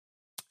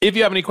If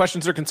you have any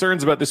questions or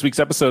concerns about this week's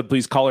episode,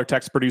 please call or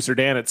text producer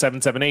Dan at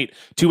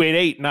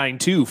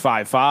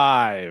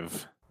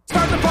 778-288-9255.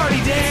 Start the party,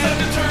 Dan. Time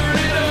to turn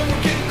it up.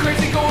 We're getting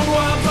crazy, going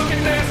wild,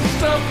 talking nasty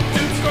stuff.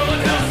 Dude scrolling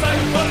hell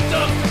sites, but it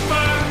doesn't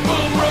fire.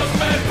 Boom, roast,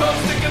 bad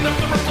post, sticking up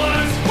the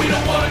replies. We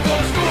don't want to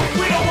go to school.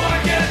 We don't want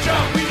to get a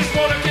job. We just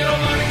want to get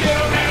online and get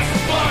our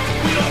asses blocked.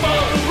 We don't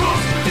follow the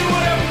rules. We do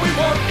whatever we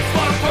want. It's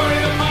Block Party,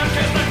 the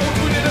podcast, like we're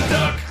tweeting a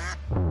duck.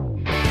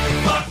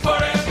 Block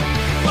Party,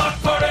 Block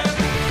Party,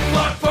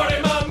 Block Party,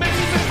 my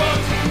mentions and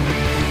bugs.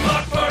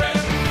 Block Party,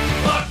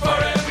 Block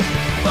Party,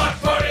 Block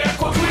Party, I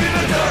quote tweeting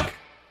a duck.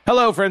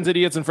 Hello, friends,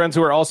 idiots, and friends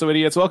who are also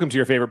idiots. Welcome to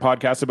your favorite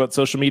podcast about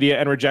social media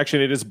and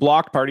rejection. It is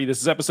Block Party.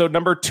 This is episode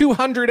number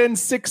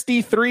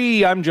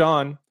 263. I'm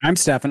John. I'm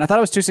Stefan. I thought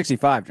it was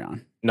 265,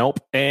 John. Nope.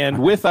 And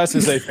with us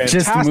is a fantastic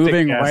Just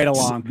moving guest right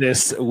along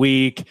this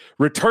week.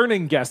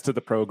 Returning guest to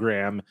the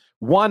program.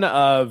 One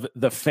of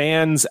the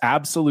fans'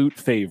 absolute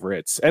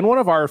favorites, and one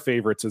of our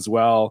favorites as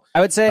well. I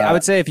would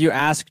say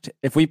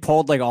if we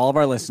polled like all of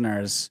our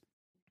listeners,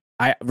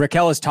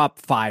 Racquel is top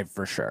 5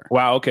 for sure.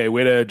 Wow. Okay.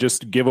 Way to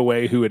just give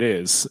away who it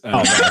is.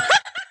 I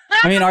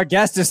mean, our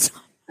guest is.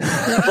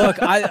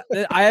 Look, I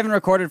haven't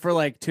recorded for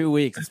like 2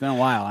 weeks. It's been a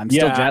while. I'm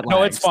still jet lagged.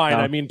 No, it's fine. So.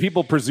 I mean,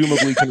 people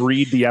presumably can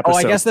read the episode.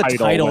 I guess the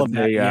title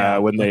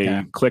when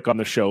they click on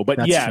the show. But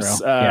That's yes,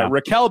 true. Yeah.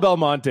 Racquel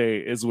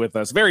Belmonte is with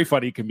us. Very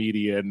funny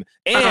comedian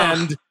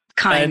and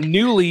Kind.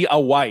 newly a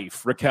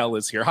wife. Racquel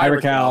is here. Hi,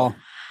 Racquel.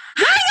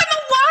 Hi, I'm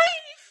a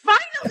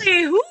wife.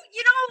 Finally.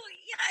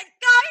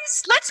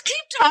 Guys, let's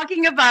keep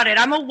talking about it.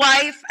 I'm a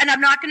wife, and I'm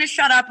not going to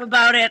shut up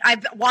about it.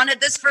 I've wanted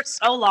this for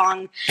so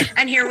long,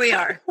 and here we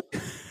are.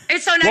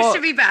 It's so nice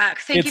to be back.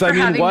 Thank you for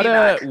having me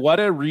back. What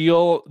a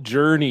real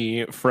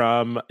journey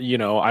from,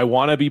 I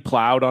want to be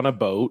plowed on a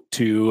boat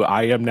to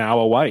I am now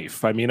a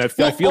wife. I mean, I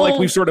feel like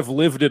we've sort of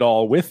lived it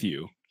all with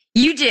you.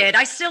 You did.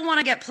 I still want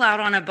to get plowed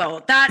on a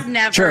boat. That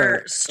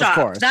never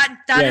stopped.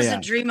 That is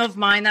a dream of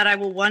mine that I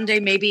will one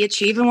day maybe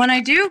achieve. And when I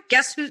do,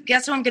 guess who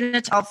I'm going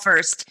to tell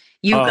first?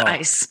 You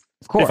guys.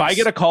 Of course. If I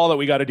get a call that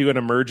we got to do an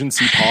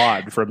emergency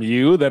pod from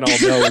you, then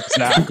I'll know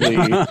exactly.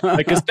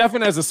 Because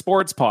Stefan has a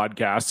sports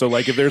podcast. So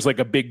like if there's like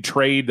a big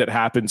trade that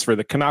happens for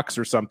the Canucks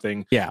or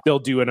something, they'll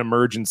do an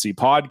emergency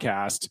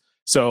podcast.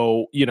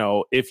 So,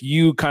 if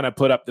you kind of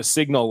put up the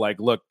signal, like,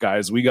 look,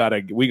 guys, we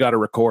gotta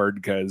record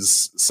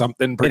because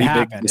something pretty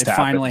big just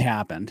happened. Finally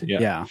happened.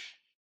 Yeah.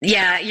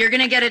 Yeah. You're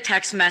going to get a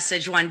text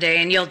message one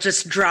day and you'll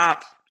just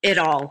drop it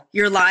all.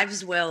 Your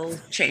lives will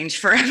change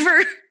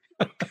forever.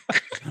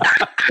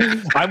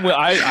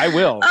 I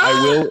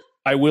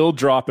will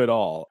drop it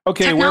all.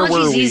 Okay, Technology's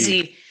where were we?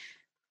 Easy.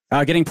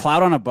 Getting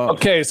plowed on a boat.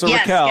 Okay, so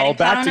Racquel,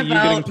 back to you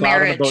getting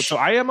plowed on a boat. So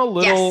I am a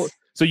little. Yes.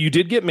 So you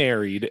did get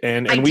married,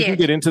 and we can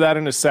get into that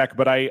in a sec.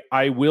 But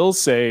I will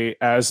say,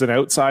 as an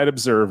outside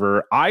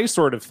observer, I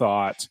sort of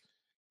thought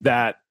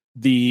that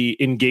the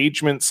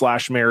engagement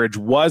 / marriage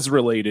was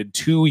related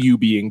to you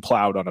being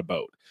plowed on a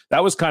boat.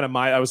 That was kind of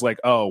I was like,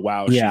 oh,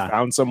 wow, she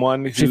found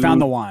someone. She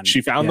found the one.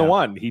 She found the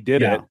one. He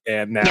did it.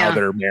 And now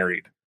they're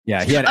married.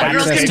 Yeah. He had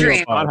access to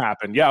it. What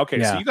happened? Yeah.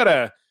 Okay. So you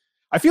gotta,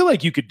 I feel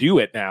like you could do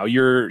it now.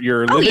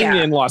 You're living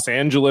in Los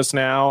Angeles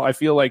now. I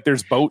feel like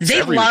there's boats.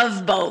 They everywhere.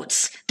 love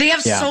boats. They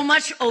have so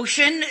much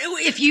ocean.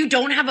 If you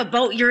don't have a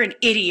boat, you're an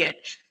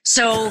idiot.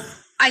 So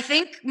I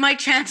think my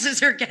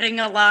chances are getting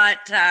a lot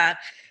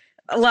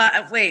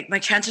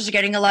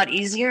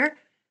easier.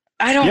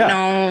 I don't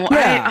know.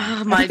 Yeah.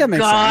 Oh my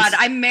God.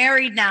 I'm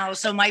married now,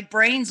 so my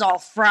brain's all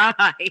fried.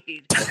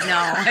 No,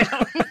 I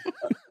don't.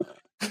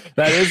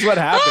 That is what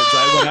happens.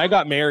 When I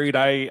got married,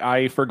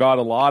 I forgot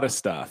a lot of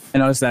stuff. I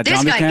noticed that.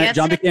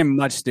 John became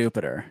much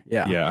stupider.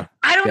 Yeah. Yeah.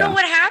 I don't know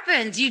what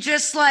happens. You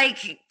just I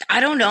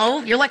don't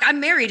know. You're like, I'm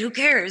married. Who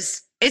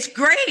cares? It's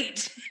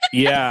great.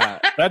 Yeah,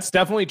 that's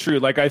definitely true.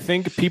 Like, I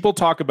think people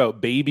talk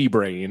about baby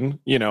brain,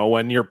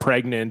 when you're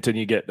pregnant and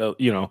you get,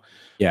 you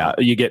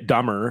get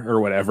dumber or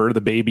whatever,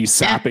 the baby's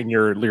sapping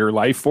your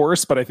life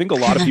force. But I think a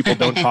lot of people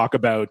don't talk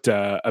about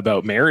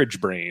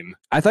marriage brain.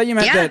 I thought you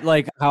meant that,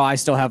 like, how I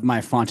still have my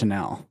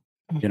fontanelle,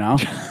 Oh,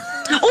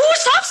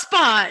 soft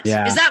spot.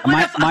 Yeah. Is that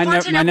mine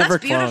never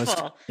That's beautiful.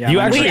 closed. Yeah, You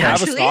actually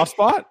have a soft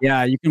spot?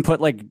 Yeah, you can put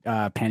like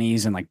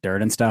pennies and like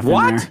dirt and stuff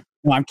What? in there.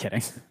 No, I'm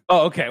kidding.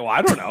 Oh, okay. Well,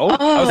 I don't know.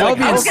 Oh, I was that would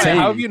be insane.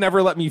 how have you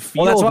never let me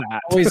feel Well,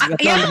 that?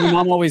 that's why my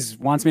mom always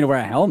wants me to wear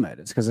a helmet.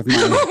 It's because of my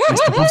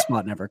soft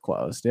spot never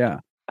closed.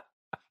 Yeah.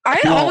 I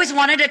always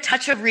wanted to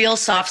touch a real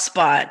soft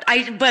spot.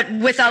 But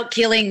without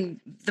killing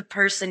the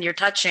person you're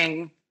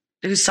touching,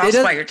 whose soft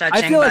spot you're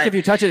touching. I feel like if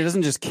you touch it, it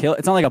doesn't just kill.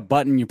 It's not like a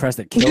button you press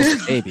that kills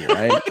the baby,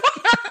 right?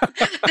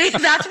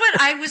 That's what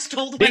I was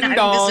told when I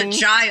was a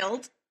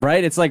child.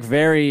 Right? It's like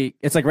right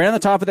on the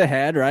top of the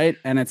head, right?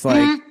 And it's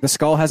like the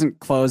skull hasn't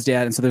closed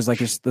yet. And so there's like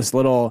this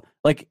little,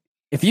 like,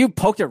 if you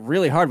poked it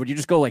really hard, would you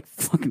just go like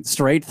fucking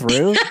straight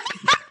through?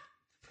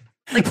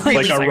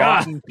 like a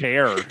rotten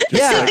pear.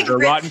 Like a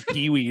rotten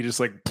kiwi,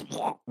 just like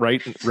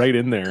right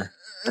in there.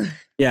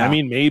 Yeah. I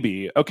mean,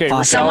 maybe. Okay.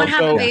 Someone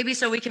have a baby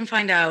so we can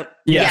find out.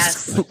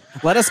 Yes.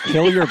 Let us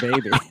kill your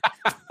baby.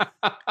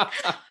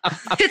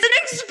 It's an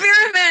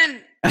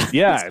experiment.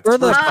 Yeah, For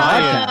the for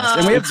podcast,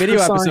 and we have It's video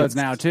for episodes science.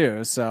 now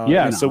too. So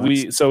Yeah, you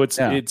know, so it's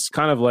yeah. it's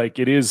kind of like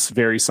it is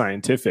very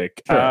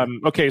scientific. Sure.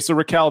 Okay, so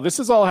Racquel, this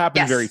has all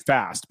happened Yes. very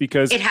fast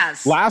because It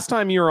has. last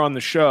time you were on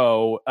the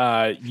show,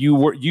 you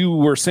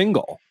were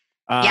single.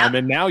 Yep.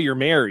 And now you're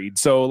married.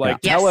 So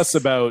like tell Yes. us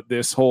about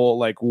this whole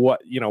like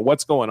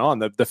what's going on.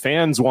 The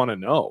fans want to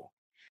know.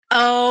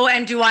 Oh,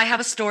 and do I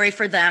have a story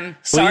for them?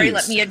 Sorry, Please.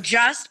 let me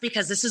adjust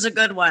because this is a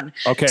good one.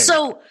 Okay.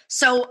 So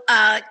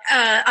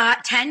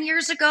 10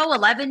 years ago,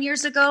 11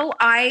 years ago,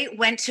 I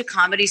went to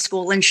comedy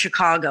school in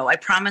Chicago. I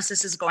promise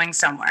this is going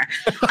somewhere.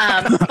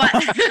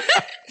 But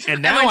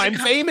And now I went I'm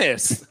to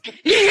famous.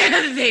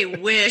 yeah, they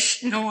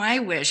wish. No, I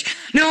wish.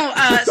 No,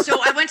 so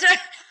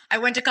I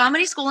went to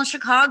comedy school in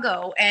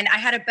Chicago, and I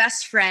had a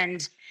best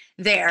friend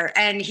there,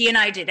 and he and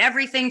I did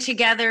everything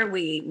together.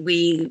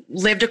 We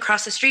lived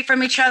across the street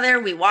from each other.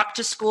 We walked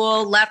to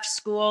school, left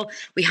school.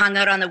 We hung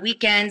out on the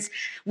weekends.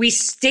 We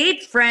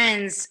stayed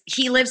friends.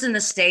 He lives in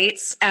the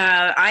States.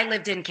 I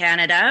lived in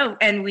Canada,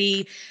 and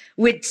we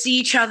would see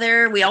each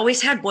other. We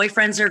always had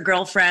boyfriends or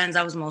girlfriends.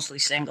 I was mostly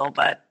single,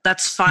 but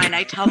that's fine.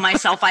 I tell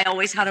myself I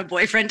always had a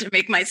boyfriend to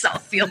make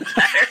myself feel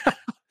better.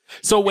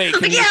 So wait,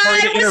 can you Yeah,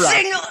 sorry to I was interrupt?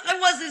 single. I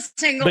wasn't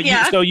single. But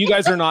Yeah. so you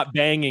guys are not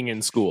banging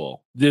in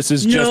school. This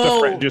is just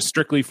No. just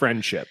strictly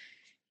friendship.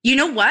 You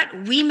know what?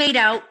 We made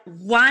out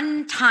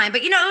one time,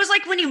 but it was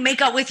like when you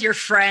make out with your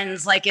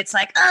friends, like it's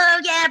like, oh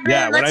yeah, bro,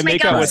 Yeah, when I let's make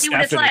make out out and with see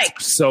what it's Stefan, like.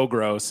 it's so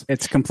gross.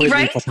 it's completely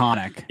Right?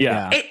 platonic.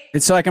 Yeah.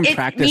 It's so I can it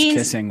practice means-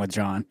 kissing with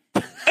John.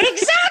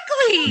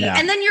 Exactly. Yeah.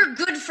 And then you're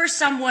good for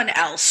someone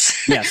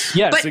else. Yes.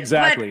 Yes, But-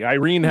 exactly.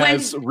 Irene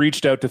has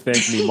reached out to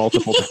thank me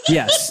multiple times.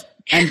 Yes.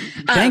 And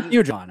thank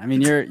you, John. I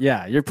mean,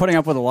 you're putting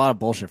up with a lot of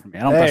bullshit from me.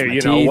 I don't brush Hey, my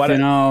you teeth. know what?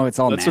 It's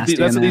all That's nasty.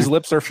 what in these there.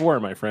 lips are for,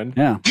 my friend.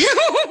 Yeah.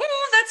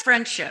 That's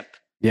friendship.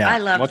 Yeah. I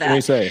love What that. can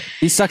we say?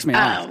 He sucks me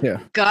off Oh, too.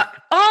 God.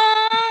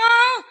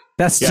 Oh,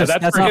 That's just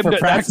that's for not him for to-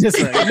 practice.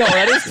 No,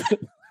 that is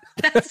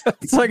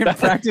It's like I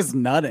practice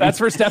nutting. that's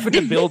for Stefan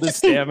to build his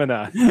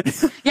stamina.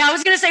 yeah. I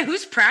was gonna say,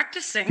 who's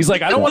practicing? He's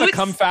like, I don't want to Who's-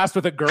 come fast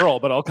with a girl,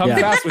 but I'll come Yeah.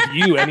 fast with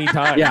you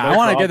anytime. yeah, No I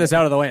want to problem. get this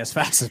out of the way as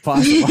fast as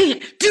possible.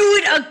 Do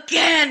it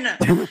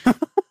again.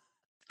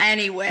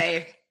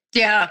 Anyway,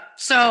 yeah.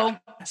 So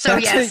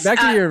yes. back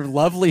to your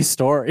lovely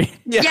story.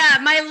 Yeah,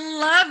 my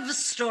love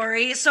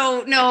story.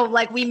 So no,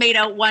 like we made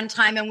out one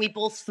time and we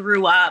both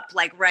threw up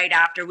like right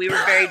after. We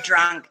were very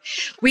drunk.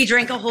 We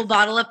drank a whole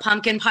bottle of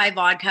pumpkin pie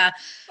vodka.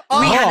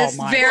 We had this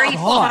my very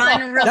God.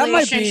 fun That might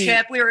be-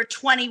 relationship. We were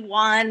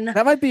 21.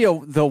 That might be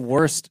the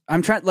worst.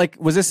 I'm trying. Like,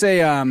 was this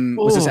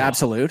was this Ooh.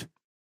 Absolute?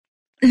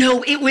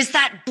 No, it was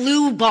that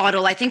blue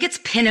bottle. I think it's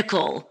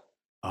Pinnacle.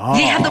 Oh,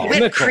 They had the whipped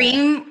Pinnacle.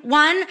 cream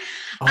one.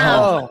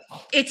 Oh.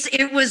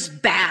 It was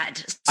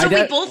bad. I So we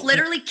bet- both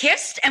literally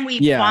kissed and we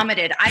Yeah.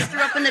 vomited. I threw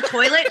up in the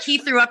toilet. He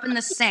threw up in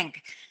the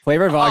sink.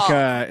 Flavored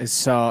vodka is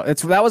so.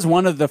 That was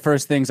one of the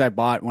first things I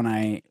bought when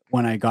I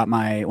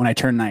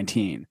turned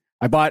 19.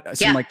 I bought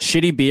some Yeah. like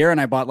shitty beer and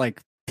I bought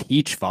like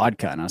peach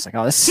vodka and I was like,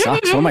 oh, this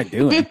sucks. What am I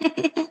doing?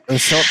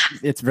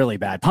 It's really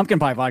bad. Pumpkin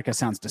pie vodka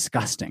sounds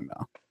disgusting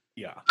though.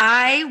 Yeah.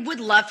 I would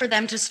love for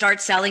them to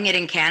start selling it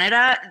in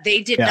Canada.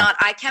 They did Yeah. not.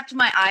 I kept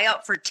my eye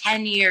out for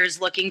 10 years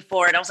looking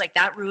for it. I was like,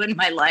 that ruined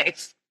my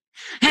life.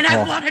 And I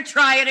Oh. want to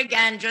try it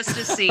again just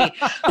to see.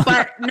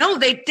 But no,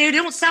 they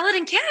don't sell it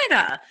in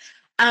Canada.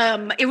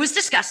 It was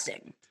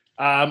disgusting.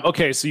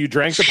 Okay, so you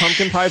drank the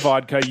pumpkin pie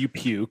vodka, you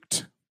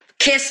puked.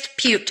 Kissed,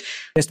 puked.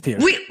 Just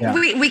puke. Yeah.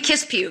 We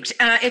kiss puked.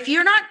 If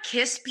you're not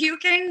kiss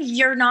puking,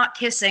 you're not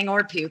kissing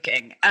or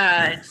puking.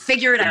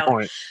 Figure it Good out.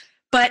 point.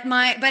 But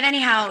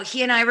anyhow,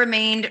 he and I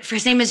remained.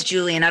 His name is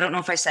Julian. I don't know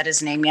if I said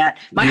his name yet.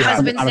 My Yeah,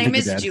 husband's I don't name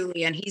think you is did.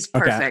 Julian. He's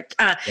Okay. perfect.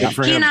 Good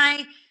for He him.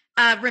 and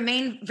I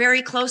remained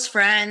very close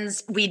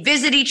friends. We'd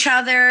visit each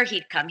other.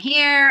 He'd come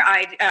here.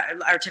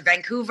 Or to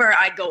Vancouver.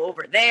 I'd go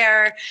over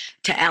there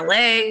to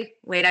LA.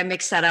 Wait, I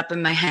mixed that up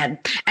in my head.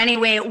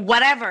 Anyway,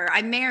 whatever.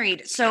 I'm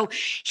married. So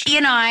he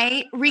and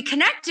I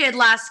reconnected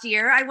last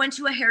year. I went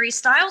to a Harry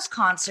Styles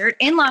concert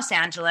in Los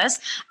Angeles.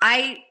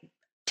 I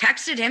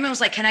texted him and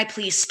was like, can I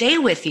please stay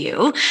with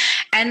you?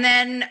 And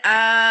then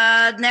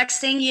next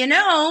thing you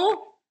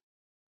know,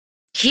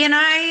 he and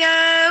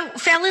I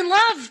fell in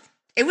love.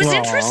 It was Aw,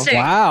 interesting.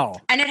 Wow.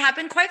 And it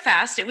happened quite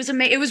fast. It was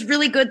it was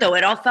really good though.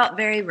 It all felt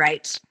very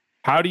right.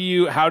 How did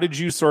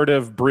you sort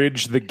of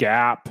bridge the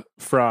gap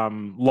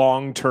from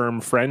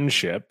long-term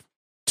friendship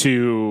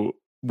to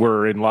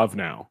we're in love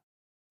now?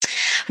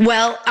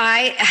 Well,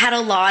 I had a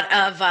lot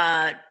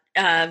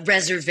of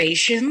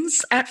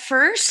reservations at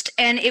first,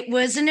 and it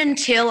wasn't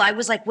until I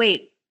was like,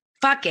 wait,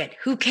 fuck it,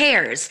 who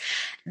cares?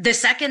 The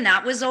second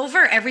that was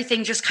over,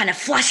 everything just kind of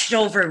flushed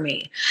over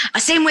me.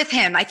 Same with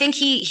him. I think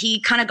he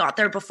kind of got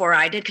there before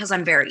I did because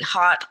I'm very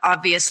hot,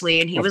 obviously,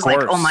 and he Of was like,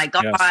 course, "Oh my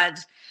god,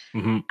 yes.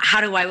 Mhm.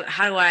 how do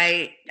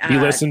I?" He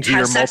listened to have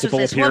your sex with multiple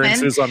this woman?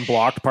 appearances on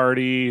Block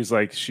Party. He's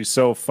like, she's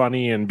so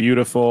funny and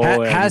beautiful.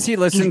 and Has he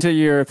listened to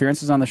your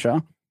appearances on the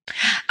show?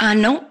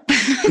 Nope.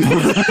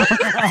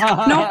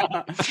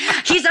 Nope.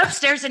 He's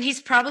upstairs and he's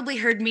probably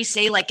heard me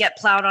say like get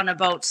plowed on a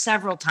boat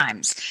several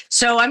times.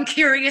 So I'm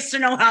curious to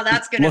know how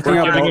that's going to Looking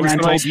go. up boat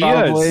rentals,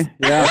 probably.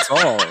 Yeah, That's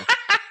all.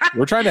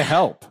 We're trying to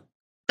help.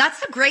 That's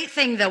the great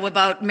thing though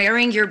about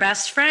marrying your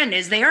best friend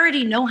is they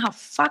already know how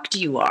fucked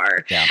you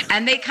are. Yeah.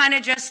 And they kind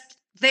of just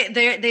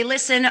they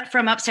listen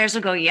from upstairs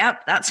and go,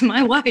 yep, that's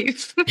my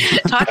wife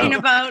talking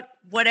about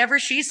whatever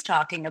she's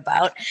talking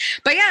about.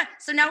 But yeah,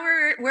 so now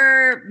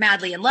we're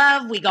madly in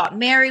love. We got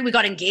married. We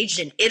got engaged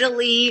in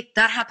Italy.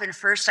 That happened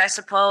first, I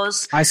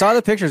suppose. I saw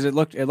the pictures. It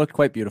looked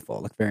quite beautiful.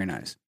 It looked very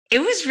nice.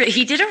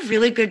 He did a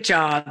really good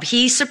job.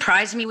 He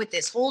surprised me with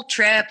this whole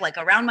trip, like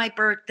around my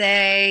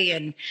birthday.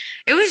 And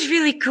it was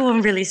really cool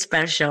and really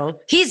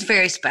special. He's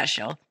very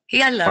special.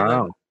 I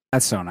love him.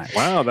 That's so nice.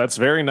 Wow, that's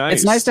very nice.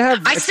 It's nice to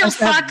have. I still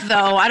fuck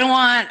though. I don't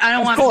want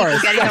people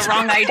getting the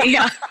wrong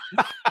idea.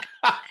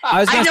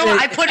 I know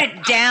I put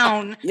it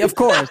down. Of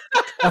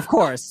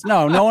course.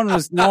 No one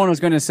was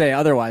going to say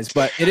otherwise.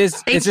 But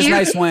it's just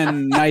nice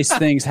when nice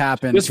things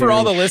happen. Just for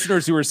all the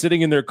listeners who are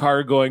sitting in their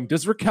car going,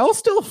 "Does Racquel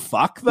still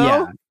fuck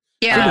though?"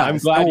 Yeah. I'm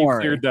glad you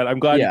cleared that. I'm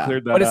glad you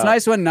cleared that. But it's up.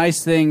 nice when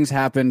nice things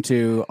happen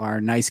to our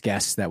nice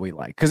guests that we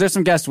like. Because there's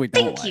some guests we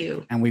don't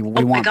like, and we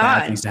want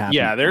bad things to happen.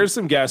 Yeah, there's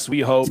some guests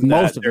we hope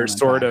Most that they're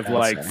sort of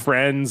like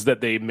friends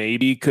that they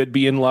maybe could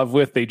be in love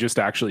with. They just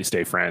actually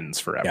stay friends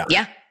forever.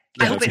 Yeah.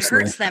 I hope it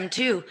hurts them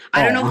too.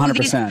 I don't know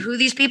who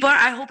these people are.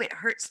 I hope it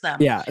hurts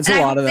them. Yeah, it's a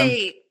lot of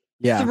them.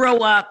 Throw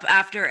up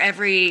after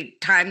every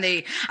time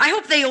I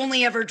hope they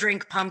only ever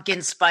drink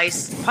pumpkin pie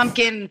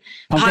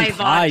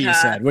vodka. You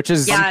said, which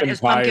is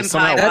pumpkin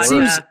pie.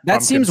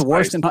 That seems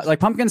worse than like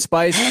pumpkin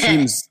spice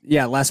seems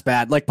less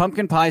bad. Like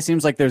pumpkin pie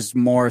seems like there's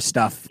more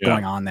stuff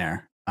going on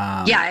there.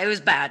 It was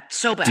bad,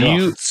 so bad.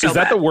 Is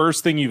that the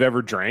worst thing you've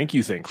ever drank?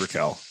 You think,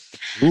 Racquel?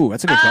 Ooh,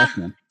 that's a good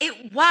question.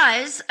 It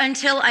was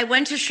until I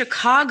went to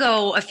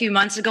Chicago a few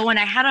months ago and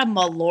I had a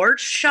Malort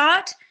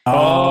shot.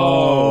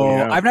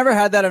 I've never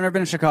had that. I've never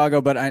been to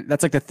Chicago, but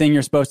that's like the thing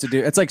you're supposed to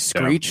do. It's like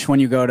Screech when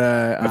you go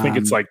to. I think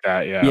it's like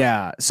that. Yeah.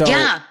 Yeah. So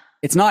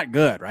it's not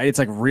good, right? It's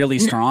like really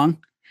strong.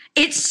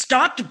 It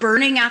stopped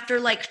burning after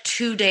like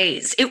 2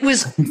 days. It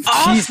was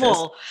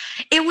awful.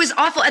 It was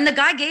awful. And the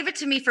guy gave it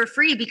to me for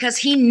free because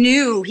he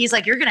knew, he's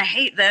like, you're going to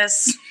hate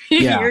this.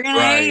 You're going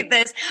to hate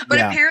this. But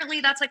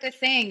apparently that's like a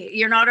thing.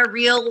 You're not a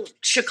real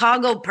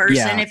Chicago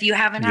person if you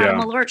haven't had a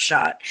Malort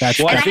shot. That's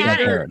what I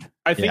heard.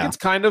 I think it's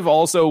kind of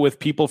also with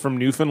people from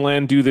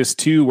Newfoundland do this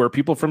too, where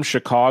people from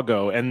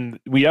Chicago, and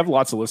we have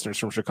lots of listeners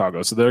from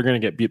Chicago, so they're going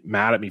to get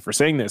mad at me for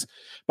saying this,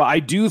 but I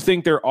do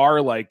think there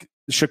are like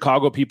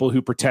Chicago people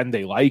who pretend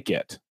they like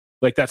it.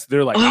 Like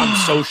they're like, I'm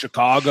so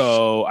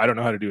Chicago. I don't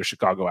know how to do a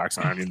Chicago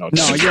accent. I don't even know.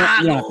 No, you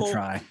don't have to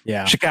try.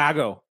 Yeah.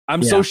 Chicago.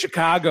 I'm so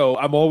Chicago.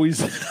 I'm always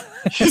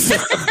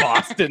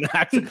Boston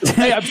accent.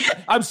 Hey,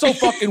 I'm so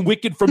fucking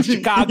wicked from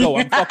Chicago.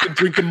 I'm fucking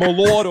drinking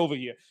Malort over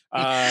here.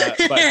 I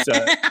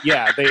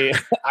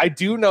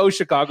do know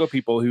Chicago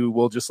people who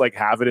will just like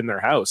have it in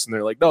their house and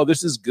they're like, no,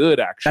 this is good.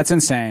 Actually, that's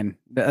insane.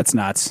 That's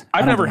nuts.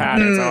 I've never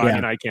had it. So I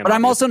mean, I can't. But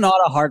I'm also not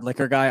a hard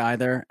liquor guy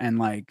either. And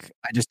like,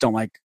 I just don't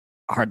like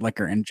hard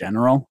liquor in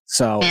general.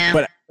 So,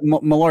 but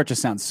Malort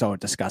just sounds so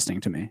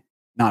disgusting to me.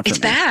 Not for me.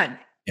 Bad.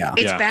 Yeah.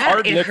 It's bad.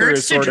 Hard it liquor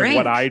hurts is sort to drink. of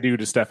what I do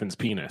to Stefan's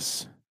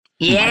penis.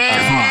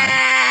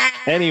 Yeah.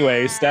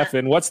 Anyway,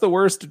 Stefan, what's the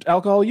worst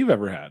alcohol you've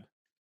ever had?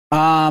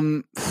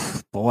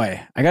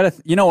 Boy, I gotta.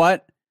 You know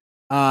what?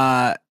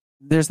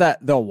 There's the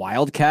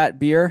Wildcat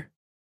beer.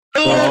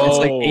 It's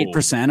like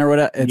 8% or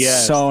whatever.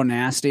 It's so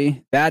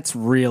nasty. That's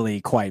really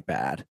quite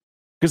bad.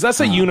 Because that's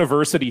a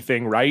university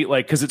thing, right?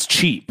 Like, because it's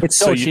cheap. It's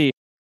so cheap.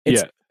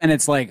 And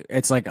it's like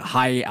a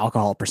high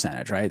alcohol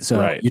percentage, right?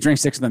 So you drink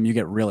 6 of them, you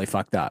get really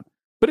fucked up.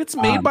 But it's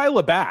made by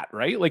Labatt,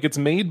 right? Like it's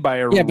made by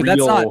a real. But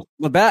that's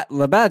not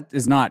Labatt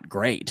is not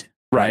great,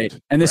 right?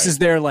 And this is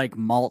their like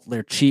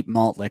their cheap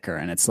malt liquor,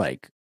 and it's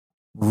like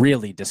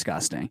really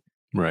disgusting,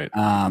 right?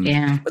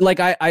 But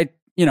like I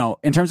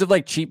in terms of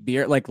like cheap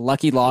beer, like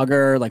Lucky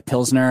Lager, like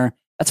Pilsner,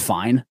 that's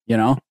fine.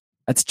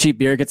 That's cheap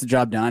beer, gets the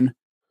job done.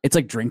 It's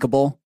like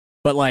drinkable,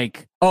 but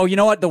like, oh, you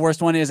know what? The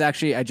worst one is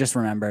actually, I just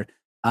remembered,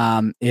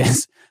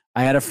 is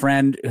I had a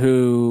friend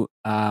who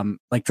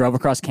like drove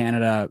across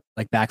Canada,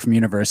 like back from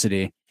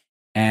university,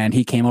 and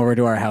he came over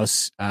to our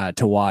house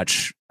to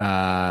watch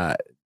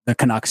the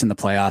Canucks in the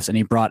playoffs, and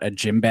he brought a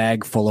gym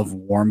bag full of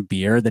warm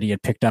beer that he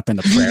had picked up in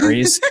the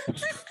prairies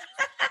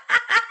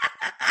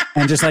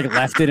and just like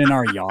left it in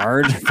our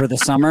yard for the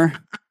summer.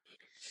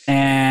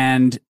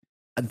 And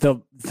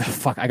the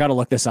fuck, I got to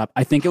look this up.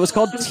 I think it was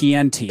called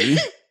TNT.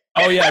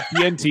 Oh yeah,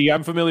 TNT.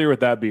 I'm familiar with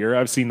that beer.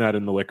 I've seen that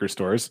in the liquor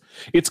stores.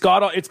 It's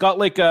got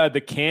like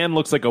the can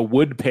looks like a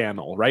wood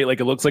panel, right?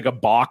 Like it looks like a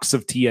box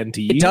of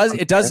TNT.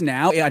 It does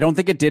now. I don't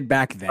think it did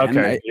back then.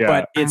 Okay,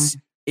 but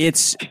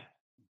it's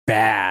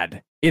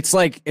bad. It's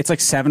like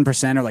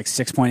 7% or like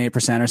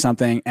 6.8% or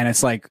something, and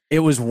it's like it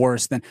was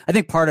worse than. I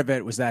think part of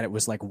it was that it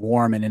was like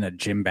warm and in a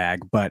gym bag,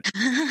 but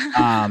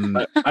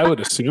I would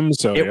assume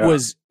so.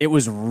 It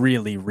was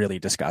really, really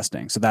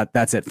disgusting. So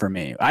that's it for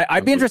me.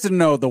 I'd be interested to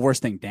know the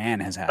worst thing Dan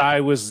has had.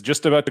 I was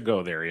just about to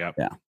go there. Yeah.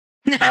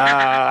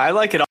 I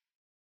like it all.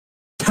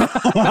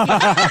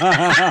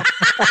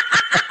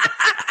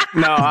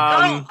 No,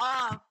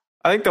 I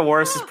think the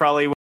worst is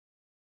probably.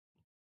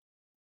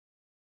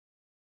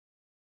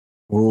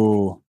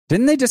 Ooh,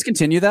 didn't they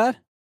discontinue that?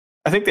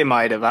 I think they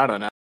might have. I don't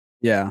know.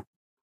 Yeah.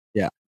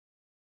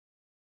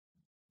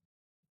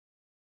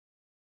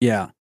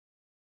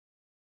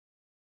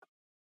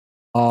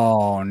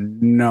 Oh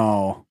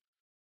no,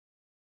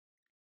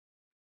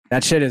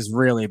 that shit is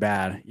really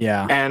bad.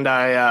 Yeah, And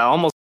I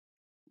almost.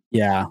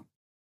 yeah,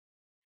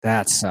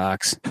 that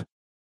sucks.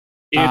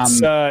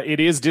 It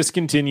is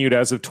discontinued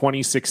as of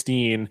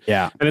 2016.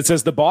 Yeah. And it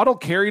says the bottle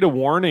carried a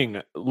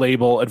warning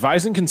label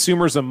advising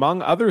consumers,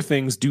 among other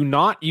things, do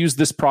not use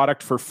this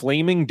product for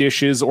flaming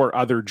dishes or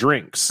other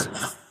drinks.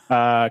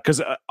 Because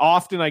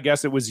often, I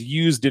guess, it was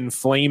used in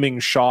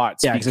flaming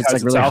shots because it's like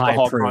its really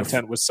alcohol high proof.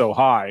 content was so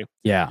high.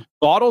 Yeah.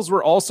 Bottles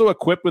were also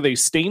equipped with a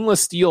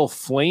stainless steel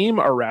flame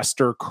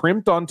arrestor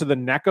crimped onto the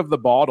neck of the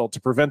bottle to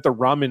prevent the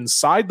rum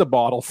inside the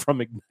bottle from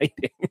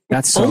igniting.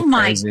 That's so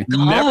crazy.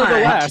 God.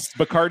 Nevertheless,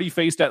 Bacardi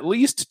faced at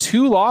least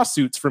 2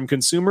 lawsuits from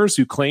consumers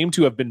who claim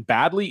to have been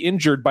badly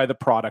injured by the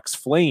product's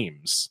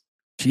flames.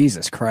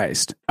 Jesus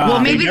Christ. Well,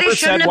 maybe never they said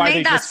shouldn't have why made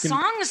they that discon-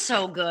 song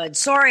so good.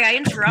 Sorry, I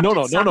interrupted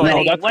No,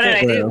 somebody. that's What did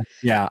I do?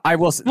 Yeah, I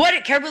will. What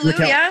did Caribou?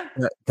 Racquel, Yeah.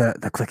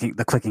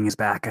 The clicking is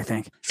back, I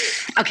think.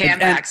 Okay, I'm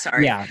back.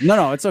 Sorry. Yeah.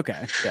 No, it's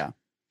okay. Yeah.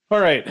 All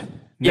right.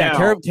 Yeah.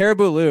 Now-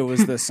 Caribou Lou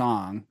was the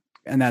song.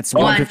 And that's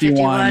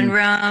 151 151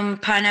 rum,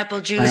 pineapple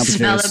juice,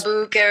 Pineapple juice.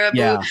 Malibu, caribou,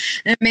 Yeah.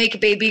 and make a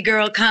baby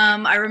girl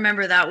come. I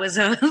remember that was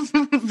a really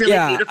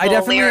beautiful I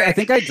definitely. lyric. I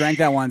think I drank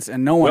that once,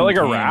 and no one. Like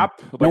a came. rap?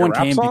 Like no a one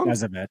rap came song?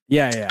 because of it.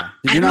 Yeah. Did I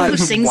you don't know not? who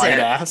sings White it.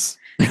 ass.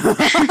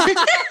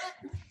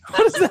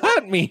 What does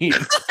that mean?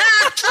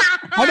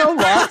 I know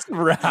lots of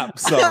rap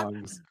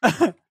songs.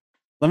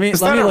 Let me Is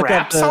that a look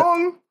rap up the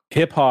song?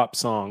 Hip hop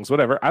songs,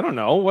 whatever. I don't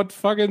know. What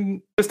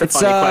fucking. Just a It's,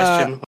 funny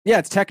question. Yeah,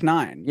 it's Tech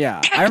Nine.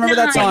 Yeah, I remember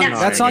that song. Tech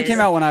That song Nine. came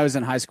out when I was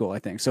in high school, I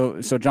think. So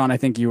John, I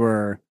think you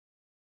were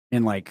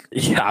in like.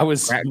 Yeah, I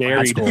was Grad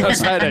married. school. I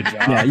had a job.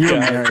 Yeah, you were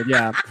married.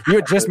 Yeah, you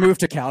had just moved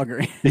to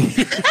Calgary.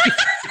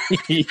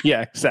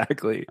 Yeah,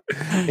 exactly.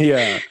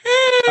 Yeah.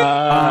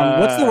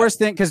 What's the worst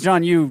thing? Because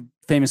John, you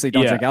famously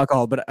don't Yeah. drink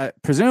alcohol, but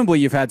presumably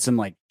you've had some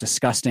like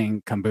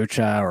disgusting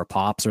kombucha or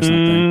pops or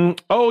something.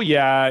 Oh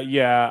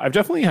yeah. I've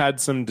definitely had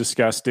some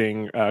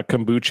disgusting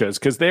kombuchas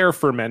because they are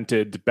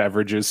fermented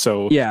beverages.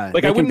 So Yeah,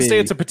 like they I can wouldn't say be-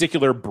 it's a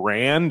particular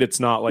brand.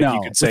 It's not like no,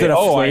 you could say, is it a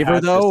 "Oh, I flavor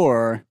had though, this."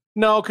 or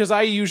No, because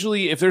I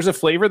usually, if there's a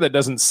flavor that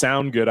doesn't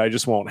sound good, I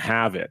just won't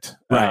have it.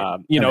 Right.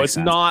 You That know, makes it's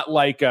sense. not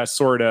like a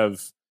sort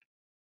of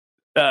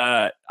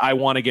I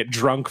want to get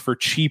drunk for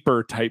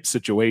cheaper type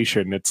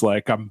situation. It's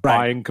like I'm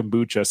buying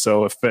kombucha,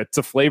 so if it's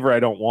a flavor I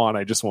don't want,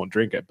 I just won't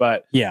drink it.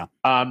 But yeah,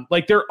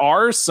 like there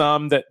are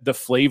some that the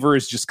flavor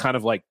is just kind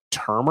of like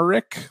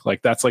turmeric,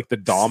 like that's like the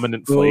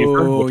dominant flavor,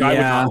 Ooh, which I would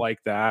yeah. not like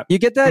that. you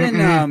get that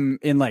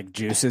in like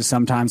juices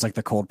sometimes, like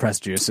the cold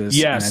pressed juices.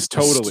 and Yes, it's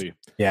just- totally.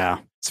 Yeah.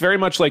 It's very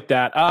much like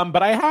that.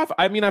 But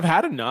I've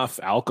had enough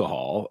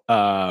alcohol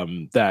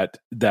that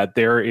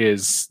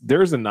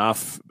there's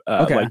enough.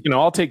 Okay. Like, you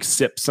know, I'll take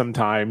sips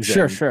sometimes.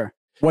 Sure.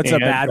 What's a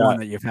and, bad one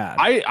that you've had?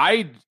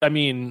 I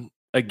mean,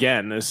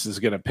 again, this is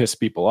going to piss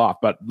people off,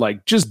 but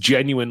like just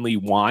genuinely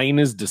wine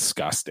is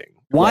disgusting.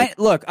 Wine. Like,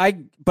 Look, I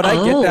get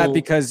that Oh.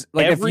 because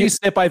like every if you,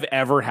 sip I've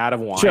ever had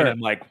of wine, Sure. I'm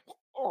like,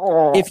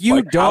 oh, If you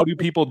like, how don't- do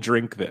people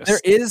drink this? there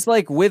is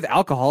like with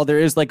alcohol, there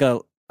is like a,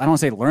 I don't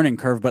want to say learning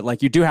curve, but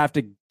like you do have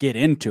to get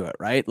into it,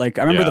 right? Like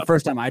I remember Yeah. the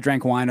first time I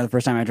drank wine or the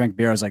first time I drank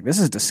beer, I was like, this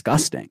is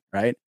disgusting,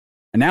 right?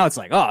 And now it's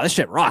like, oh, this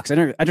shit rocks. I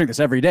drink this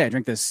every day. I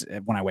drink this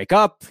when I wake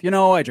up, you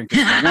know, I drink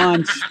this for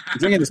lunch. I'm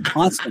drinking this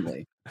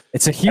constantly.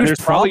 It's a huge there's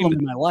probably- problem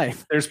in my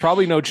life. There's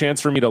probably no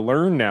chance for me to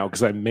learn now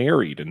because I'm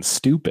married and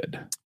stupid.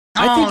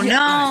 Oh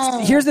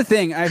no! Here's the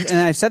thing, and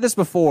I've said this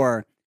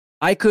before.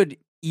 I could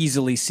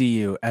easily see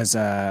you as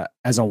a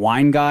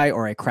wine guy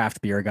or a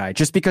craft beer guy,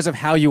 just because of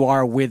how you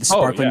are with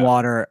sparkling yeah.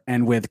 water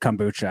and with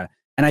kombucha.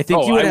 And I think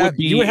Oh, you would I would have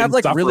be you would have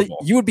like really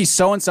insufferable. you would be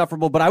so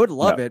insufferable. But I would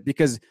love Yeah. it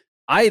because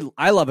I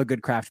love a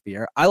good craft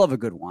beer. I love a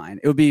good wine.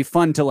 It would be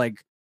fun to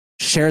like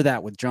share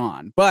that with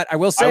John. But I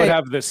will I say, would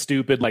have this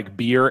stupid like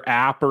beer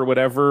app or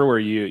whatever where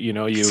you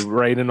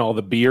write in all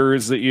the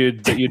beers that you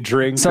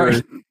drink. sorry,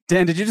 or-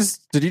 Dan, did you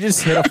just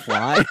hit a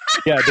fly?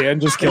 yeah, Dan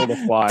just killed a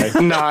fly.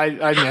 No,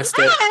 I missed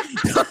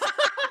it.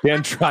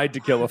 Dan tried to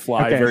kill a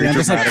fly. Okay, very Dan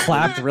just like dramatically.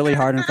 clapped really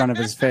hard in front of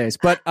his face.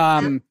 But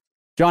John,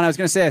 I was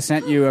going to say I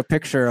sent you a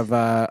picture of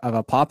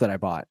a pop that I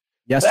bought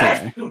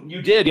yesterday.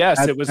 You did, yes.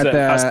 At- It was at a the-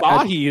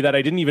 Asahi that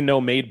I didn't even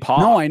know made pop.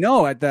 No, I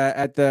know at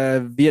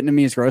the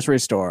Vietnamese grocery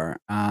store,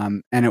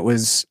 and it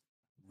was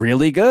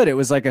really good. It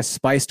was like a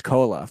spiced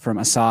cola from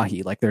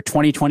Asahi, like their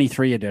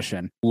 2023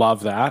 edition.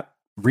 love that.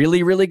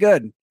 Really, really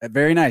good.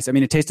 very nice. I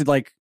mean, it tasted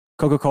like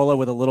Coca-Cola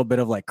with a little bit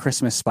of like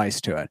Christmas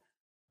spice to it.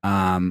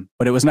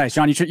 But it was nice.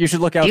 John, you should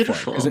look out Beautiful.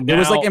 for it. 'Cause it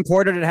was like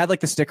imported. It had like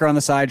the sticker on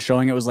the side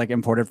showing it was like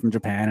imported from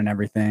Japan and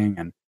everything.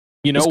 And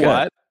you know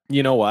what?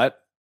 You know what?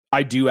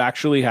 I do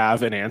actually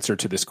have an answer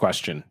to this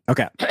question.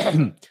 Okay.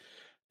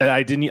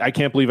 I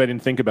can't believe I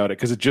didn't think about it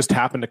because it just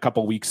happened a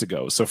couple weeks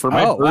ago. So for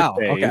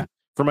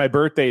my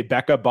birthday,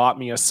 Becca bought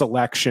me a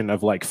selection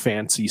of like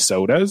fancy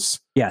sodas.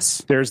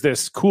 Yes. There's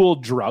this cool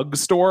drug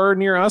store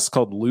near us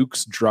called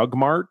Luke's Drug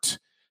Mart.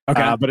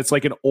 Okay. But it's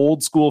like an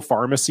old school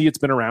pharmacy. It's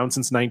been around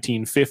since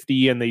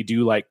 1950, and they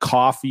do like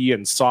coffee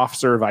and soft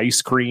serve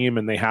ice cream,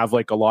 and they have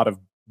like a lot of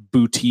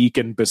boutique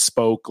and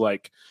bespoke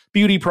like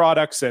beauty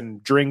products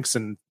and drinks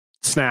and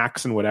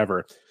snacks and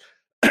whatever.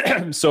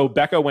 So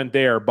Becca went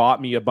there,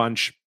 bought me a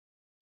bunch,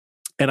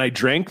 and I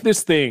drank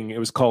this thing. It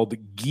was called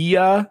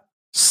Gia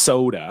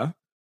Soda,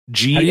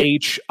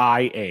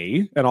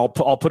 GHIA, and I'll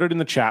put it in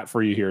the chat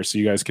for you here so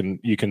you guys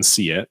can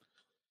see it.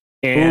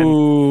 And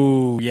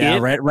ooh, yeah,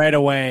 right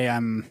away.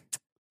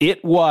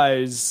 It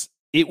was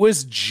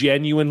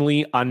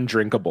genuinely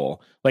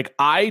undrinkable. Like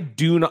I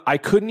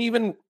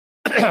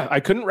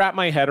couldn't wrap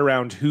my head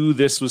around who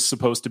this was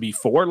supposed to be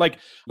for. Like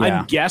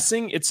I'm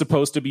guessing it's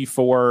supposed to be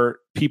for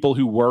people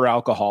who were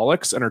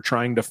alcoholics and are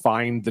trying to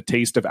find the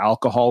taste of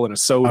alcohol in a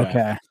soda.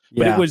 Okay.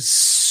 But it was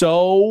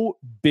so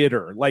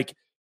bitter, like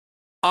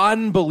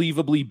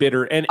unbelievably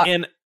bitter.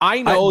 And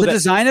I know the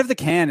design of the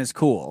can is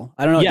cool.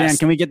 I don't know, Dan,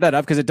 can we get that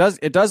up? Because it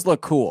does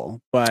look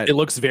cool, but it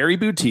looks very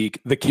boutique.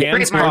 The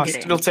cans cost,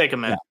 It'll take a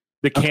minute.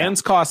 the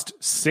cans cost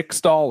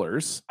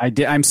 $6.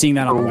 I'm seeing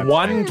that on the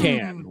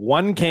website.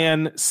 One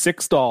can,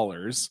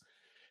 $6.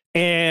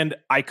 And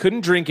I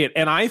couldn't drink it.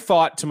 And I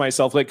thought to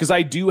myself, like, because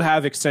I do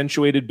have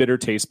accentuated bitter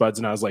taste buds,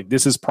 and I was like,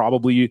 this is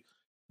probably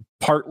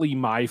partly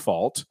my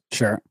fault.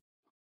 Sure.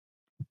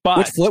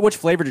 But which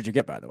flavor did you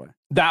get, by the way?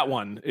 That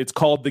one. It's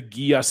called the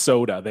Gia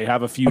Soda. They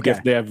have a few. Okay.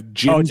 They have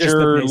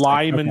ginger,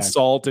 lime, okay, and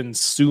salt, and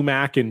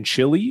sumac and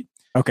chili.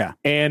 Okay.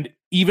 And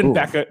even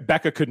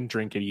Becca couldn't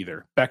drink it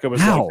either. Becca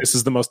was like, "This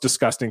is the most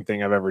disgusting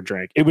thing I've ever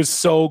drank." It was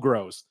so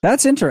gross.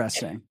 That's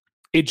interesting.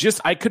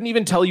 I couldn't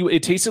even tell you.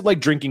 It tasted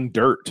like drinking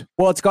dirt.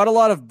 Well, it's got a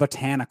lot of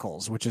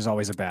botanicals, which is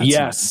always a bad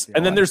sign.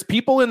 And then there's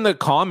people in the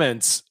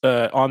comments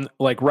on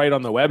like right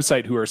on the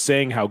website who are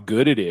saying how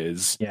good it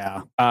is.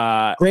 Yeah.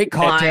 Great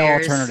cocktail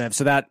alternative.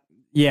 So that,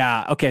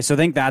 okay. So I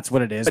think that's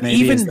what it is. But maybe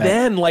even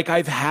then, like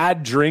I've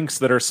had drinks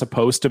that are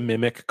supposed to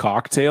mimic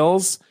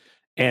cocktails,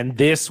 and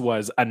this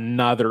was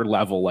another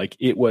level. Like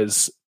it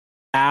was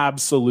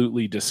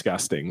absolutely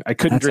disgusting. I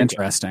couldn't drink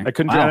interesting. it. I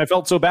couldn't drink it. I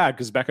felt so bad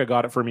because Becca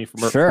got it for me for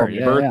my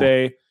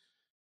birthday.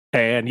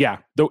 And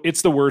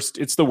it's the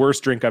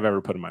worst drink I've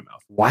ever put in my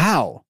mouth.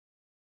 Wow.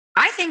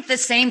 I think the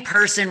same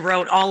person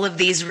wrote all of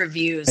these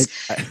reviews.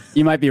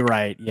 You might be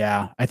right.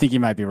 Yeah, I think you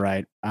might be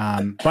right.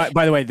 But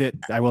by the way,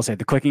 I will say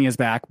the clicking is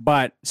back.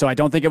 But so I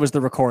don't think it was the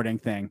recording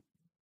thing.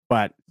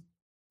 But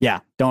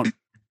yeah, don't.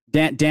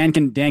 Dan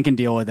can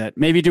deal with it.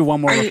 Maybe do one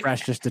more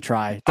refresh just to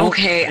try.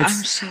 Okay, I'm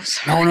so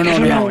sorry.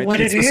 No.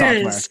 It's the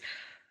software.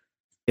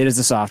 It is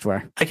the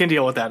software. I can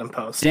deal with that in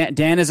post.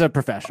 Dan is a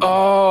professional.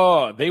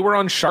 Oh, they were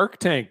on Shark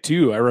Tank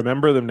too. I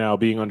remember them now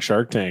being on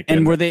Shark Tank.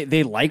 And were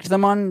they liked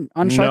them on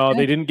Shark Tank? No,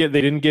 they didn't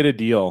get a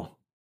deal.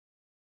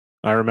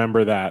 I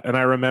remember that. And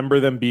I remember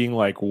them being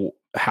like,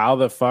 how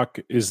the fuck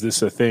is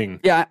this a thing?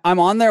 Yeah, I'm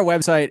on their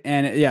website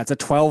and it's a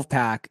 12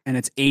 pack and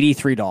it's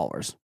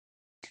 $83.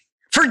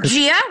 For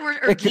Gia?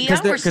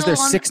 Because they're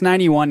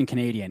 $6.91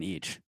 Canadian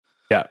each.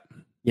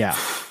 Yeah.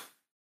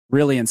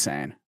 Really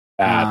insane.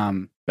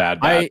 Bad.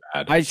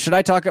 Should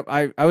I talk?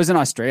 I was in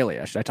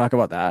Australia. Should I talk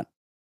about that?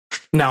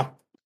 No.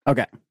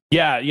 Okay.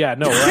 Yeah.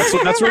 No,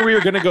 that's where we were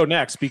going to go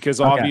next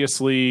because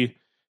obviously,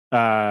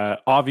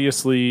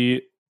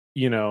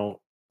 you know,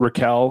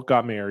 Racquel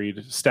got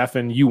married.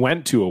 Stefan, you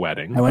went to a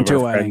wedding. I went to a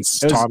wedding.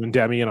 Tom and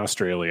Demi in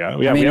Australia.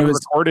 We haven't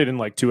recorded in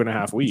like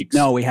 2.5 weeks.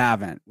 No, we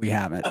haven't.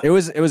 It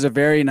was a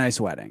very nice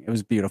wedding. It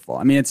was beautiful.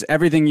 I mean, it's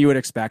everything you would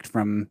expect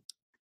from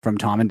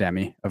Tom and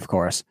Demi, of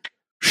course.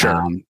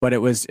 Sure. But it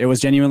was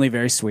genuinely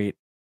very sweet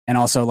and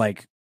also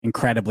like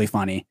incredibly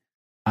funny.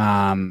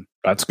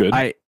 That's good.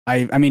 I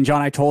mean,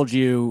 John, I told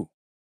you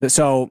that.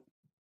 So,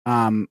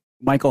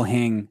 Michael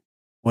Hing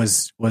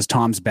was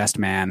Tom's best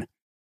man,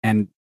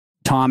 and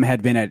Tom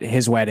had been at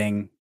his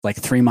wedding like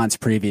 3 months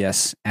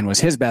previous and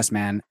was his best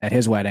man at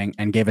his wedding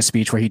and gave a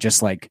speech where he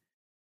just like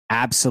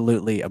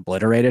absolutely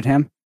obliterated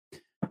him.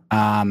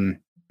 And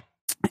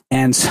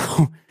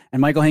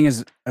Michael Hing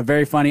is a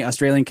very funny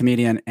Australian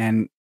comedian,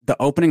 and the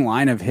opening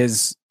line of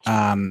his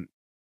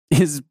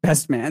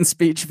best man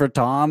speech for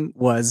Tom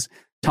was,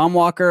 Tom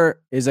Walker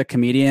is a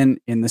comedian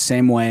in the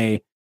same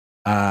way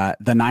the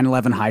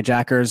 9/11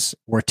 hijackers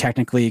were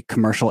technically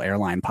commercial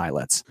airline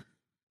pilots.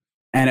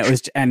 And it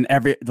was, and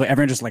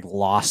everyone just like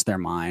lost their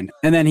mind.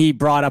 And then he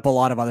brought up a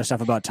lot of other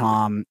stuff about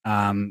Tom.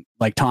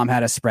 Like Tom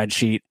had a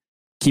spreadsheet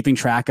keeping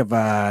track of,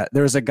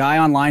 there was a guy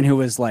online who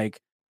was like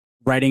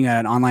writing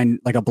an online,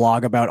 like a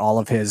blog about all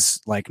of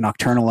his like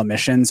nocturnal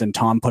emissions. And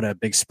Tom put a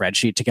big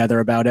spreadsheet together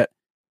about it.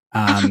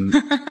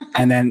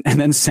 and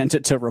then sent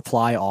it to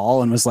Reply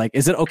All and was like,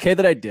 "Is it okay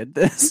that I did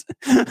this?"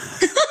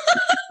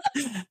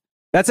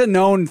 That's a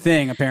known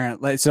thing,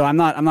 apparently. So I'm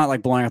not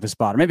like blowing up his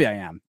spot, or maybe I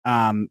am.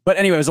 But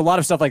anyway, it was a lot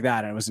of stuff like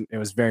that, and it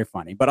was very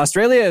funny. But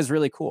Australia is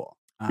really cool.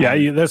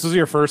 This is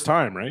your first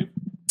time, right?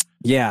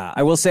 Yeah,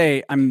 I will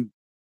say I'm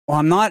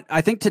not. I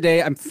think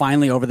today I'm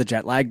finally over the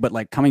jet lag, but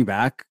like coming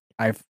back,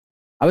 I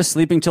was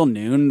sleeping till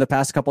noon the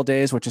past couple of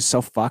days, which is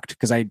so fucked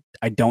because I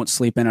don't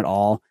sleep in at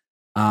all.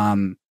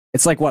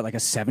 It's like what, like a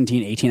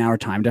 17, 18 hour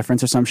time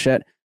difference or some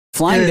shit.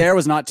 Flying there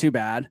was not too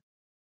bad.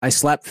 I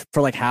slept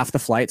for like half the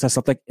flight. So I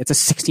slept like, it's a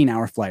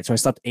 16-hour flight. So I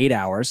slept 8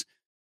 hours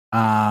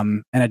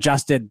and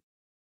adjusted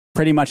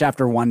pretty much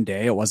after one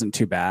day. It wasn't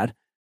too bad.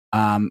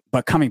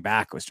 But coming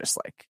back was just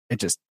like, it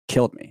just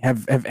killed me.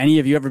 Have any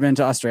of you ever been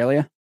to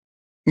Australia?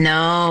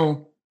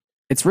 No.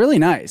 It's really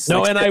nice.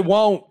 No, and I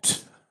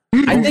won't.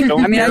 I think,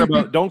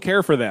 don't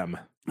care for them.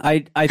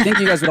 I think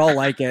you guys would all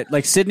like it.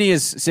 Like Sydney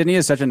is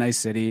such a nice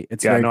city.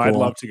 It's very cool. I'd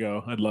love to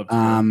go.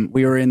 Go.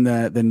 We were in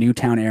the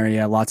Newtown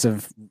area. Lots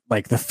of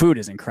like the food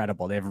is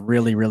incredible. They have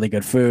really, really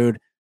good food.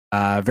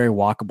 Very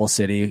walkable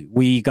city.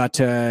 We got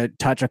to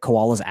touch a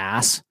koala's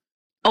ass.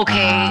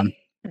 Okay.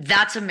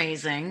 That's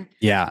amazing.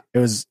 Yeah, it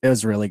was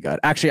really good.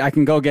 Actually, I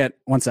can go get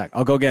one sec.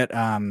 I'll go get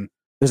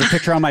there's a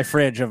picture on my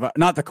fridge of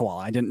not the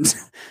koala. I didn't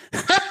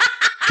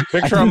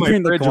picture on my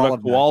fridge of a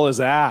koala's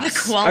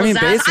ass. I mean,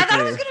 basically, I thought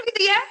it was going to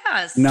be the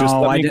ass. No, just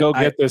let me go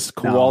get this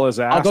koala's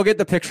ass. I'll go get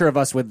the picture of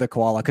us with the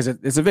koala because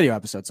it's a video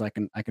episode, so I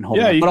can hold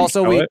it. But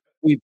also,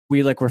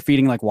 we like we're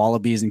feeding like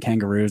wallabies and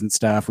kangaroos and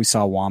stuff. We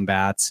saw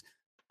wombats,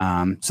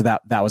 so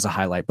that was a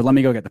highlight. But let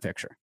me go get the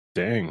picture.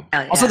 Dang.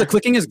 Yeah. Also, the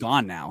clicking is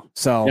gone now.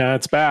 So yeah,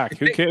 it's back.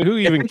 Who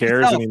even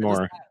cares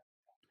anymore?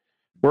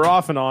 We're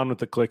off and on with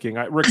the clicking.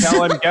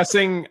 Racquel,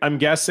 I'm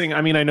guessing.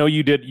 I mean, I know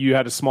you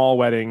had a small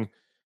wedding.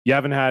 You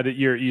haven't had it.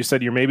 You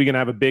said you're maybe going to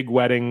have a big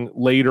wedding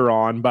later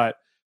on, but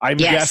I'm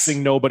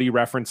guessing nobody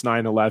referenced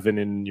 9/11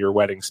 in your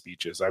wedding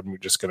speeches. I'm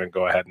just going to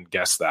go ahead and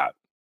guess that.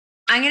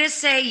 I'm going to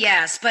say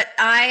yes, but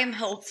I'm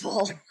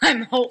hopeful.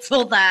 I'm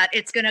hopeful that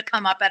it's going to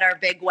come up at our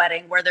big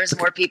wedding where there's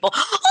more people.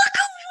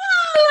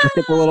 Look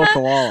at the little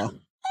koala.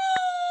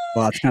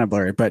 Well, it's kind of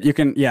blurry, but you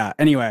can. Yeah.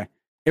 Anyway,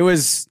 it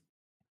was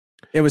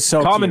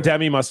so. Tom and cute.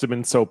 Demi must have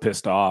been so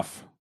pissed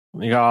off.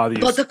 Like,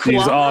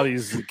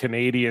 these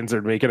Canadians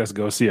are making us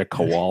go see a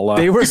koala.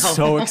 They were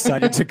so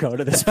excited to go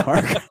to this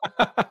park.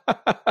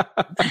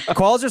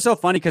 Koalas are so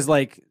funny because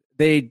like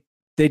they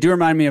do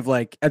remind me of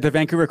like at the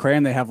Vancouver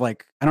Aquarium they have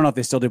like, I don't know if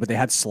they still do, but they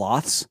had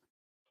sloths.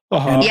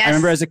 And Yes. I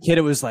remember as a kid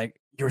it was like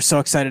you were so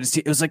excited to see.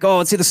 It was like, oh,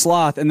 let's see the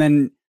sloth, and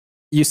then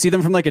you see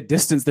them from like a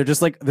distance. They're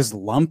just like this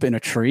lump in a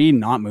tree,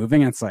 not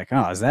moving. And it's like,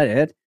 oh, is that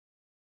it?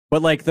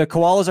 But like the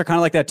koalas are kind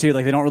of like that too.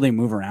 Like they don't really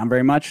move around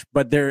very much,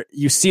 but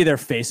you see their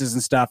faces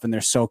and stuff, and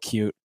they're so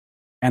cute.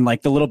 And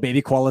like the little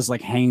baby koalas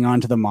like hanging on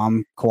to the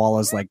mom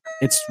koalas, like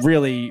it's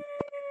really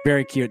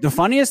very cute. The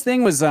funniest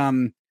thing was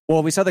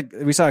we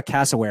saw a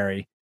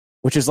cassowary,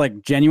 which is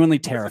like genuinely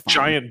terrifying.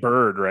 Giant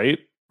bird, right?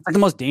 It's like the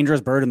most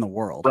dangerous bird in the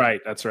world.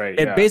 Right, that's right.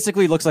 It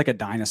basically looks like a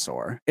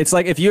dinosaur. It's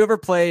like if you ever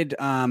played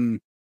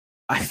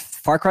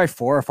Far Cry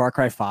 4 or Far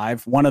Cry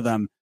 5, one of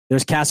them,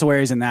 there's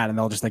cassowaries in that, and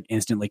they'll just like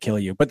instantly kill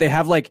you. But they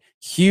have like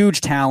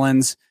huge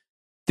talons.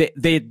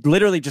 They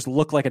literally just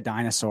look like a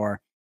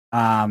dinosaur.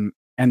 And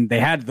they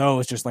had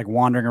those just like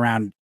wandering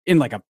around in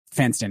like a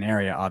fenced in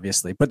area,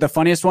 obviously. But the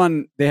funniest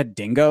one, they had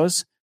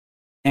dingoes,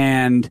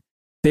 and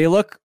they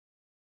look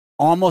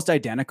almost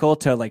identical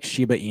to like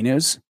Shiba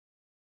Inus.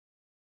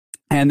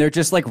 And they're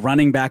just like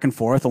running back and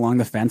forth along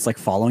the fence, like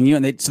following you.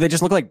 And they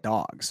just look like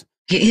dogs.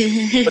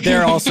 But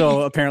they're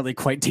also apparently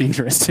quite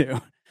dangerous too.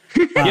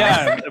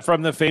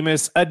 From the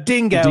famous "a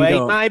dingo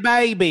ate my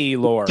baby"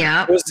 lore.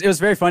 Yeah, it was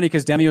very funny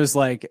because Demi was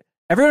like,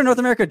 everyone in North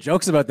America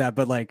jokes about that,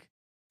 but like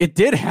it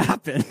did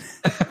happen.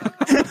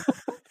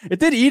 It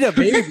did eat a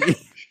baby.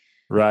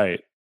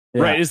 Right.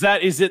 Yeah. Right.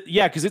 Is it?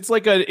 Yeah. Cause it's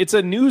like it's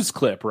a news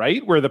clip,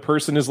 right? Where the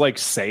person is like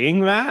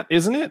saying that,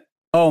 isn't it?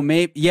 Oh,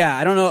 maybe. Yeah.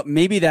 I don't know.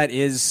 Maybe that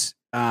is.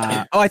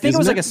 I think it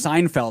was like a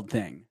Seinfeld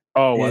thing.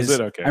 Oh, was it?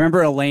 Okay. I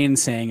remember Elaine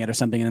saying it or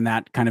something, and then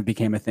that kind of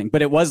became a thing.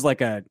 But it was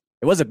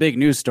a big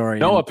news story.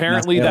 No,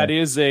 apparently that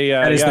is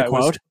the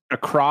quote. A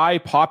cry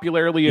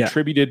popularly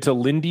attributed to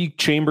Lindy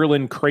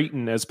Chamberlain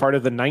Creighton as part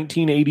of the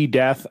 1980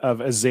 death of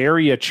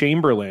Azaria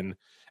Chamberlain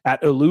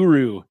at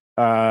Uluru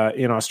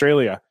in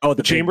Australia. Oh,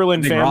 the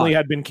Chamberlain family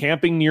had been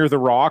camping near the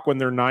rock when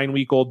their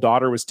 9-week-old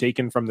daughter was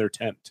taken from their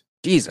tent.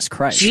 Jesus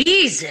Christ.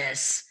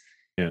 Jesus.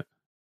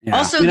 Yeah.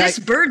 Also, this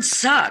bird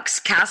sucks.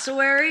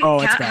 Cassowary?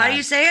 How do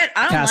you say it?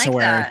 I don't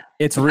like that.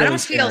 It's really I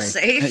don't feel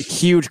scary. safe.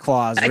 Huge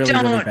claws.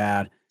 Really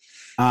bad.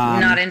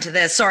 Not into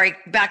this. Sorry.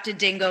 Back to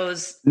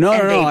dingoes. No.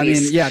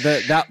 Babies. I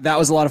mean, that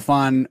was a lot of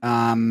fun.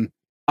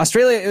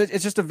 Australia,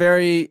 it's just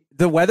the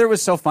weather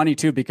was so funny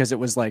too, because it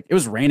was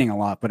raining a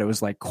lot, but it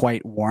was like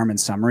quite warm and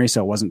summery.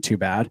 So it wasn't too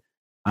bad.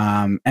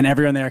 And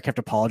everyone there kept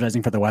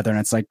apologizing for the weather. And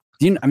it's like,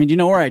 do you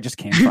know where I just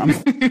came from?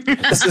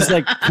 This is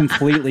like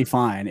completely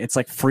fine. It's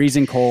like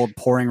freezing cold,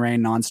 pouring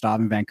rain nonstop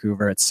in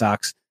Vancouver. It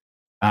sucks.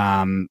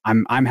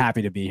 I'm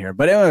happy to be here,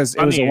 but it was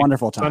a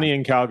wonderful time. Sunny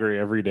in Calgary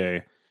every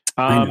day.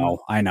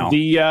 I know.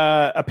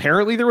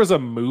 Apparently there was a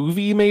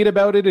movie made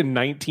about it in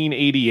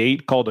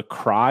 1988 called A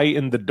Cry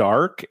in the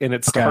Dark, and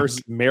it stars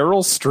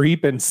Meryl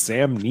Streep and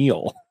Sam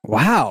Neill.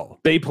 Wow.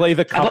 They play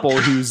the couple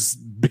whose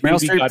Meryl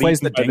Streep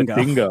plays the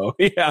dingo.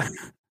 Yeah.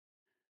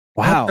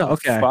 Wow.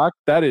 What the fuck?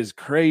 That is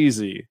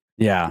crazy.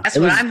 Yeah. That's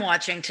what I'm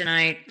watching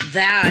tonight.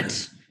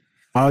 That.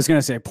 I was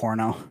gonna say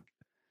porno.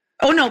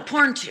 Oh no,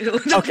 porn too.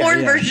 The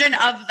porn version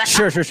of that.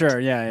 Sure.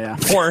 Yeah.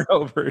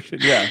 Porno version,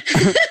 yeah.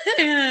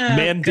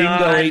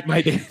 Mandingo ate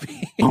my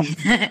baby.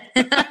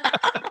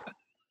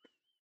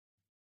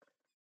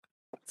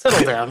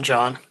 Settle down,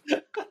 John.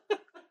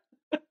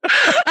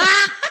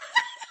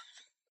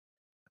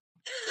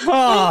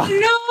 Oh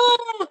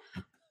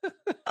no.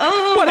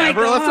 Oh,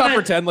 whatever. My God. Let's not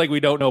pretend like we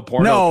don't know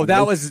porno. No,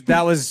 that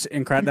was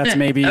incredible. That's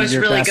maybe that was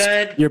your really best,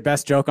 good. Your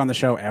best joke on the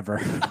show ever.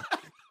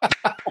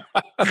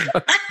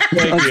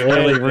 Thank you.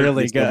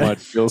 Really Thank you good. So much.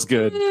 Feels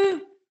good.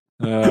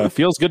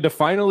 Feels good to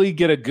finally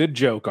get a good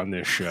joke on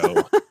this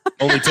show.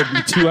 Only took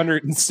me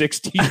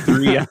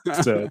 263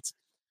 episodes.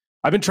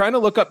 I've been trying to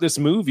look up this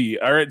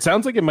movie, or it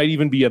sounds like it might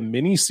even be a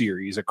mini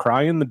series, A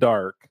Cry in the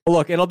Dark.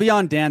 Look, it'll be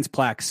on Dan's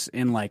Plex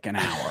in like an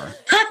hour.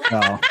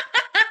 So.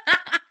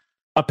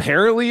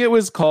 Apparently it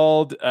was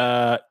called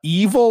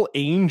Evil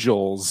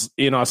Angels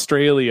in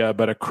Australia,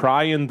 but A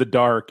Cry in the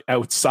Dark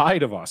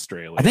outside of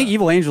Australia. I think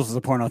Evil Angels is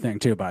a porno thing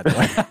too, by the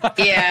way.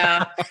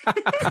 Yeah.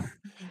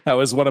 That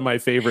was one of my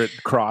favorite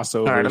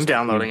crossovers. All right, I'm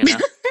downloading it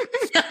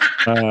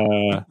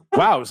now.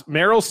 Wow,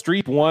 Meryl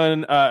Streep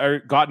won or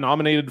got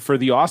nominated for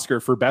the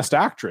Oscar for Best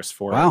Actress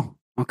for it. Wow.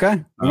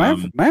 Okay.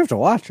 I might have to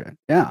watch it.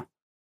 Yeah.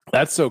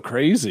 That's so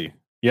crazy.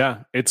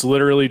 Yeah, it's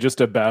literally just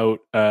about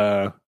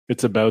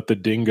it's about the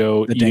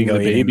dingo eating the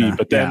baby,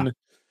 but then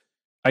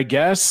I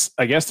guess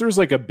there's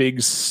like a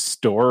big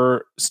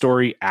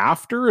story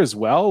after as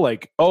well.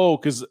 Like,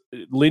 because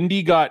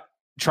Lindy got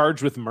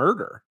charged with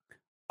murder.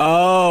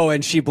 Oh,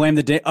 and she blamed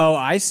the oh,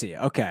 I see.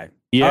 Okay.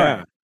 Yeah.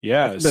 Right.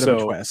 Yeah. That's a bit of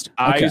a twist.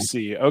 Okay. I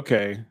see.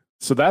 Okay.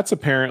 So that's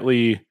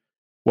apparently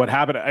what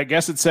happened. I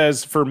guess it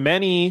says for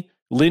many,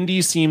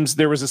 Lindy seems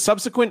there was a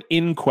subsequent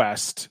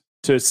inquest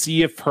to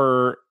see if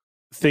her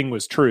thing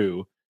was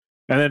true.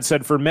 And then it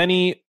said for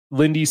many,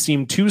 Lindy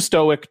seemed too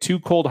stoic, too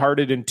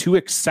cold-hearted, and too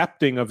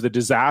accepting of the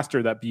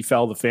disaster that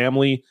befell the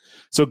family.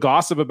 So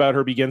gossip about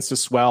her begins to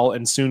swell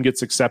and soon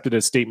gets accepted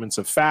as statements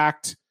of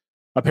fact.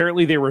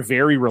 Apparently, they were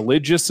very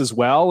religious as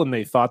well, and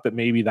they thought that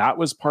maybe that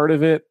was part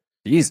of it.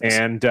 Jesus.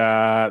 And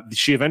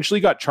she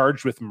eventually got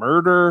charged with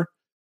murder.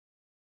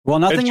 Well,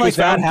 nothing like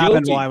that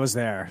happened while I was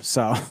there,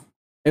 so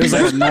it was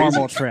like a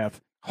normal trip.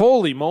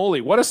 Holy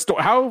moly! What a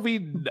story! How have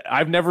we?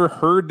 I've never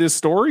heard this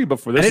story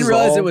before. I didn't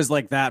realize it was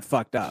like that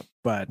fucked up.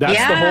 But that's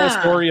the whole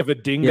story of a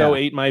dingo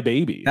ate my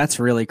baby. That's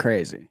really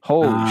crazy.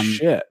 Holy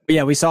shit! But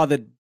yeah, we saw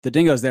the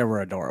dingoes there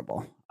were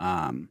adorable.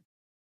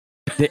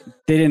 They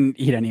didn't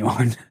eat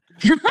anyone.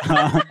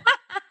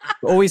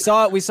 Well, we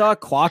saw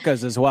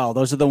quokkas as well.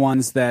 Those are the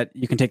ones that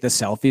you can take the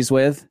selfies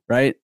with,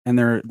 right? And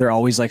they're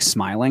always like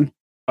smiling.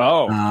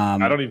 Oh,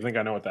 I don't even think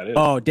I know what that is.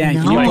 Oh, Dan,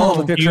 can you pull up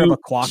a picture of a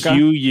quokka?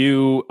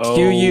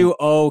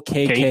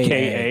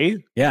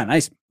 Quokka. Yeah,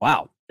 nice.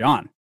 Wow,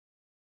 John.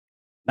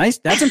 Nice.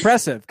 That's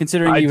impressive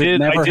considering you've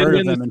never heard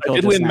of them until I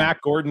did just win now.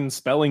 Mac Gordon's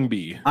spelling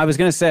bee. I was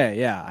gonna say,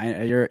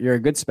 yeah, you're a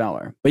good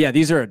speller. But yeah,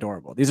 these are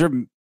adorable. These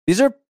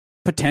are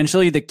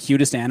potentially the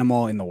cutest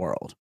animal in the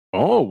world.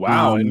 Oh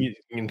wow!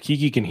 And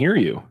Kiki can hear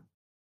you.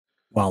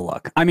 Well,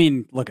 look. I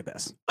mean, look at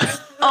this.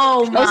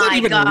 Oh my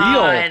God!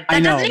 That I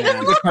know, doesn't even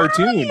man. look It's a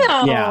cartoon.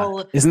 real.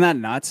 Yeah, isn't that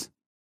nuts?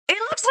 It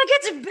looks like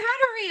it's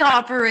battery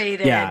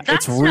operated. Yeah,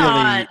 That's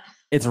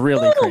it's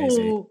really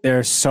crazy.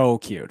 They're so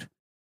cute.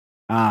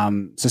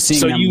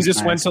 So you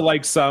just went to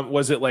like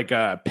was it like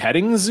a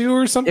petting zoo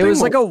or something? It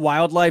was like a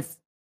wildlife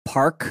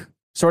park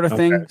sort of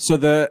thing. So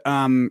the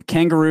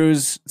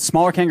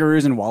smaller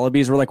kangaroos and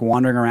wallabies were like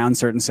wandering around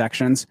certain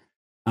sections.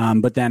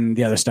 But then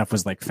the other stuff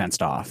was like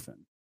fenced off.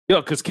 Yeah,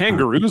 because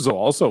kangaroos will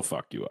also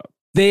fuck you up.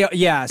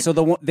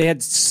 So they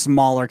had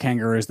smaller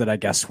kangaroos that I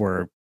guess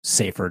were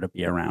safer to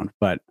be around.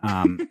 But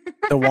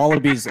the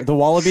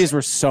wallabies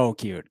were so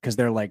cute because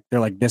they're like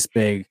this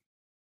big,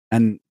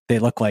 and they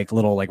look like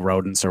little like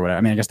rodents or whatever.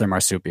 I mean, I guess they're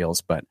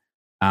marsupials, but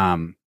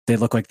they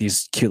look like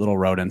these cute little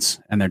rodents,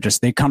 and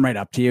they come right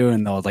up to you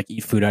and they'll like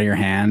eat food out of your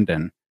hand.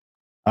 And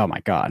oh my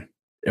God,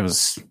 it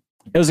was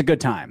a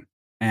good time.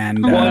 And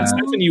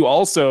Stephen,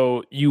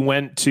 you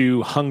went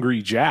to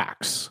Hungry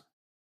Jack's.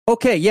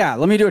 Okay, yeah.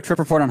 Let me do a trip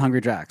report on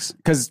Hungry Jack's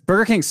because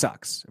Burger King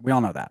sucks. We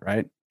all know that,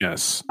 right?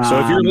 Yes. So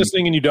if you're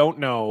listening and you don't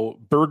know,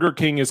 Burger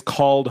King is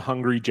called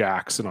Hungry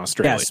Jack's in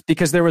Australia. Yes,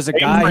 because there was a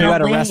guy who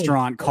had a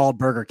restaurant called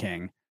Burger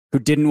King who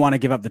didn't want to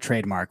give up the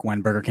trademark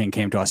when Burger King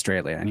came to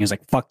Australia, and he was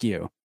like, "Fuck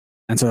you."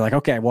 And so they're like,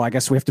 "Okay, well, I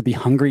guess we have to be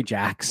Hungry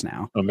Jack's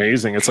now."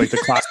 Amazing. It's like the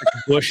classic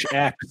Bush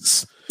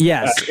X.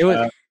 Yes, it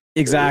was.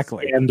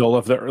 Exactly. Scandal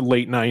of the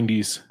late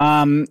 90s.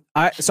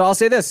 So I'll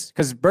say this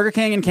because Burger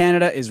King in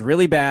Canada is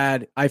really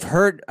bad.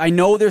 I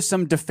know there's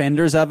some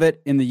defenders of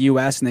it in the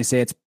US and they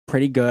say it's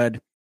pretty good.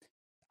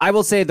 I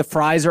will say the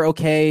fries are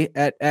okay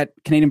at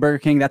Canadian Burger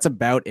King. That's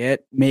about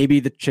it. Maybe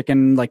the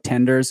chicken like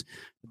tenders.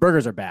 The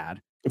burgers are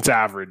bad. It's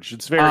average.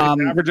 It's very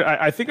average.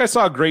 I think I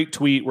saw a great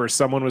tweet where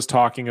someone was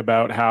talking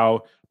about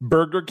how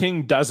Burger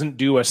King doesn't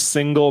do a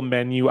single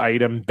menu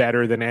item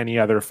better than any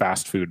other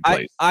fast food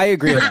place. I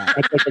agree with that.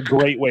 That's like a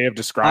great way of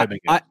describing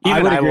it.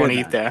 I won't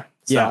eat there.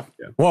 So. Yeah.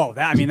 Whoa.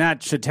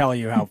 That should tell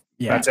you how.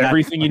 Yeah. That's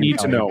everything you need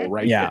to know,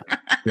 right? Yeah.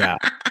 Yeah.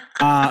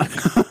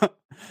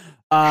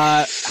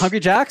 Hungry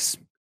Jack's,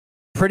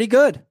 pretty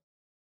good.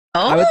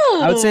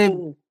 Oh,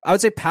 I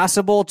would say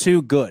passable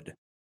to good.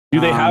 Do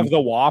they have the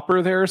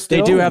Whopper there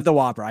still? They do have the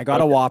Whopper. I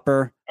got a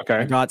Whopper. Okay.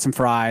 I got some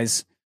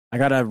fries. I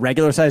got a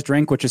regular sized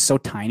drink, which is so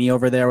tiny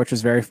over there, which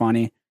was very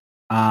funny.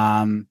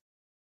 And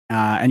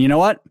you know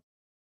what?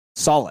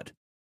 Solid.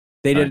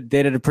 They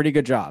did a pretty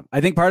good job.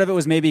 I think part of it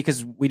was maybe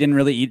because we didn't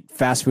really eat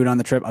fast food on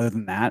the trip other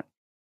than that.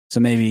 So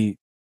maybe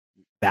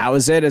that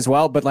was it as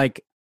well. But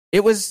like,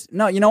 you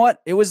know what?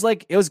 It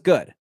was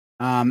good.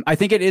 I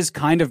think it is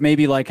kind of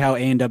maybe like how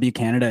A&W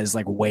Canada is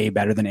like way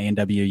better than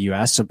A&W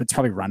US. So it's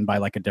probably run by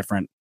like a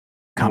different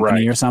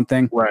company or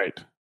something. Right.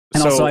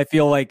 And also I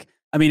feel like,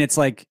 I mean, it's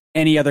like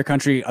any other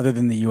country other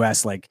than the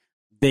US, like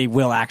they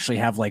will actually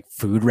have like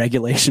food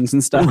regulations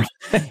and stuff.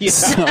 Yeah.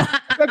 So, I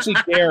actually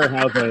care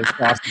how the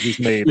sausage is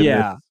made.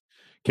 Yeah.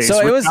 Okay,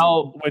 so it was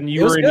when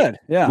you were in good.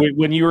 Yeah.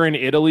 When you were in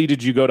Italy,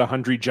 did you go to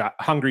Hungry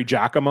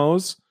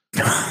Giacomo's?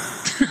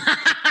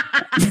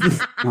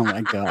 Oh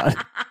my God.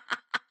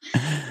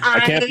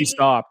 I can't be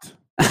stopped.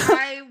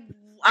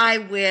 I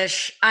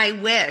wish.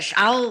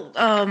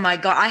 Oh my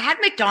God. I had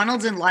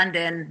McDonald's in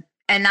London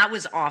and that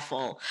was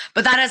awful.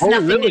 But that has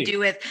nothing to do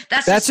with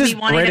that's just me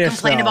wanting British, to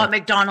complain though. about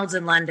McDonald's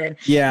in London.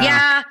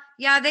 Yeah.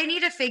 Yeah, they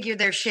need to figure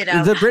their shit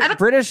out.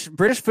 The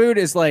British food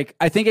is like,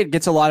 I think it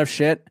gets a lot of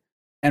shit,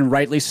 and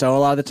rightly so a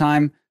lot of the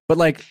time. But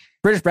like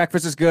British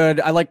breakfast is good.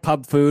 I like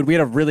pub food. We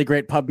had a really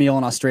great pub meal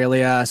in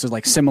Australia, so it's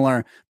like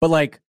similar. But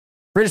like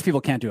British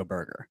people can't do a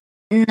burger.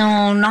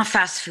 No, not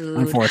fast food.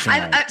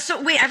 Unfortunately. So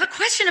wait, I have a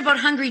question about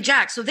Hungry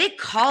Jack. So they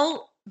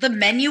call the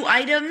menu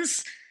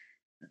items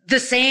the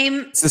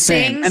same. It's the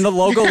same, things? and the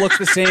logo looks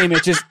the same.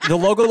 It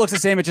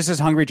just says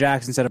Hungry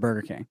Jack's instead of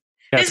Burger King.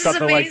 Yeah, it's got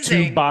the like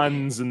amazing. 2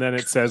 buns, and then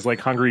it says like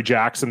Hungry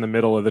Jack's in the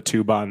middle of the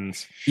 2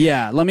 buns.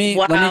 Yeah, let me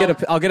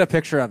I'll get a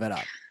picture of it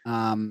up.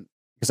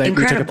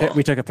 Because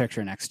we took a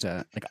picture next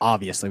to, like,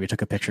 obviously we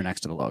took a picture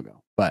next to the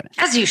logo, but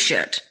as you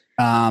should.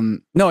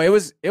 No, it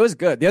was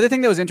good. The other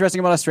thing that was interesting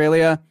about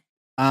Australia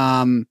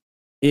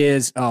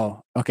is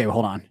hold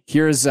on.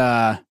 Here's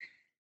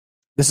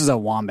this is a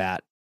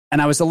wombat,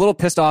 and I was a little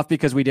pissed off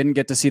because we didn't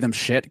get to see them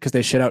shit because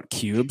they shit out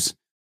cubes.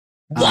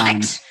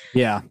 What?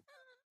 Yeah.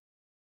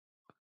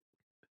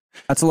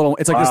 That's a little.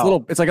 It's like this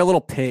little. It's like a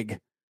little pig.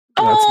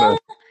 Oh,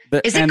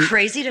 is it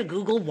crazy to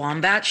Google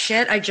wombat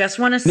shit? I just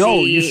want to see.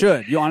 No, you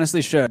should. You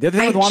honestly should. The other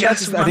thing with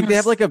wombats is I think they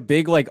have like a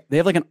big they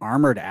have like an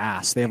armored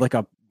ass. They have like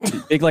a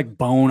big like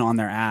bone on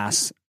their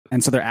ass,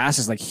 and so their ass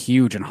is like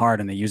huge and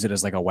hard, and they use it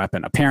as like a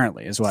weapon.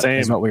 Apparently, is what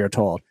we were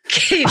told.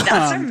 Okay,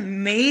 that's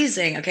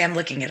amazing. Okay, I'm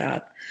looking it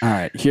up. All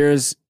right, here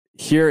is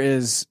me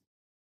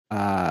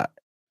and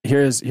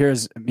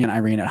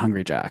Irene at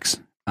Hungry Jack's.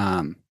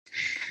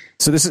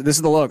 So this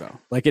is the logo.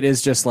 Like it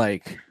is just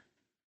like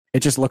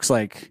it just looks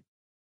like.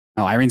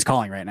 Oh, Irene's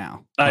calling right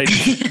now.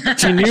 She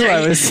knew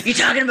I was. You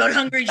talking about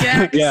Hungry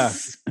Jack's? Yeah.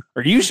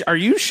 Are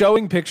you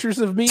showing pictures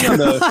of me on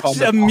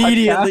the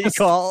immediately podcast?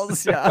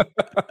 calls? Yeah.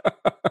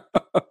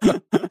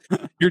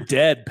 You're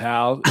dead,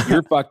 pal.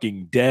 You're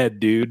fucking dead,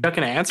 dude. Not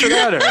gonna answer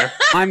that, or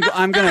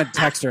I'm gonna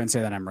text her and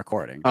say that I'm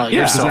recording. Oh,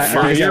 you're so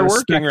funny. You're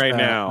working right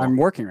now. now. I'm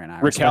working right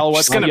now. Racquel,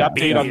 what's the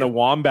update on you. the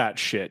wombat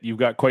shit? You've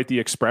got quite the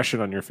expression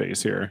on your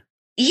face here.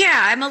 Yeah,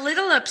 I'm a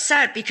little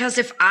upset because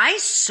if I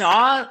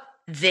saw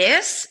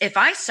this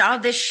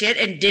shit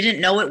and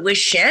didn't know it was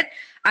shit,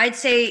 I'd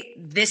say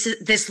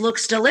this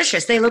looks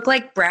delicious. They look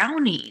like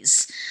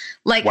brownies.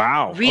 Like,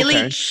 wow,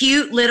 really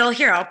cute little.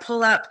 Here, I'll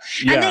pull up.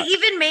 Yeah. And they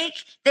even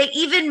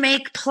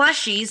make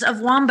plushies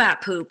of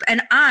wombat poop,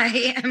 and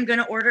I am going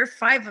to order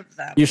 5 of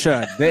them. You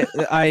should.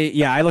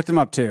 I looked them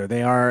up too.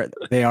 They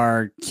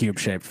are cube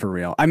shaped for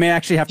real. I may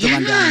actually have to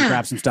run down and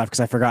grab some stuff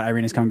because I forgot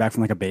Irene is coming back from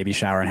like a baby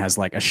shower and has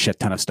like a shit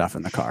ton of stuff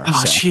in the car.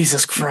 oh, so.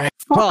 Jesus Christ!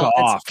 Fuck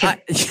off.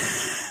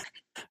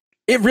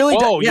 It really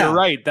does. Oh, Yeah. you're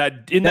right.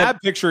 That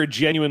picture, it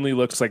genuinely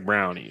looks like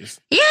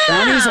brownies. Yeah.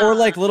 Brownies or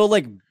like little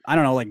like I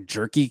don't know, like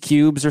jerky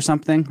cubes or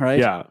something, right?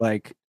 Yeah.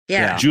 Like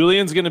Yeah.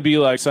 Julian's going to be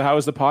like, so how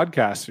was the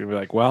podcast? You'll be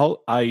like,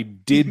 well, I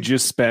did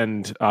just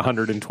spend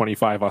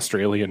 125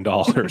 Australian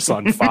dollars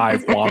on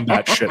 5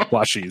 wombat shit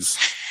plushies.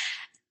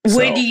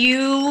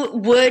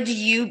 Would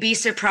you be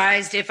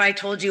surprised if I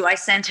told you I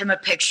sent him a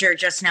picture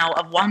just now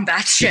of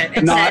wombat shit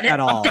and Not said, at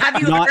all.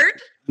 Have you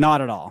heard?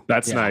 Not at all.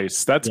 That's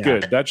nice. That's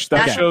good. That That's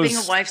what shows.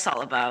 being a wife's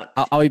all about.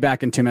 I'll be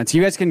back in 2 minutes.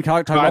 You guys can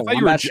talk about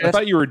wombat shit. I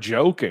thought you were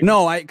joking.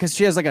 No, because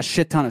she has like a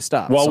shit ton of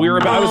stuff. Well, so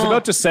I was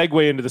about to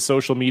segue into the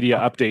social media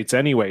updates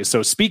anyway.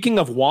 So speaking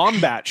of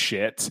wombat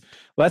shit,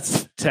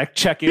 let's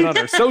check in on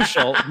our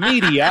social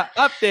media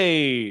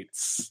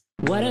updates.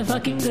 What a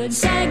fucking good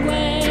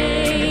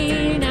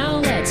segue. Now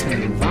let's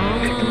move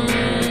on.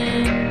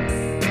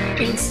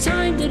 It's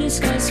time to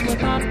discuss what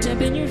popped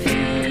up in your feed.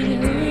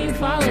 Who are you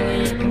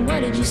following? What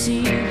did you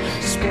see?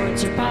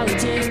 Sports or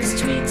politics,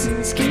 tweets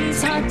and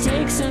skis, hot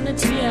takes on the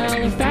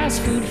TL or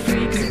fast food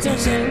freaks. It's our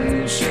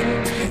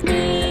social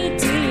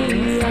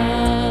media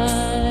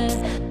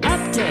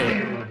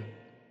update.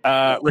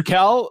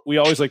 Racquel, we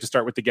always like to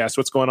start with the guests.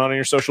 What's going on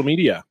your social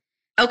media?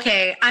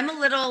 Okay, I'm a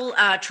little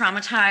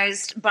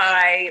traumatized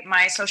by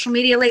my social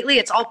media lately.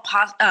 It's all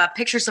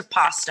pictures of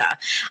pasta.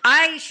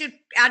 I should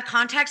add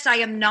context. I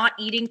am not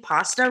eating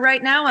pasta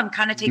right now. I'm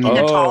kind of taking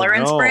a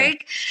tolerance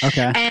break.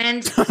 Okay.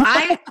 And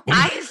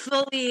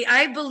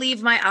I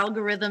believe my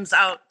algorithm's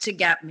out to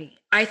get me.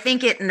 I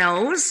think it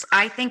knows.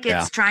 I think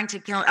it's trying to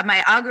kill.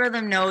 My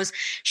algorithm knows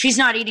she's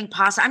not eating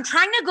pasta. I'm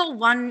trying to go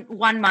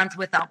one month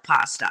without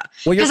pasta.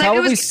 Well, you're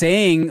probably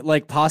saying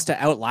like pasta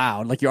out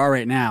loud, like you are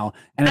right now,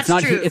 and it's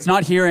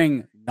not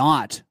hearing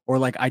not or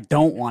like I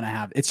don't want to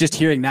have. It's just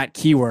hearing that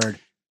keyword,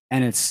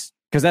 and it's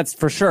because that's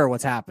for sure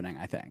what's happening.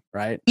 I think,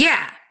 right?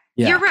 Yeah.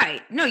 You're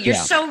right. No, you're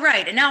so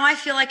right. And now I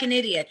feel like an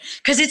idiot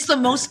because it's the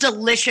most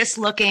delicious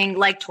looking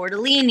like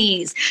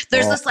tortellinis.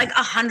 There's this like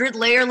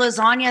 100-layer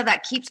lasagna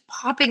that keeps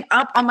popping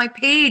up on my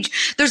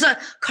page. There's a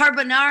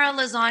carbonara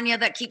lasagna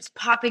that keeps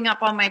popping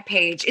up on my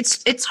page.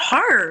 It's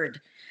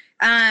hard.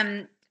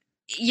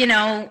 You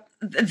know,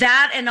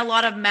 that and a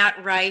lot of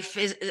Matt Rife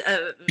is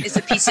a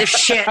piece of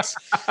shit.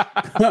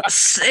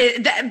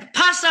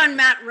 Pasta on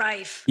Matt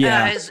Rife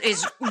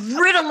is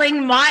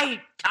riddling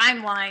my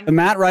timeline. The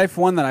Matt Rife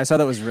one that I saw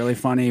that was really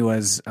funny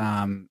was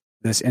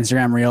this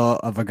Instagram reel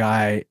of a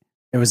guy.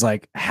 It was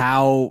like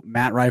how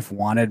Matt Rife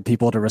wanted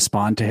people to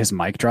respond to his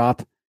mic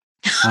drop.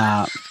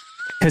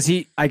 Because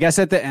I guess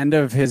at the end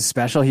of his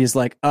special, he's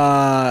like,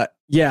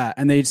 yeah,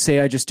 and they'd say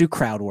I just do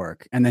crowd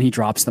work, and then he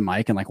drops the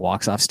mic and like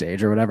walks off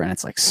stage or whatever, and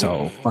it's like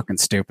so fucking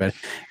stupid.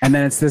 And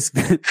then it's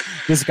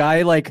this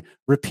guy like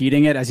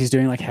repeating it as he's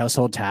doing like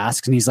household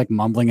tasks, and he's like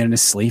mumbling it in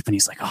his sleep, and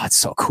he's like, "Oh, it's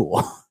so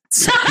cool."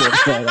 It's so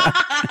cool.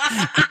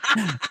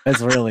 That's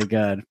really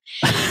good.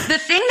 The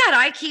thing that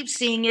I keep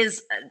seeing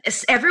is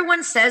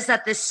everyone says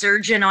that this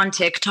surgeon on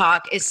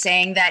TikTok is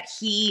saying that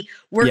he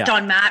worked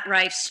on Matt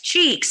Rife's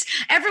cheeks.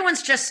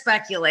 Everyone's just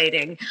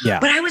speculating. Yeah.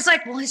 But I was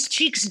like, well, his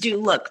cheeks do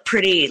look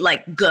pretty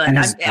like good.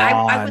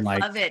 I would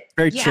love it.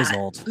 Very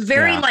chiseled.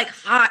 Very like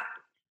hot,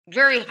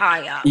 very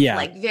high up. Yeah.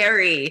 Like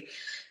very.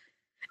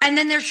 And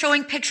then they're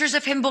showing pictures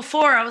of him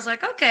before. I was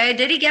like, okay,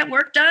 did he get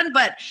work done?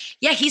 But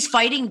yeah, he's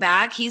fighting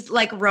back. He's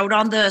like wrote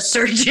on the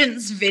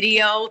surgeon's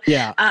video.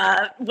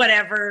 Yeah.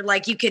 Whatever.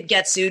 Like you could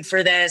get sued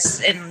for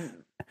this. And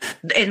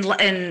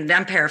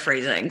I'm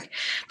paraphrasing.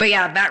 But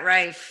yeah, Matt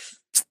Rife.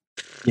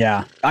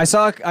 Yeah. I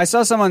saw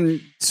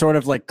someone sort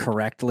of like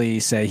correctly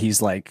say he's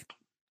like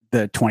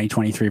the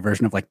 2023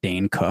 version of like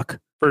Dane Cook.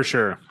 For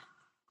sure.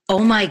 Oh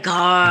my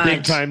God.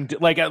 Big time.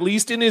 Like at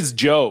least in his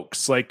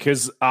jokes, like,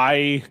 cause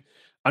I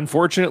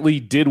unfortunately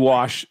did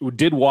watch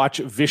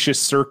Vicious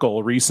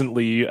Circle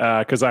recently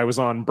because I was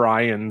on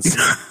Brian's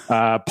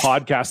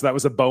podcast. That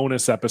was a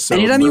bonus episode.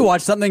 Anytime you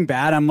watch something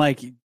bad, I'm like,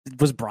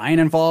 was Brian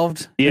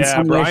involved?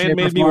 Yeah, Brian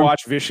made me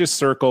watch Vicious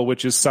Circle,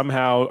 which is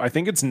somehow, I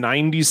think it's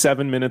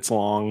 97 minutes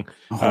long.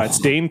 It's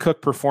Dane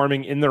Cook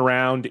performing in the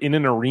round in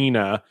an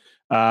arena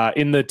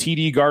in the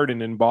TD Garden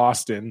in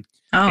Boston.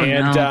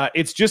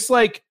 It's just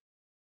like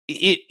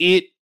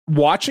it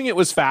watching it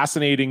was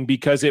fascinating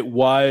because it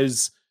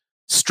was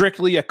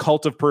strictly a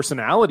cult of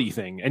personality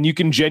thing. And you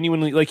can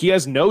genuinely, like, he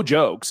has no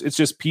jokes. It's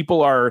just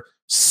people are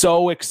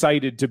so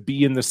excited to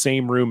be in the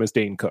same room as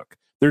Dane Cook.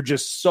 They're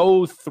just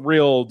so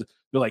thrilled.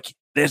 They're like,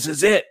 this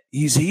is it.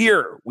 He's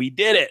here. We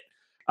did it.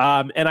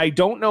 And I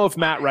don't know if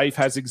Matt Rife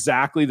has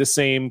exactly the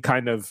same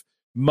kind of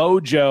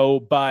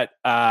mojo, but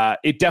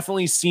it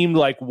definitely seemed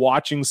like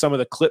watching some of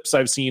the clips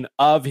I've seen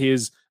of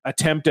his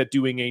attempt at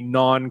doing a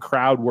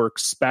non-crowd work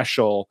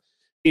special,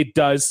 it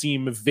does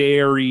seem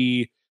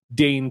very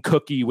Dane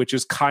Cookie, which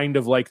is kind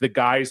of like the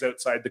guys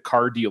outside the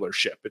car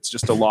dealership. It's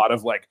just a lot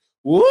of like,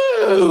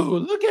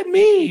 whoa, look at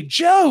me,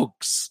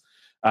 jokes.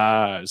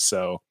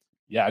 So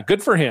yeah,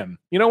 good for him.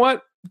 You know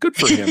what? Good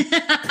for him.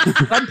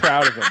 I'm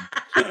proud of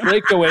him.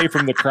 Break away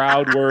from the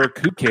crowd work.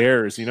 Who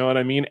cares? You know what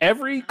I mean?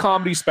 Every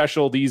comedy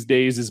special these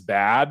days is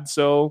bad.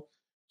 So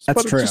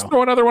that's true. Just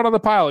throw another one on the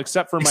pile,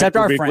 except for Mike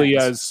Birbiglia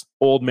as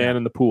Old Man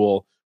in the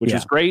Pool, which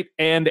is great.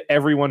 And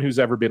everyone who's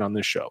ever been on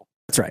this show.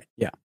 That's right.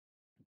 Yeah.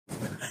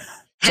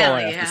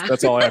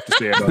 That's all I have to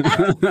say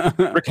about that.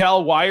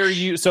 Racquel, why are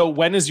you? So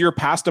when is your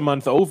pasta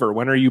month over?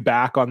 When are you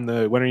back in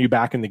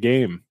the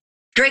game?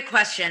 Great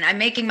question. I'm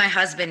making my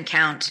husband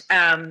count.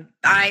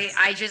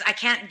 I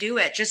can't do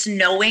it. Just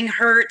knowing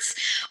hurts.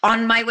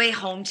 On my way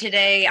home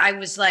today, I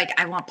was like,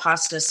 I want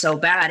pasta so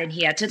bad. And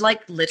he had to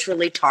like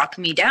literally talk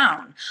me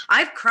down.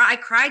 I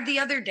cried the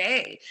other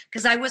day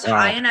because I was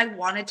high and I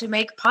wanted to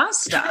make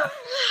pasta.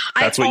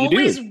 That's what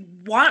you do.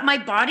 Want my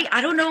body. I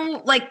don't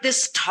know, like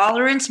this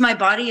tolerance my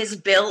body is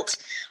built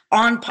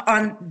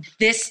on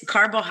this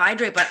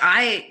carbohydrate, but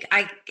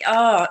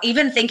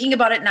even thinking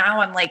about it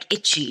now, I'm like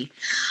itchy.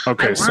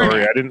 Okay,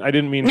 sorry, I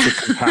didn't mean to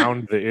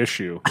compound the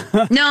issue.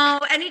 No,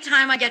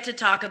 anytime I get to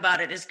talk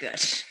about it is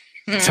good.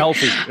 It's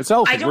healthy. It's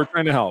healthy. We're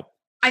trying to help.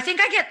 I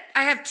think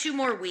I have 2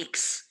 more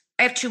weeks.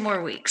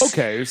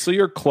 Okay, so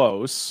you're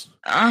close.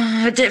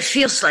 It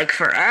feels like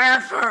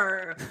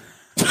forever.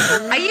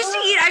 I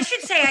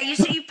used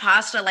to eat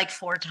pasta like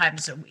 4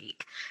 times a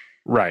week.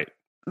 Right.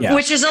 Yeah.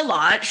 Which is a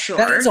lot, sure.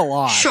 That is a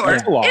lot. Sure.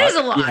 That's a lot. It is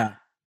a lot. Yeah.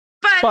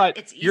 But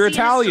it's easy you're and it's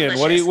Italian.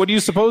 delicious. What are you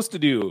supposed to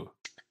do?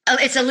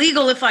 It's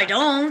illegal if I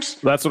don't.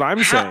 That's what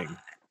I'm saying.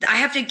 I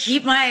have to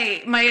keep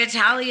my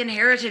Italian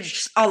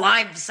heritage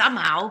alive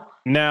somehow.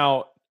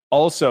 Now,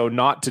 also,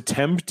 not to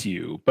tempt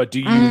you, but do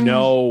you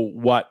know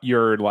what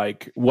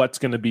what's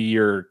going to be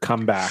your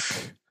comeback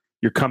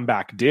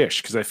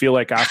dish? Because I feel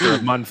like after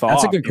a month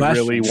off, a good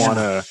question.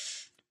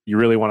 you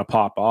really want to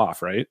pop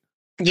off, right?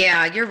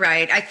 Yeah, you're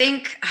right. I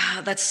think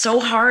that's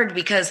so hard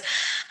because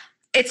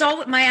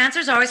my answer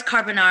is always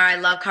carbonara. I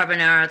love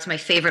carbonara. It's my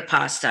favorite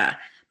pasta.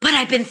 But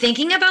I've been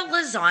thinking about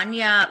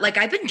lasagna. Like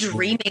I've been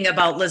dreaming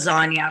about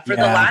lasagna for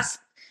the last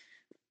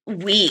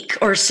week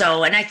or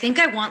so, and I think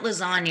I want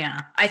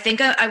lasagna. I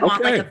think I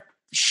want like a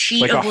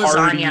sheet like of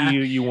lasagna.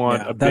 Hearty, you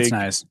want a big. That's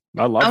nice.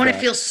 I love. I want that.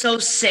 to feel so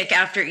sick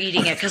after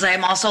eating it because I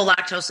am also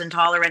lactose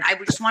intolerant. I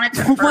just want it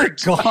to Oh my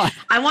hurt. God.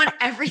 I want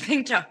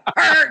everything to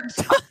hurt.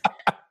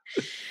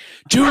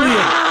 Julian,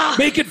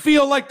 make it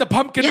feel like the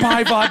pumpkin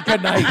pie vodka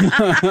night.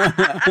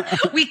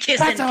 We kiss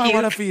That's and how puke.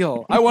 I want to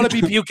feel. I want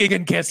to be puking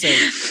and kissing.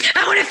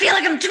 I want to feel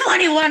like I'm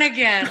 21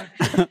 again.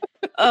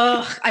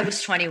 I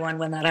was 21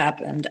 when that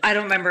happened. I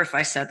don't remember if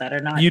I said that or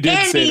not. You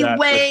did say that.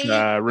 Anyway,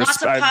 But,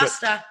 lots of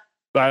pasta.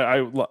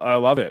 I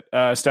love it.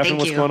 Stefan, Thank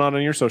what's you. going on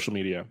your social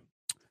media?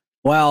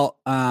 Well,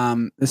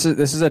 this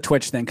is a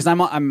Twitch thing because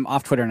I'm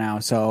off Twitter now.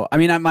 So I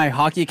mean, my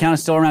hockey account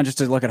is still around just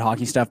to look at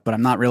hockey stuff, but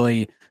I'm not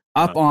really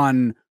up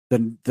on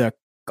the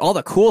all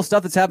the cool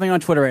stuff that's happening on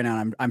Twitter right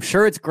now. I'm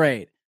sure it's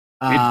great.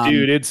 You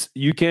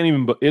can't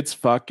even. It's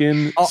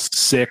fucking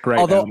sick right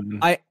although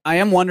now. I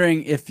am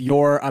wondering if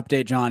your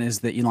update, John, is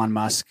the Elon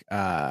Musk.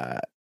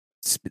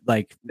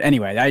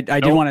 Anyway, I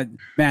do want to.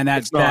 Man,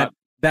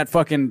 that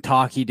fucking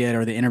talk he did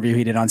or the interview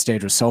he did on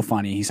stage was so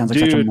funny. He sounds like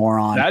such a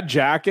moron. That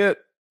jacket,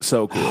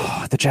 so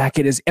cool. The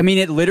jacket is. I mean,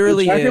 it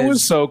literally the jacket is.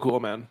 was so cool,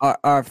 man.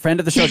 Our friend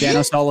of the show, Dan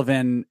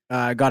O'Sullivan,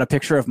 got a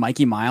picture of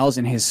Mikey Miles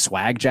in his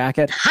swag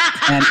jacket,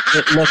 and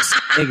it looks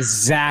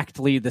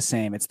exactly the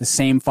same. It's the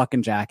same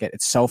fucking jacket.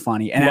 It's so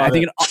funny, and I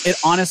think it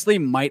honestly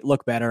might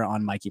look better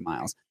on Mikey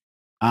Miles.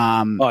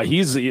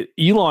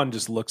 Elon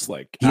just looks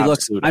like he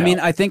looks. absolute I mean,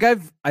 hell. I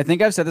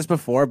think I've said this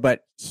before,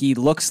 but he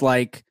looks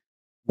like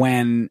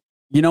when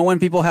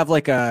people have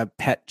like a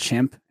pet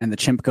chimp and the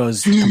chimp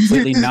goes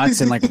completely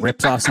nuts and like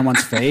rips off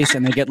someone's face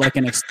and they get like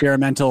an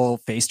experimental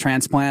face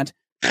transplant.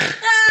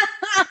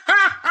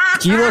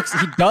 He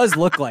does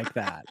look like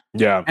that.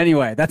 Yeah.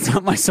 Anyway, that's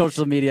not my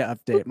social media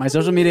update. My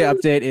social media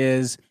update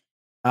is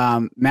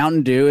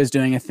Mountain Dew is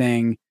doing a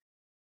thing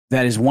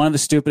that is one of the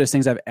stupidest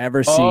things I've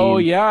ever seen. Oh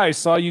yeah, I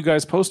saw you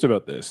guys post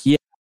about this. Yeah,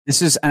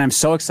 and I'm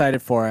so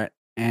excited for it.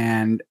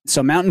 And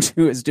so Mountain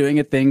Dew is doing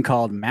a thing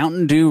called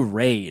Mountain Dew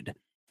Raid.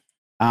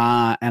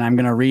 And I'm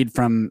going to read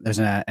there's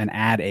an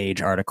Ad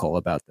Age article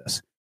about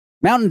this.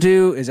 Mountain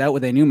Dew is out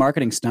with a new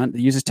marketing stunt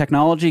that uses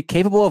technology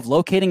capable of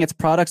locating its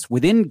products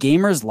within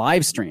gamers'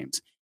 live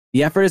streams.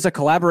 The effort is a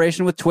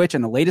collaboration with Twitch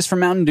and the latest from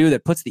Mountain Dew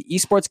that puts the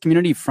esports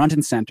community front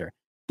and center.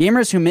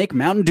 Gamers who make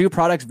Mountain Dew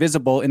products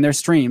visible in their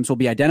streams will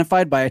be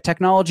identified by a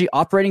technology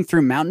operating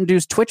through Mountain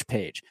Dew's Twitch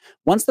page.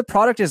 Once the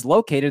product is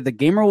located, the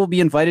gamer will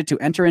be invited to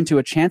enter into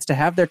a chance to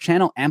have their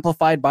channel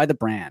amplified by the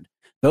brand.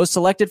 Those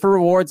selected for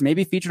rewards may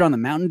be featured on the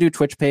Mountain Dew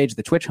Twitch page,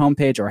 the Twitch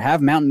homepage, or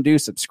have Mountain Dew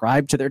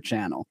subscribe to their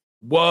channel.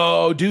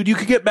 Whoa, dude! You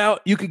could get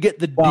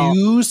the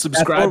Dew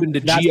subscribing to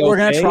GOK. That's what we're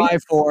gonna try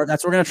for.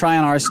 That's what we're gonna try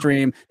on our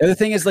stream. The other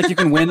thing is like you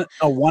can win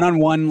a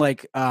one-on-one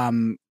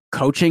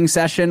coaching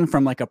session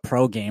from like a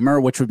pro gamer,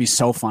 which would be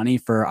so funny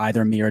for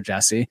either me or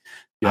Jesse.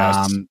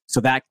 Yes.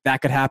 So that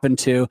could happen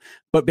too.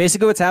 But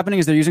basically, what's happening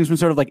is they're using some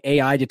sort of like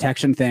AI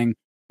detection thing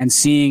and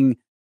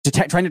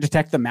trying to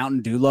detect the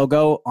Mountain Dew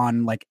logo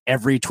on like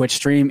every Twitch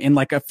stream in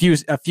like a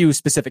few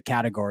specific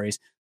categories.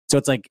 So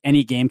it's like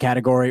any game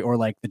category or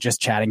like the just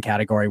chatting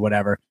category,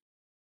 whatever.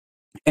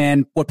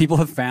 And what people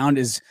have found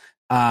is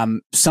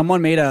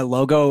someone made a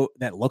logo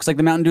that looks like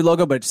the Mountain Dew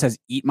logo, but it says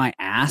 "Eat my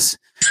ass,"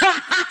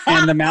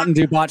 and the Mountain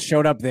Dew bot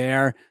showed up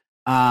there.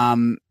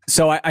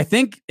 So I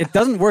think it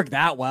doesn't work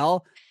that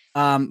well.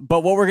 But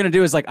what we're gonna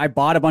do is like I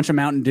bought a bunch of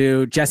Mountain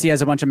Dew. Jesse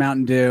has a bunch of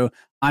Mountain Dew.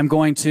 I'm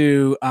going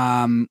to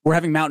we're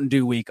having Mountain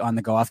Dew week on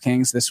the Go Off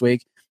Kings this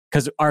week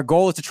because our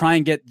goal is to try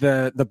and get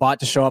the bot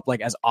to show up like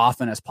as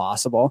often as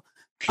possible.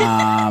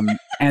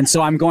 And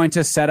so I'm going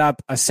to set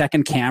up a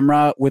second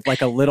camera with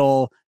like a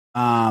little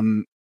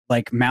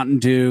like Mountain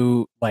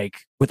Dew like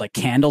with like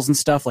candles and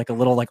stuff, like a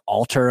little like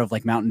altar of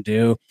like Mountain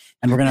Dew,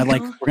 and we're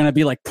gonna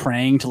be like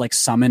praying to like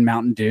summon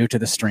Mountain Dew to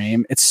the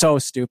stream. It's so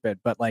stupid,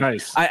 but like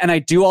nice. I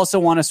do also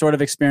want to sort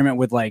of experiment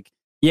with like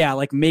Yeah,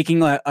 like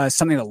making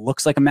something that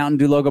looks like a Mountain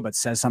Dew logo but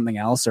says something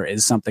else or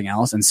is something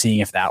else, and seeing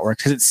if that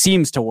works because it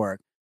seems to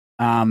work.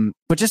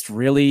 But just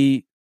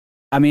really,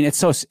 I mean,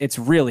 it's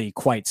really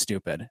quite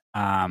stupid.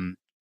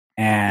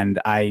 And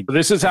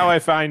this is how I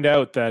find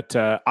out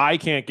that I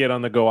can't get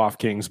on the Go Off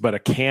Kings, but a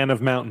can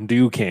of Mountain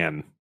Dew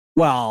can.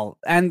 Well,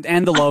 and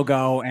the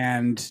logo,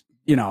 and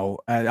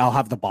I'll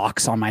have the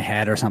box on my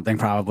head or something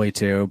probably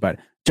too. But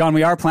John,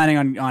 we are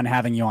planning on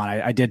having you on.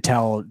 I did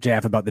tell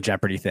JF about the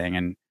Jeopardy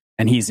thing,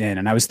 and he's in.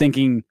 And I was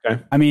thinking,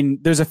 okay. I mean,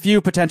 there's a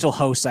few potential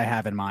hosts I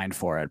have in mind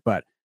for it,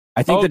 but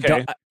I think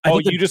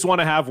you just want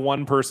to have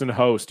one person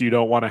host. You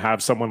don't want to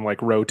have someone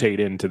like rotate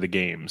into the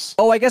games.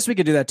 Oh, I guess we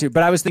could do that too.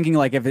 But I was thinking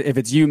like if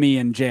it's you, me,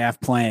 and JF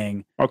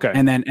playing, okay,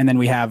 and then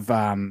we have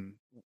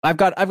I've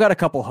got a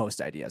couple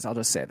host ideas. I'll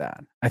just say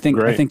that. I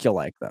think you'll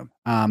like them.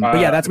 But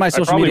yeah, that's my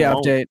social media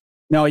update.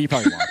 No, you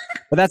probably won't.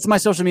 But that's my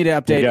social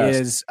media update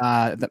is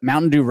the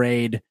Mountain Dew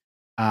raid.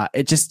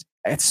 It's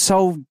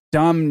so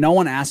dumb. No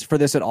one asked for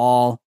this at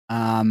all.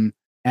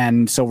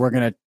 And so we're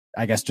gonna,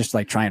 I guess, just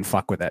like try and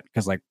fuck with it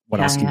because like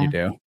what else can you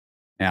do?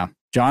 Yeah,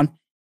 John.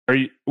 Are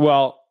you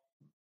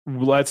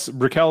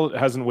Racquel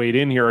hasn't weighed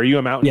in here. Are you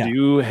a Mountain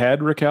Dew head,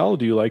 Racquel?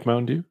 Do you like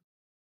Mountain Dew?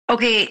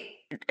 Okay.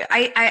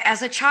 I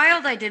as a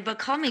child I did, but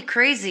call me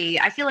crazy.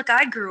 I feel like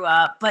I grew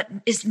up, but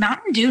is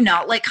Mountain Dew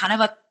not like kind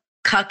of a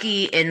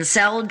cucky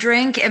incel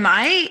drink? Am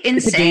I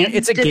insane?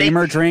 It's a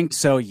gamer drink,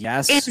 so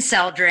yes.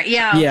 Incel drink.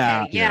 Yeah.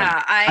 Yeah. Okay,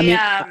 yeah. I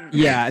mean,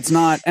 yeah, it's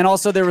not. And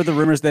also there were the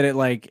rumors that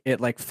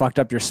it fucked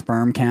up your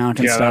sperm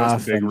count and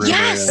stuff.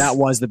 That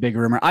was the big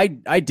rumor. I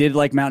did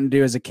like Mountain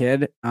Dew as a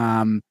kid.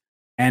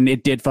 And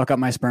it did fuck up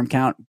my sperm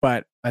count,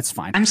 but that's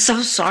fine. I'm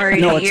so sorry.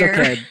 No, it's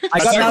okay. I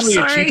got actually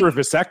a cheaper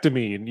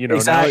vasectomy.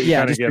 Exactly. Now you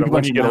kind of get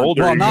when you get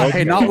older. Well,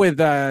 not with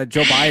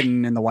Joe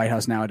Biden in the White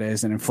House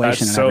nowadays and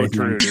inflation. That's and so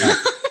everything. true.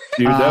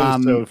 Dude, that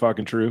was so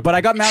fucking true. But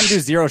I got Mountain Dew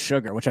Zero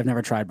Sugar, which I've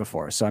never tried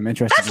before, so I'm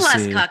interested to see.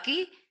 That's less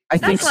cucky. I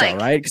think so,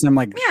 right? Because I'm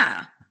like,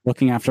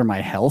 looking after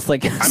my health. I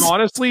guess. I'm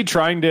honestly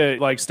trying to,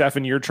 like,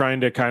 Stefan, you're trying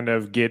to kind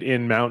of get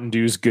in Mountain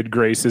Dew's good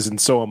graces, and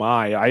so am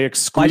I. I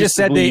just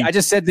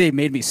said they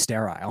made me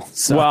sterile.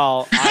 So.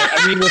 Well,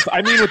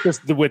 I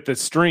mean with the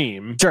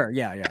stream. Sure,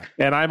 yeah.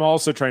 And I'm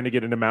also trying to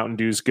get into Mountain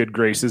Dew's good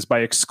graces by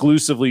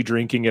exclusively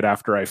drinking it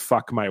after I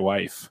fuck my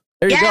wife.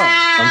 There you go.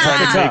 I'm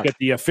trying to make it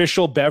the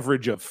official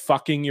beverage of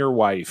fucking your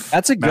wife.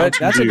 That's a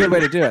good way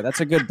to do it.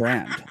 That's a good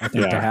brand, I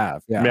think, to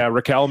have. Yeah,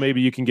 Racquel,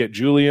 maybe you can get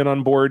Julian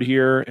on board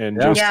here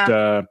and just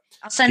I'll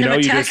send him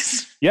a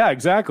text.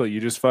 Exactly. You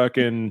just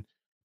fucking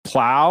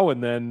plow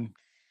and then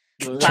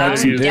down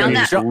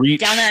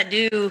that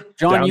dew.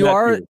 John,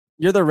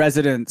 you're the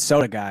resident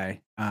soda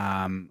guy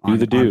on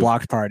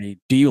Blocked Party.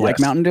 Do you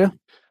like Mountain Dew?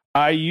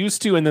 I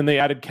used to, and then they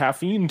added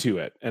caffeine to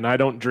it, and I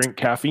don't drink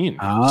caffeine.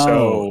 Oh.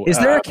 So, is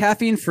there a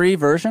caffeine-free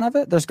version of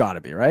it? There's got to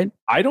be, right?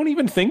 I don't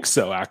even think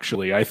so,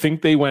 actually. I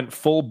think they went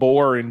full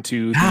bore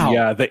into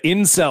the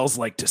incels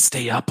like to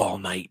stay up all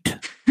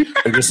night.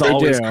 They're just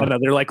always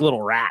they're like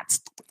little rats.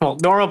 Well,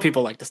 normal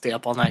people like to stay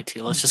up all night,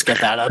 too. Let's just get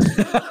that up.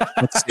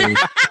 Let's see.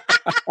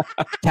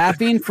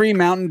 Caffeine-free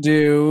Mountain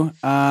Dew.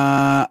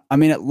 I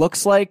mean, it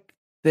looks like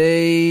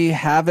they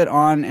have it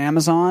on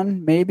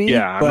Amazon, maybe.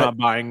 Yeah,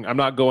 I'm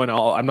not going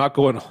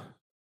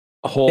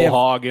whole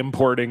hog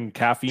importing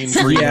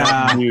caffeine-free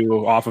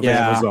Dew off of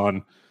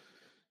Amazon.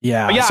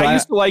 Yeah, but I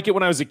used to like it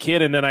when I was a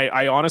kid, and then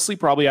I honestly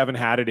probably haven't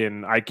had it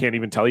in I can't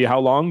even tell you how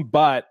long.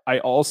 But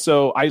I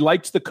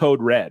liked the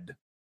Code Red.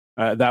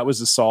 That was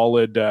a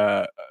solid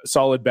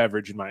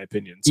beverage in my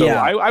opinion. So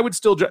I would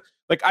still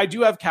I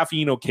do have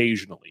caffeine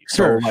occasionally.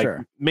 So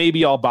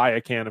maybe I'll buy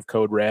a can of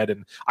Code Red.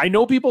 And I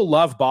know people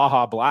love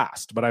Baja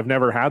Blast, but I've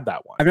never had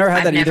that one. I've never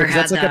had that either.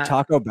 That's like a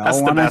Taco Bell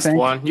one. That's the best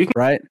one. You can,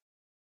 right?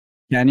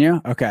 Can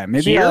you? Okay.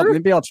 Maybe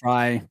I'll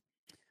try.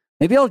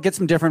 Maybe I'll get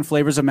some different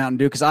flavors of Mountain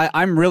Dew because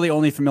I'm really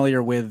only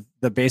familiar with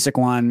the basic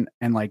one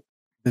and like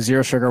the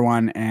zero sugar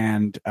one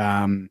and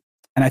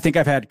I think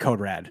I've had Code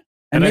Red.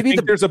 And maybe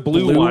there's a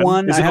blue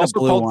one. Is it also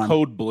called one.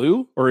 Code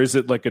Blue, or is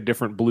it like a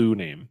different blue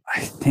name? I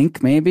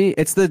think maybe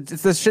it's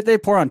the shit they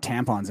pour on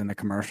tampons in the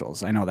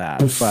commercials. I know that,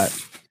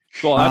 but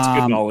well, that's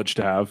good knowledge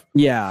to have.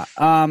 Yeah.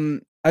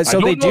 So I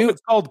don't they know do. If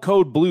it's called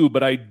Code Blue,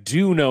 but I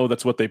do know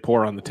that's what they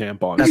pour on the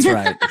tampons. That's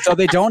right. So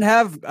they don't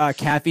have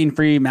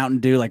caffeine-free Mountain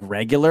Dew like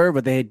regular,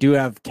 but they do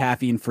have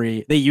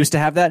caffeine-free. They used to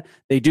have that.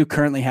 They do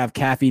currently have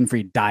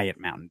caffeine-free Diet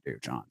Mountain Dew,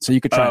 John. So you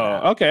could try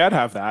that. Okay, I'd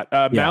have that.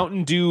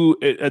 Mountain Dew.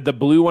 The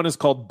blue one is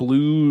called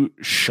Blue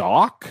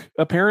Shock.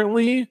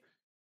 Apparently.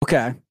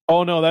 Okay.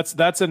 Oh no,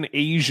 that's an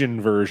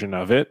Asian version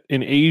of it.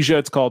 In Asia,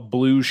 it's called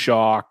Blue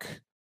Shock.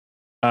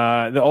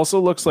 It also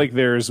looks like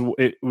there's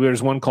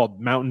one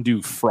called Mountain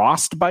Dew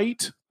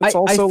Frostbite. I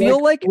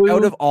feel like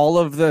out of all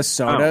of the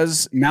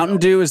sodas, Mountain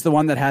Dew is the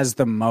one that has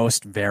the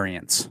most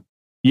variants.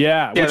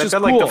 Yeah, which is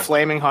cool. Like the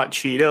Flaming Hot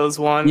Cheetos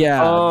one.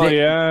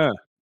 Yeah.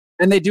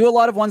 And they do a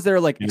lot of ones that are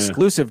like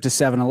exclusive to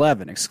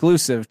 7-Eleven,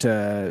 exclusive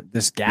to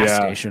this gas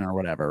station or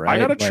whatever, right?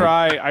 I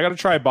gotta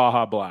try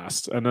Baja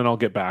Blast, and then I'll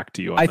get back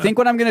to you on I that. think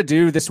what I'm gonna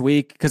do this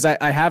week, because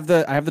I have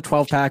the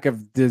 12 pack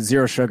of the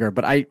zero sugar,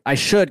 but I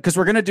should, because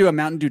we're gonna do a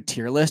Mountain Dew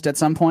tier list at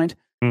some point.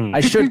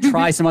 I should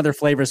try some other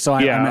flavors. So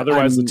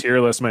otherwise the tier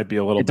list might be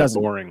a little bit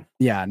boring.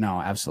 Yeah,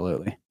 no,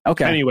 absolutely.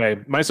 Okay. Anyway,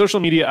 my social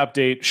media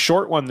update,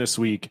 short one this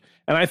week.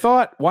 And I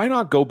thought, why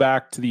not go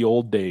back to the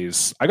old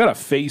days? I got a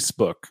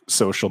Facebook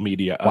social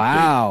media update.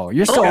 Wow.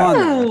 You're still on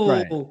there.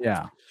 Right.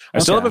 Yeah. I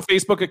still have a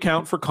Facebook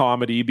account for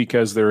comedy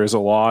because there is a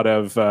lot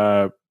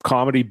of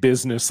comedy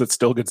business that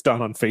still gets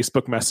done on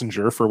Facebook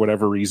Messenger for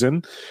whatever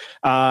reason.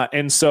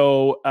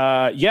 So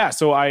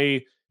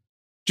I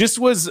just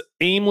was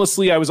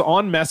aimlessly, I was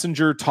on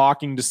Messenger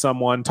talking to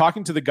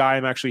the guy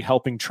I'm actually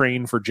helping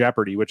train for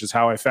Jeopardy, which is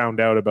how I found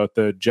out about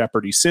the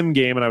Jeopardy sim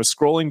game. And I was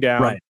scrolling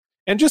down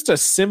and just a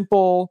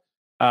simple,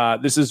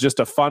 this is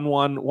just a fun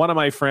one. One of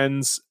my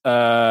friends,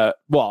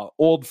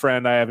 old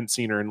friend, I haven't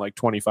seen her in like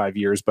 25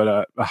 years, but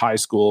a high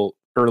school,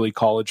 early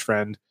college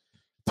friend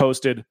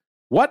posted,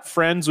 what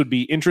friends would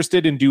be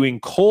interested in doing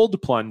cold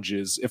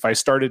plunges if I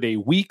started a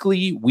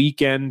weekly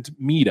weekend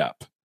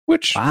meetup?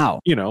 Which,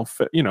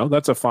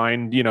 that's a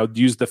fine,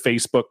 use the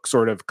Facebook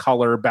sort of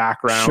color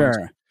background.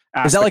 Sure.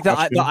 Is that like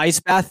the ice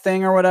bath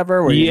thing or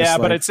whatever?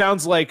 But it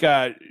sounds like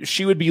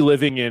she would be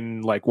living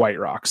in like White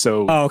Rock.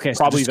 So,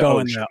 probably so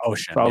in the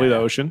ocean. Probably the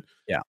ocean.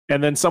 Yeah.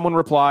 And then someone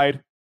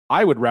replied,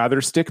 I would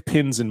rather stick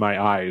pins in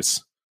my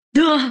eyes.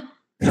 And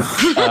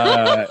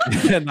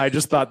I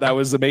just thought that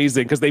was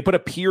amazing because they put a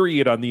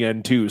period on the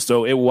end too.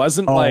 So it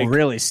wasn't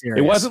really serious.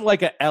 It wasn't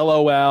like a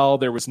LOL.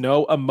 There was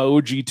no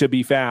emoji to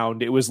be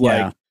found. It was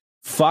like,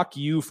 fuck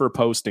you for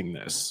posting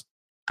this,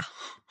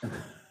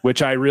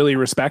 which I really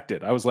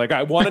respected. I was like,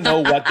 I want to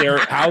know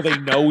how they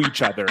know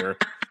each other,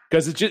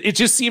 because it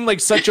just seemed like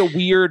such a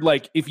weird,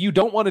 like, if you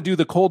don't want to do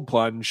the cold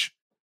plunge,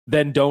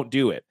 then don't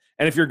do it.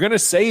 And if you're going to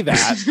say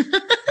that,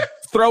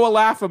 throw a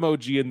laugh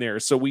emoji in there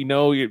so we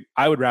know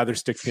I would rather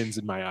stick pins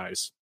in my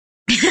eyes.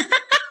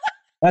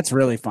 That's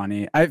really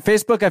funny.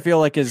 Facebook, I feel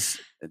like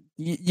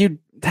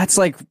that's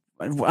like,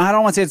 I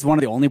don't want to say it's one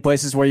of the only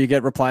places where you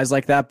get replies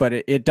like that, but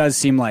it does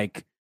seem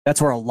like that's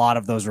where a lot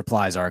of those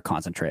replies are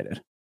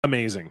concentrated.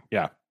 Amazing.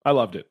 Yeah. I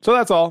loved it. So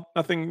that's all.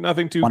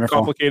 Nothing too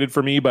complicated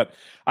for me, but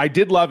I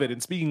did love it.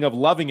 And speaking of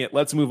loving it,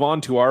 let's move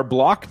on to our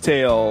block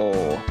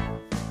tale.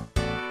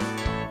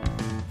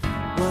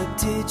 What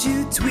did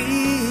you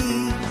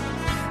tweet?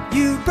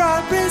 You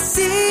brought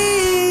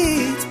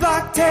receipts.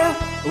 Block tale.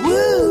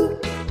 Woo!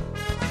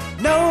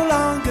 No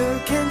longer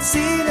can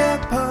see the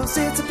post.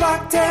 It's a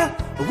block tale.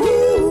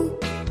 Woo!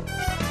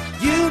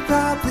 You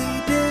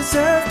probably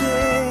deserved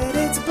it.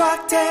 It's a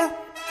block tale.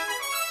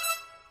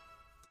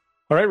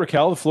 All right,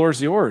 Racquel, the floor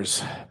is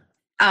yours.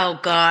 Oh,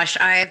 gosh.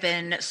 I have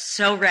been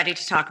so ready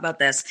to talk about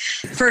this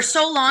for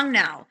so long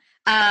now.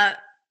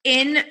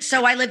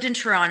 So I lived in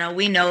Toronto.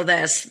 We know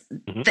this.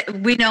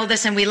 We know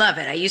this and we love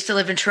it. I used to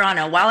live in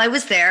Toronto. While I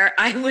was there,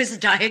 I was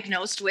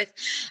diagnosed with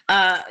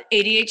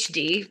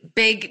ADHD.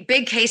 Big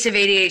case of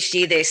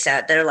ADHD, they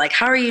said. They're like,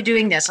 how are you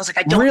doing this? I was like,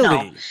 I don't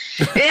know.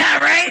 Yeah,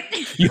 right?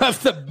 You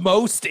have the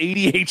most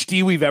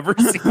ADHD we've ever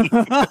seen.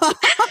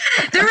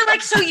 They were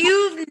like, so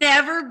you've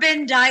never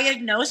been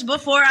diagnosed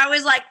before? I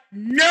was like,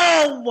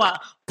 no,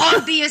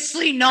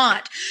 obviously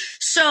not.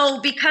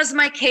 So because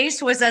my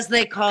case was, as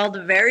they called,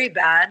 very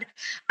bad,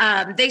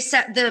 they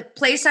said the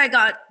place I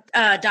got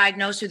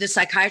diagnosed through, the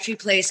psychiatry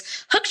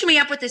place, hooked me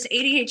up with this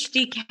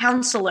ADHD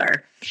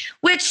counselor,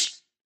 which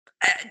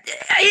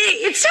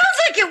it sounds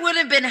like it would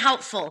have been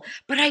helpful,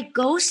 but I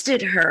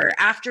ghosted her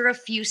after a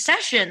few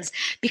sessions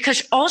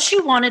because all she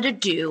wanted to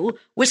do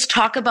was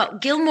talk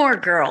about Gilmore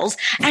Girls,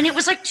 and it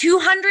was like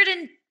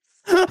 $250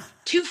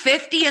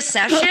 a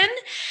session.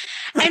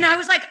 And I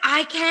was like,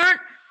 I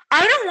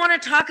don't want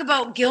to talk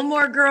about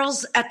Gilmore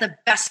Girls at the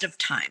best of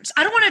times.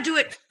 I don't want to do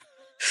it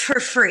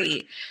for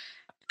free.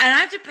 And I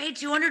have to pay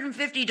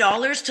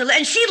 $250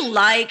 and she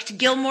liked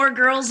Gilmore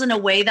Girls in a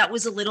way that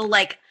was a little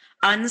like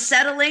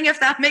unsettling, if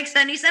that makes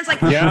any sense.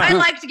 Like, I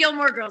liked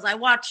Gilmore Girls. I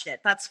watched it.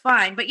 That's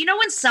fine. But you know,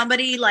 when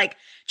somebody like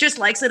just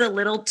likes it a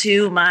little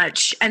too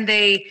much and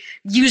they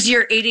use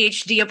your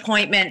ADHD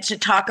appointment to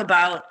talk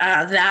about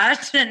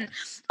that, and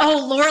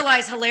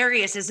Lorelai's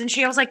hilarious, isn't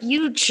she? I was like,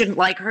 you shouldn't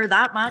like her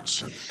that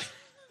much.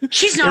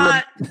 She's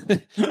not.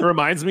 It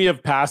reminds me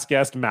of past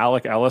guest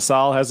Malik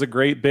Elisal has a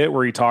great bit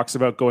where he talks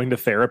about going to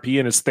therapy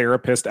and his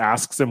therapist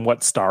asks him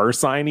what star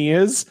sign he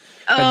is.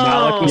 And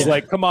Malik was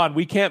like, come on,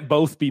 we can't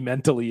both be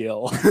mentally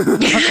ill.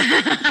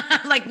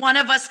 Like one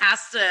of us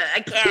has to, I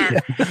can't.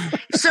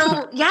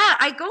 So yeah,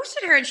 I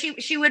ghosted her and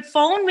she would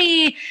phone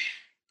me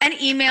and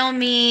email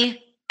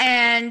me,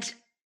 and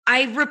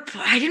I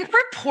didn't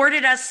report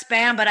it as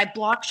spam, but I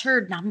blocked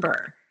her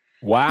number.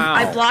 Wow.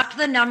 I blocked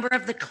the number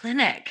of the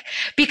clinic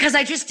because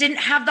I just didn't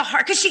have the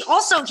heart. Because she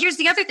also, here's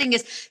the other thing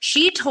is,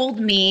 she told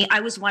me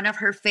I was one of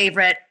her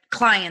favorite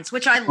clients,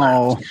 which I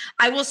love. Oh.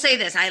 I will say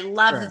this. I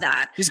love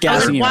that. He's I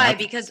was gassing like, you why? up.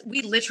 Because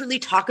we literally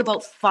talk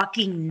about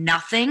fucking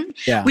nothing.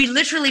 Yeah. We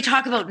literally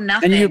talk about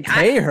nothing. And you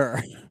pay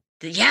her.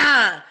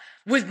 Yeah.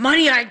 With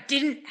money I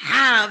didn't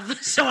have.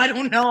 So I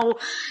don't know.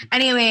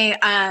 Anyway,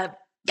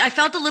 I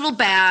felt a little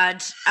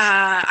bad.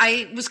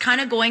 I was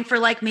kind of going for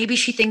like, maybe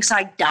she thinks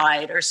I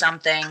died or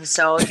something.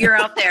 So if you're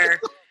out there,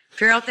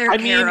 I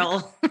mean,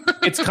 Carol.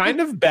 it's kind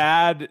of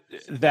bad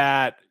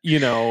that,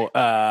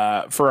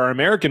 for our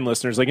American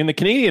listeners, like in the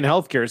Canadian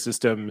healthcare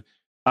system,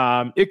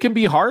 it can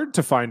be hard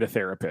to find a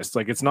therapist.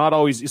 Like it's not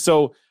always.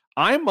 So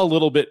I'm a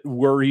little bit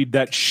worried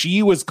that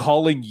she was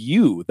calling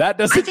you. That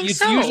doesn't, it's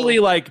so. usually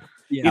like,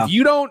 Yeah. if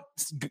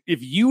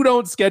you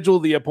don't schedule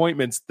the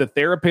appointments, the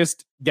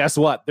therapist, guess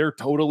what? They're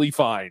totally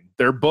fine.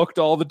 They're booked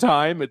all the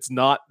time. It's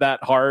not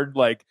that hard.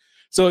 Like,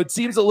 so it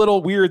seems a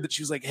little weird that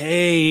she was like,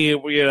 "Hey,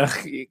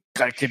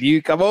 can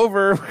you come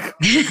over?"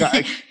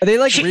 Are they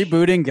like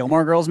rebooting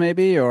Gilmore Girls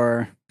maybe?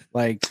 Or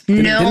like,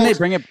 didn't they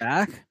bring it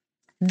back?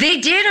 They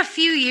did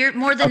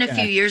more than a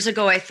few years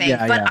ago, I think.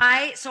 Yeah, but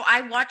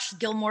I watched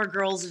Gilmore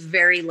Girls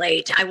very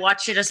late. I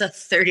watched it as a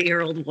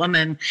 30-year-old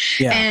woman.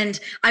 Yeah. And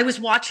I was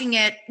watching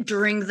it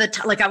during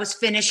I was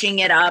finishing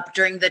it up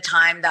during the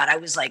time that I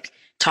was like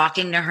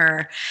talking to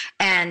her.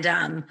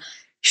 And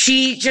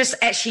she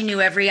knew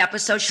every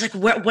episode. She's like,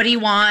 what do you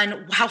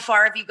want? How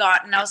far have you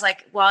gotten? I was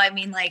like, well, I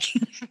mean, like,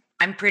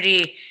 I'm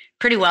pretty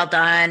well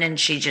done. And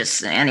she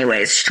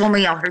told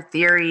me all her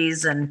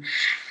theories, and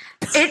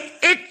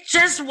it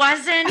just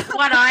wasn't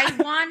what I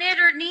wanted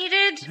or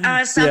needed.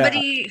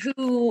 Somebody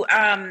who,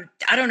 I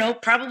don't know,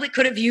 probably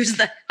could have used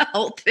the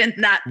help in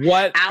that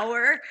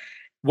hour.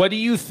 What do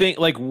you think?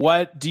 Like,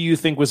 what do you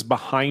think was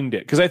behind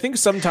it? Because I think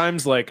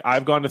sometimes, like,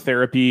 I've gone to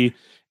therapy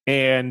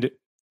and,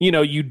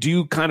 you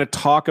do kind of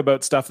talk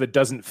about stuff that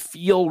doesn't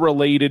feel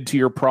related to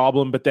your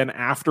problem. But then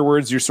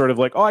afterwards, you're sort of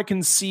like, oh, I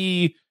can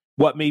see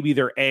what maybe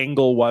their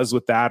angle was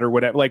with that or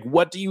whatever. Like,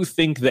 what do you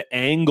think the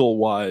angle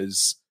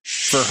was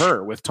for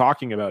her with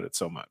talking about it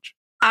so much?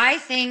 I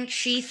think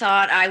she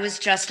thought I was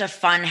just a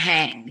fun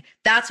hang.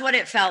 That's what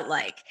it felt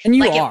like. And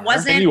you like are. It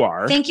wasn't. And you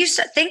are. Thank you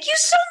so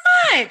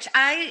much.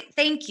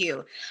 Thank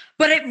you.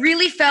 But it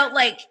really felt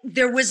like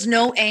there was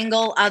no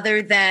angle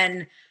other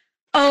than,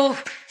 oh,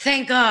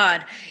 thank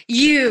God,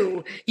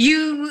 you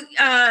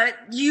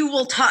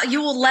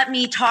will let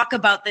me talk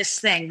about this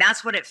thing.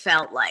 That's what it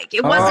felt like.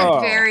 It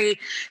wasn't very,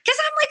 because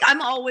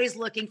I'm always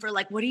looking for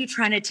like, what are you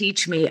trying to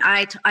teach me?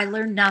 I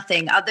learned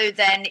nothing other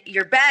than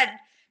your bed,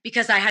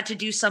 because I had to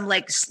do some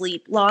like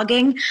sleep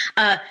logging.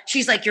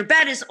 She's like, your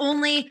bed is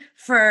only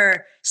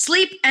for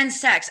sleep and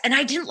sex. And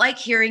I didn't like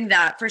hearing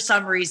that for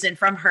some reason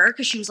from her,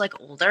 because she was like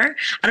older.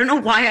 I don't know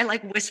why I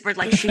like whispered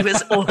like she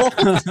was old.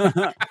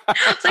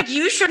 It's like,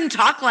 you shouldn't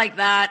talk like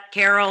that,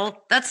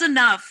 Carol. That's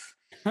enough.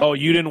 Oh,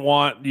 you didn't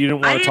want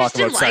to talk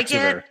about sex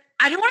with her.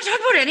 I didn't want to talk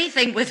about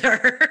anything with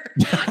her.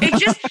 It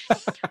just,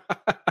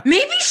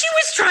 maybe she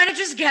was trying to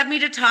just get me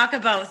to talk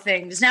about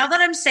things. Now that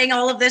I'm saying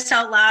all of this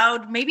out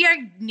loud, maybe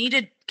I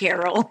needed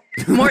Carol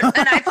more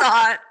than I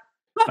thought.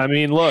 I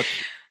mean, look,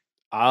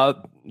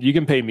 you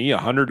can pay me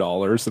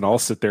 $100 and I'll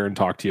sit there and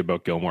talk to you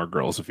about Gilmore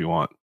Girls if you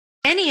want.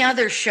 Any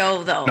other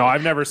show, though? No,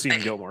 I've never seen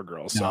Gilmore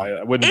Girls, so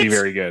it wouldn't be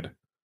very good.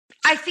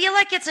 I feel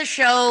like it's a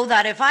show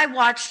that if I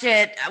watched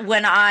it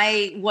when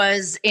I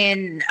was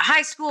in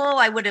high school,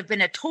 I would have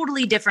been a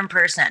totally different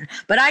person.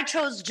 But I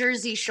chose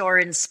Jersey Shore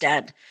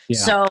instead. Yeah.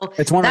 So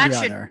it's one or the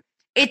other.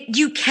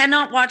 You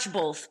cannot watch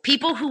both.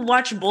 People who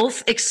watch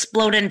both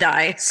explode and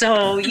die.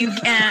 So you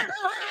can't.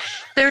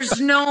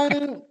 There's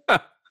no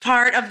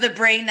part of the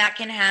brain that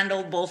can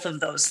handle both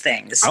of those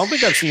things. I don't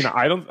think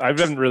I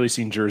haven't really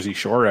seen Jersey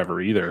Shore ever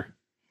either.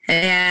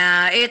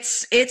 Yeah,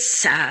 it's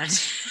sad.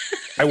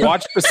 I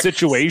watched The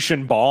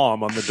Situation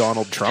Bomb on the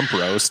Donald Trump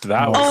roast.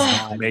 That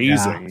was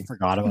amazing. Yeah, I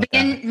forgot about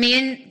that. Me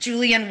and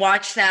Julian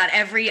watch that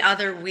every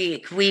other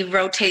week. We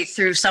rotate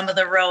through some of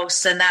the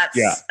roasts, and that's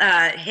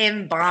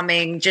him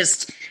bombing.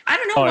 Just, I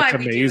don't know why it's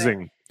we amazing.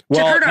 do it.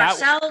 Well, to hurt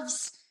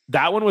ourselves.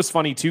 That one was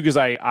funny too, because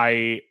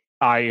I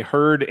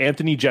heard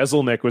Anthony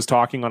Jeselnik was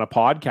talking on a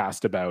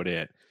podcast about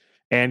it.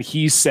 And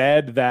he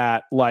said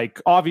that,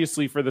 like,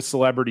 obviously for the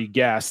celebrity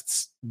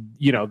guests,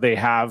 they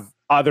have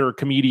other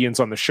comedians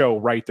on the show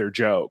write their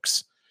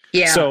jokes.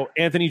 Yeah. So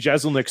Anthony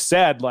Jeselnik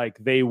said, like,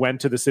 they went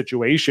to the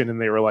Situation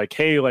and they were like,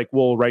 hey, like,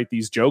 we'll write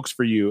these jokes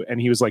for you.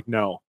 And he was like,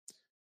 no,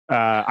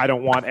 I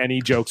don't want any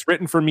jokes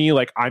written for me.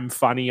 Like, I'm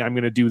funny. I'm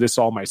going to do this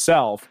all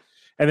myself.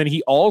 And then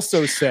he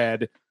also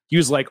said, he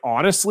was like,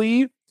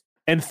 honestly,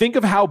 and think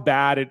of how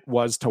bad it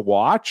was to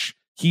watch.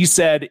 He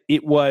said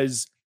it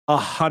was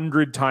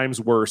 100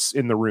 times worse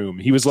in the room.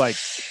 He was like,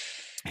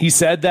 he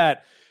said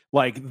that,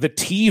 like, the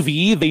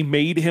TV, they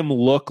made him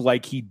look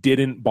like he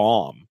didn't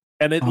bomb.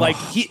 And it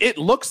it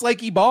looks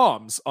like he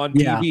bombs on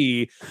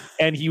TV.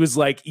 And he was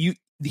like,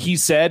 he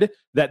said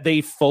that they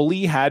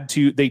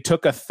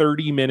took a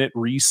 30-minute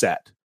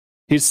reset.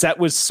 his set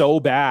was so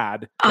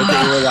bad that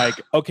they were like,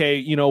 okay,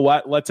 you know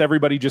what? Let's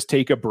everybody just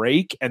take a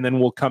break and then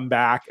we'll come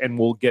back and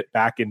we'll get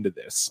back into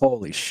this.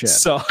 Holy shit.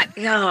 So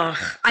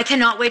I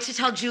cannot wait to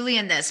tell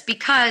Julian this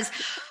because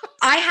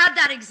I had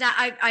that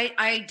exact.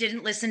 I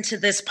didn't listen to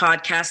this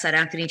podcast that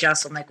Anthony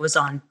Jeselnik was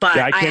on, but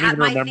I can't had even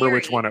my remember theory.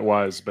 which one it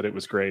was, but it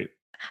was great.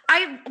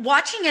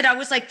 Watching it, I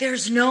was like,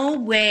 there's no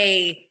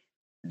way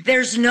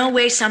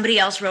somebody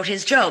else wrote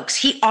his jokes.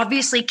 He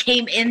obviously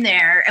came in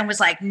there and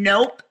was like,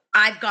 nope,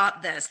 I've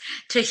got this.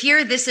 To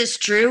hear this is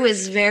true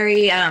is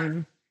very,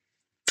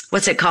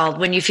 what's it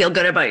called when you feel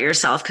good about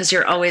yourself? Because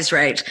you're always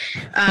right.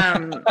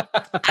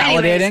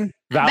 Validating?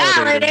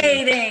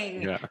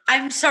 Validating. Yeah.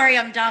 I'm sorry,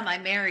 I'm dumb.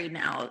 I'm married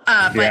now.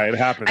 But Yeah, it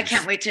happens. I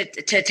can't wait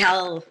to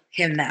tell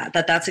him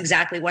that's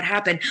exactly what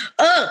happened.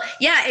 Oh,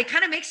 yeah. It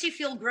kind of makes you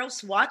feel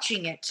gross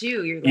watching it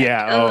too. You're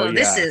like,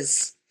 this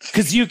is.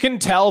 Because you can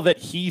tell that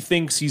he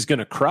thinks he's going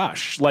to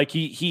crush. Like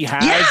he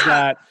has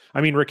that. I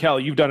mean,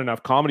 Racquel, you've done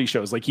enough comedy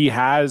shows. Like he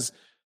has,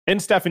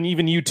 and Stefan,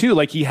 even you too.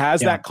 Like he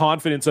has that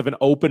confidence of an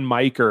open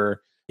micer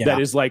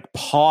that is like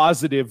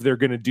positive they're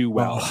going to do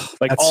well.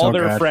 Like all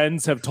their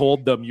friends have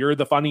told them, "You're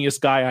the funniest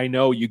guy I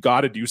know. You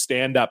got to do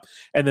stand up,"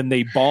 and then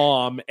they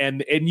bomb,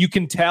 and you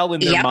can tell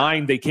in their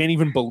mind they can't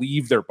even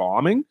believe they're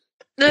bombing.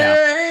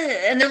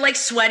 And they're like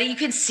sweaty. You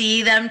can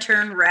see them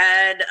turn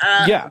red.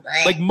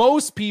 Like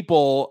most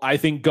people, I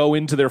think, go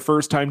into their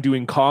first time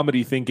doing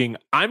comedy thinking,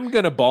 I'm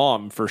going to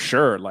bomb for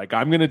sure. Like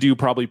I'm going to do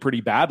probably pretty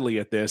badly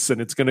at this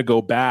and it's going to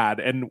go bad.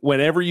 And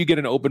whenever you get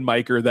an open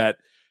micer that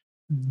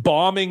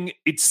bombing,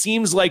 it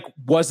seems like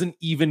wasn't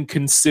even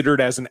considered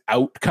as an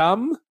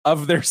outcome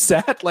of their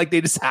set. Like they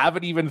just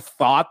haven't even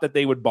thought that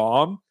they would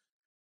bomb.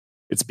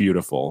 It's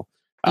beautiful.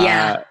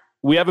 Yeah.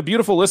 We have a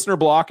beautiful listener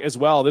block as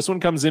well. This one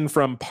comes in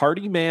from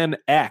Partyman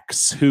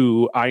X,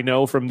 who I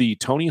know from the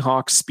Tony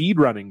Hawk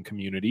speedrunning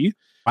community.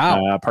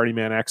 Wow.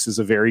 Partyman X is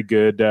a very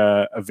good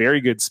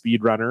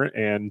speedrunner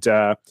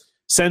and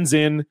sends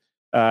in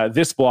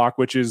this block,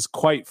 which is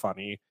quite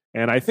funny.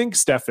 And I think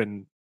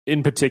Stefan,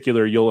 in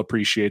particular, you'll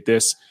appreciate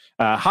this.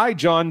 Hi,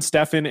 John,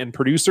 Stefan, and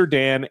producer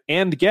Dan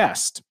and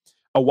guest.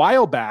 A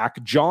while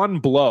back, John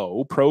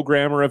Blow,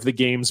 programmer of the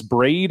games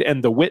Braid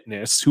and The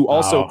Witness, who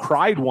also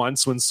cried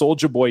once when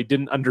Soulja Boy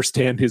didn't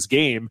understand his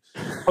game,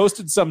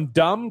 posted some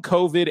dumb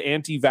COVID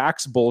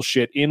anti-vax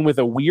bullshit in with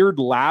a weird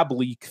lab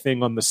leak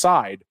thing on the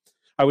side.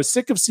 I was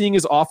sick of seeing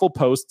his awful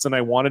posts and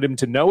I wanted him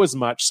to know as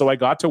much, so I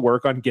got to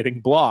work on getting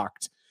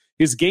blocked.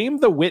 His game,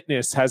 The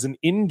Witness, has an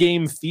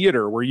in-game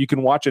theater where you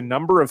can watch a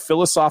number of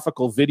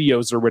philosophical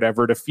videos or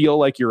whatever to feel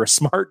like you're a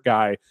smart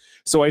guy.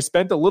 So I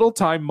spent a little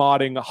time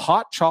modding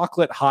Hot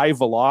Chocolate High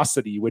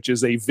Velocity, which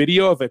is a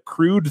video of a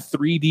crude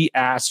 3D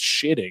ass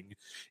shitting,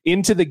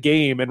 into the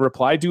game and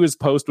replied to his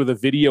post with a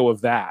video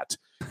of that.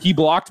 He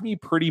blocked me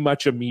pretty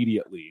much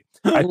immediately.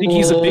 I think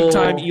he's a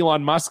big-time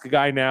Elon Musk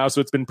guy now,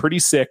 so it's been pretty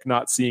sick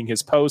not seeing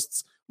his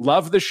posts.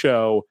 Love the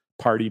show,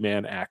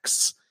 Partyman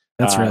X.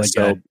 That's really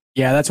good.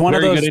 Yeah, that's one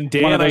of those. Good. And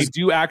Dan, I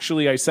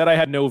said I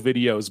had no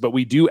videos, but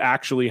we do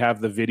actually have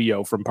the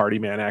video from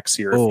Partyman X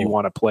here if you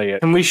want to play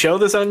it. Can we show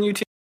this on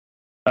YouTube?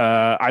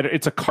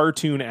 It's a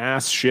cartoon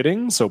ass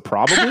shitting, so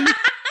probably.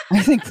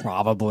 I think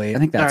probably. I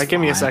think that's all right.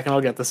 Give me a fine. second. I'll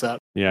get this up.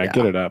 Yeah,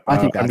 get it up. I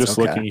think I'm just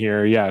looking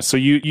here. Yeah, so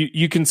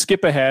you can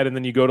skip ahead and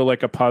then you go to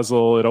like a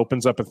puzzle. It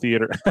opens up a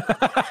theater.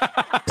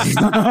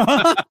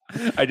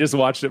 I just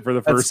watched it for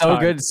the first time.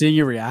 So good seeing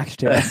you react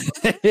to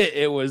it.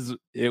 it was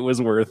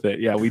worth it.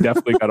 Yeah, we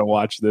definitely got to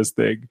watch this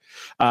thing.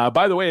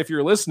 By the way, if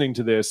you're listening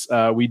to this,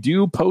 we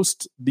do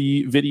post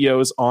the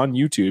videos on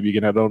YouTube. You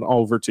can head on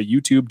over to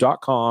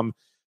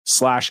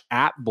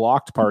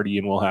youtube.com/@blockedparty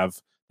and we'll have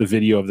the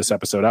video of this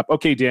episode up.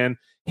 Okay, Dan,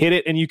 hit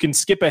it and you can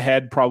skip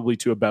ahead probably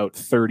to about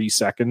 30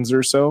 seconds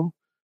or so.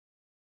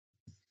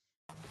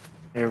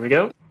 Here we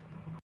go.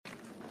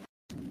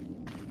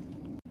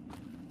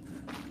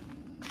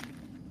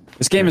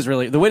 This game is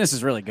really, The Witness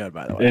is really good,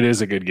 by the way. It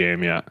is a good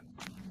game, yeah.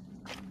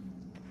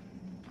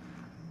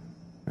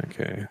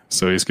 Okay,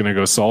 so he's going to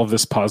go solve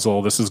this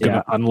puzzle. This is going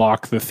to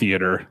unlock the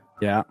theater.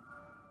 Yeah.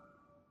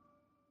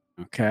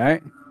 Okay.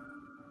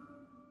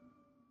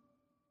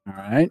 All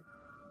right.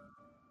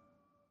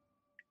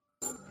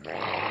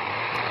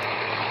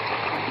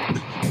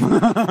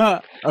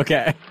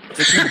 Okay.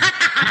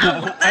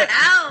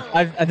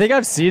 I think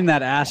I've seen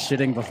that ass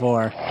shitting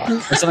before.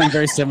 Or something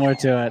very similar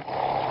to it.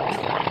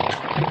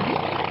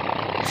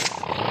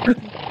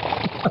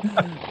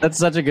 That's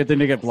such a good thing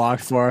to get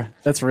blocked for.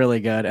 That's really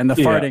good. And the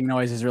farting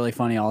noise is really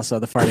funny also.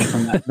 The farting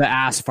from the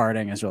ass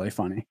farting is really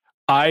funny.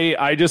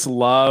 I just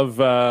love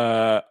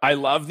I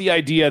love the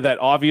idea that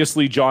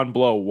obviously John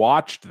Blow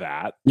watched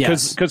that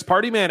because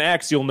Partyman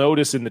X, you'll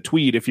notice in the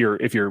tweet if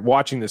you're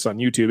watching this on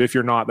YouTube, if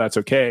you're not, that's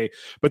okay.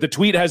 But the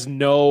tweet has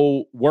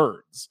no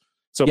words.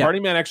 So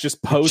Partyman X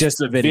just posts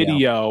a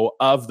video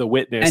of The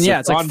Witness. And so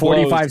it's like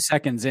 45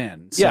 seconds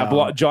in. So.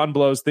 Yeah, John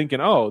Blow's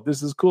thinking, oh,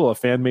 this is cool. A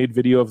fan-made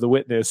video of The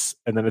Witness.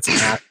 And then it's an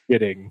ass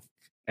shitting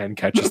and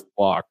catches the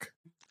block.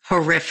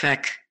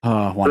 Horrific.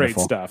 Oh, wonderful. Great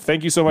stuff.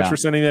 Thank you so much for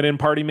sending that in,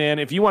 Party Man.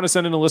 If you want to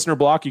send in a listener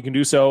block, you can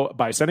do so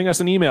by sending us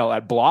an email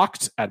at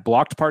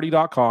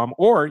blockedparty.com,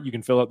 or you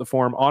can fill out the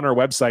form on our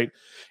website.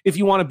 If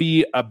you want to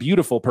be a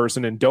beautiful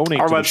person and donate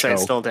Our to the website's show.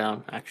 still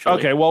down, actually.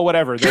 Okay, well,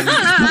 whatever. Then our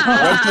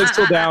website's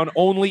still down.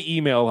 Only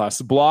email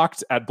us,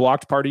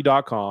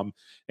 blocked@blockedparty.com.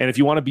 And if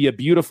you want to be a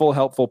beautiful,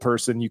 helpful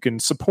person, you can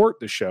support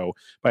the show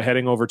by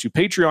heading over to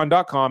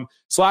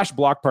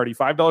patreon.com/blockparty.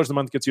 $5 a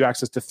month gets you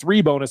access to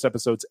 3 bonus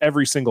episodes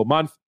every single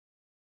month.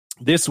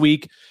 This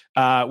week,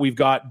 we've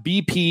got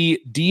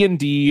BP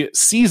D&D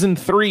Season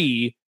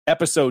 3,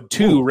 Episode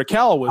 2.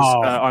 Racquel was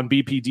on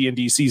BP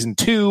D&D Season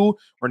 2.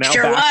 We're now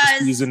back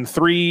to Season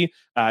 3.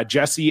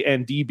 Jesse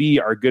and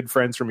DB, our good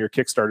friends from Your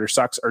Kickstarter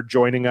Sucks, are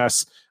joining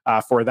us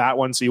for that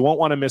one, so you won't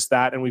want to miss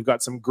that. And we've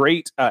got some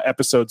great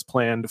episodes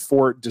planned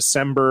for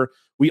December.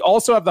 We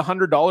also have the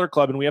 $100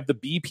 Club, and we have the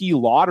BP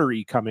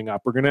Lottery coming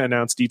up. We're going to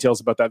announce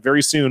details about that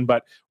very soon,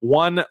 but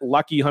one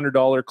lucky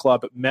 $100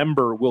 Club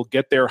member will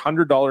get their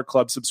 $100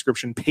 Club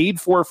subscription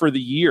paid for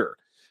the year.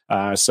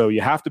 So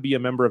you have to be a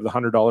member of the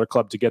 $100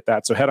 Club to get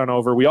that. So head on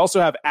over. We also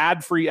have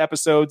ad-free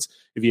episodes.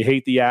 If you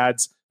hate the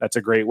ads, that's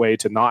a great way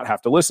to not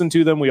have to listen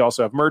to them. We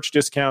also have merch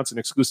discounts and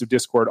exclusive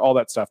Discord, all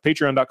that stuff.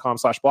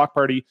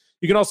 Patreon.com/blockparty.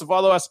 You can also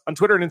follow us on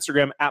Twitter and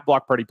Instagram at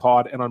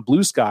BlockPartyPod, and on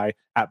Blue Sky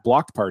at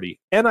BlockedParty,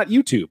 and on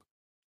YouTube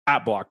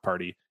at Block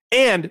Party.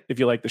 And if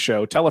you like the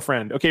show, tell a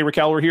friend. Okay,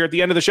 Racquel, we're here at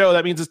the end of the show.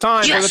 That means it's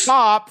time for the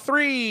top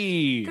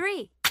 3.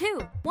 3,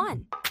 2,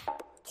 1.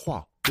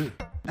 3, 2,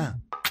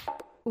 1.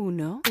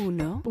 Uno,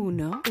 uno,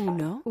 uno,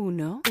 uno,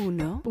 uno,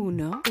 uno,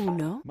 uno,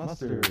 uno.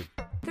 Mustard.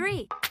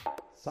 3.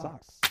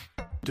 Socks.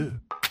 2.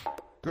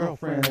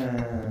 Girlfriends.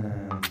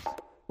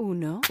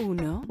 Uno,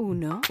 uno,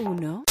 uno,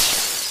 uno.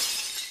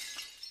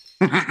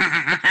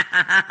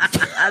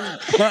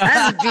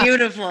 That's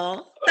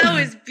beautiful. That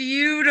was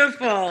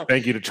beautiful.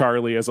 Thank you to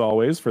Charlie, as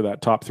always, for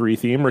that top 3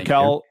 theme.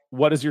 Racquel,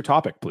 what is your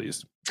topic,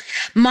 please?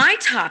 My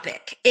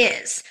topic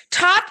is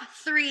top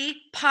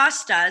 3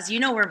 pastas.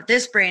 You know where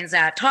this brain's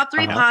at. Top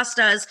 3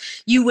 pastas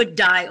you would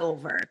die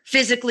over.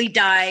 Physically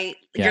die.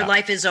 Your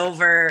life is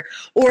over.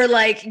 Or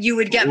like you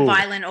would get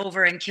violent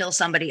over and kill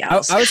somebody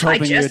else. I was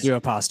hoping you would do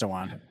a pasta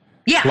one.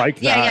 Yeah.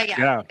 Like that.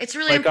 Yeah. It's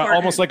really like important.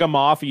 Almost like a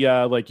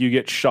mafia, like you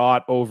get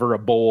shot over a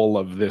bowl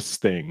of this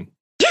thing.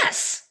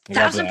 Yes.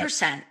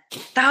 1,000%.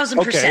 1,000%.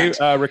 Okay,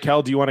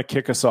 Racquel, do you want to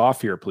kick us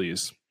off here,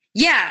 please?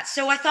 Yeah,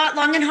 so I thought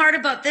long and hard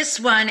about this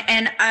one,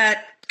 and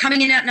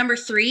coming in at number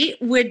 3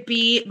 would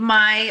be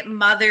my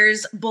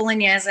mother's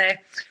bolognese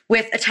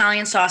with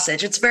Italian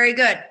sausage. It's very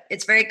good.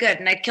 It's very good,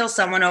 and I'd kill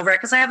someone over it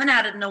because I haven't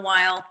had it in a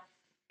while.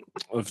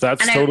 If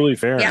that's totally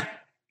fair. Yeah.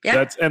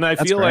 I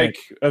feel like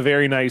a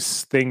very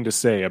nice thing to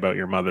say about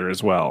your mother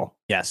as well.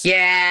 Yes.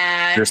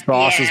 Yeah. Your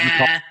sauce is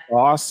the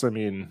sauce. I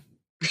mean,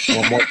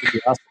 well, what did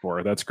you ask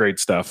for? That's great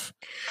stuff.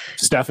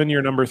 Stefan,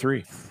 you're number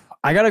 3.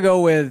 I gotta go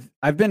with.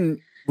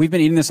 We've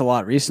been eating this a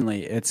lot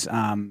recently. It's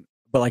but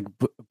like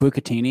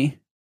bucatini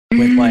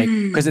with like,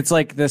 because it's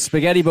like the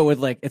spaghetti, but with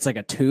like it's like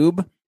a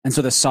tube, and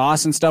so the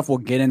sauce and stuff will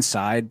get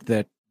inside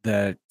the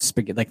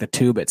spaghetti, like the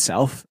tube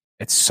itself.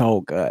 It's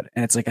so good,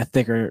 and it's like a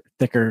thicker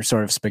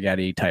sort of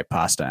spaghetti type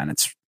pasta, and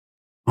it's,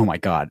 oh my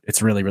god,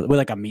 it's really with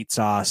like a meat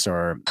sauce,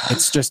 or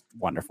it's just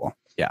wonderful.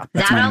 Yeah,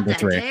 that's my number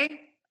 3.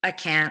 I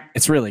can't.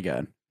 It's really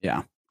good.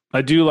 Yeah,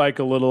 I do like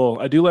a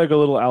little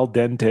al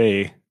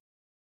dente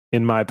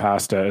in my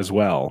pasta as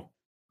well.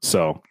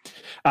 So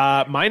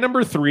my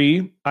number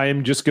 3, I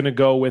am just going to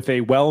go with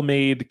a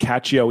well-made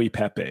cacio e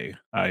pepe.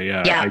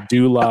 I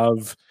do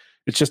love,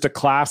 it's just a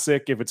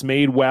classic. If it's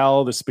made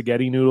well, the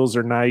spaghetti noodles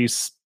are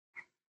nice.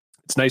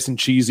 It's nice and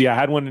cheesy. I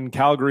had one in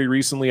Calgary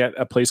recently at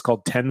a place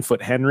called 10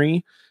 Foot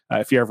Henry.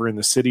 If you're ever in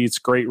the city, it's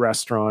a great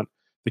restaurant.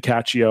 The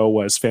cacio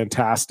was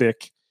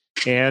fantastic.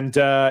 And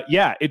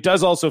it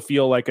does also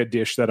feel like a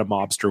dish that a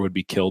mobster would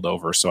be killed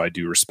over. So I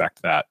do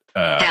respect that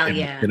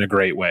in a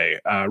great way.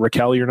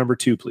 Racquel, your number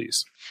 2,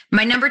 please.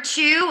 My number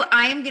 2,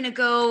 I am going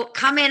to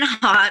come in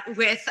hot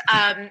with,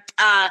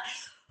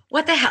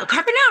 what the hell?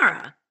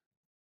 Carbonara.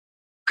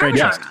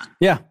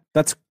 Yeah,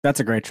 that's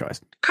a great choice.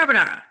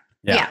 Carbonara.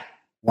 Yeah.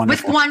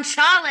 Wonderful. With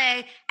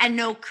guanciale and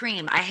no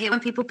cream. I hate when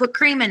people put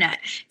cream in it.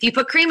 If you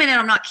put cream in it,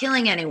 I'm not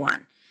killing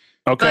anyone.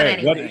 Okay.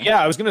 Anyway.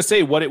 I was going to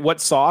say,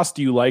 what sauce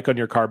do you like on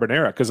your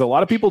carbonara? Because a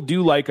lot of people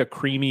do like a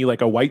creamy,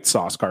 like a white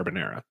sauce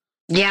carbonara.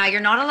 Yeah, you're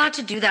not allowed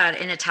to do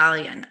that in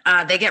Italian.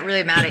 They get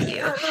really mad at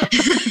you.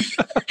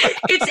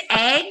 It's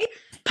egg,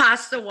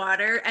 pasta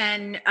water,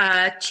 and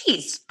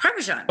cheese,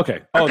 Parmesan. Okay.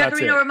 Or that's it.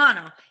 Pecorino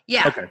Romano.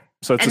 Yeah. Okay.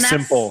 So it's a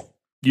simple.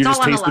 You're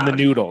just tasting the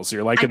noodles.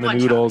 You're liking the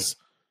noodles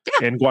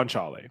and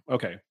guanciale.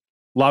 Okay.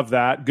 Love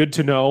that. Good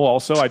to know.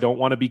 Also, I don't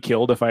want to be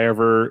killed if I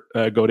ever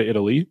go to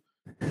Italy.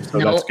 So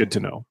that's good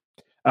to know.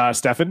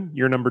 Stefan,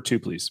 your number 2,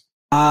 please.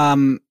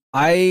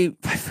 I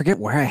forget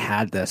where I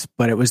had this,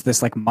 but it was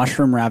this like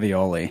mushroom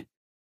ravioli,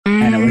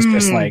 and it was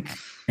just like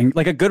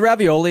a good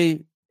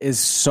ravioli is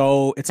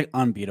it's like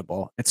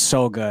unbeatable. It's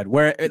so good.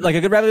 Where like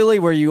a good ravioli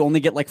where you only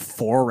get like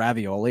 4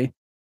 ravioli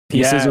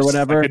pieces or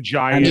whatever, like a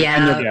giant,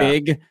 and they're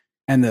big,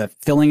 and the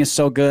filling is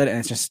so good, and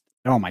it's just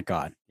Oh my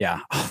God.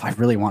 Yeah. Oh, I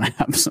really want to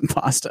have some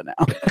pasta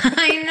now.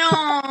 I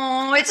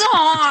know it's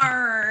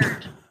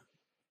hard.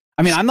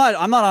 I mean, I'm not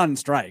on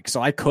strike,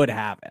 so I could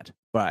have it,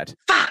 but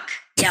Fuck.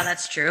 Yeah,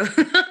 that's true.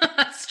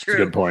 That's true.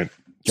 Good point.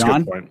 It's a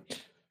John? good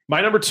point. My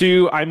number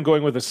 2, I'm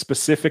going with a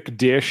specific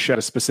dish at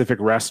a specific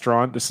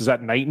restaurant. This is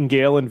at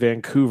Nightingale in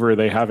Vancouver.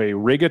 They have a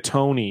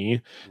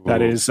rigatoni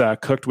that is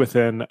cooked with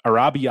an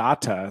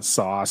arrabbiata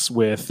sauce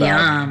with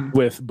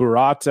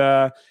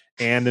burrata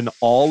and an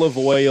olive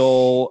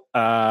oil,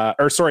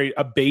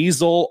 a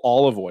basil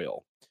olive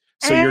oil.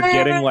 So you're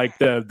getting like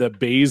the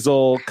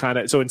basil kind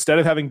of. So instead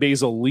of having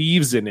basil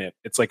leaves in it,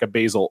 it's like a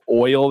basil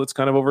oil that's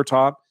kind of over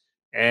top.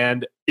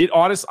 And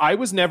I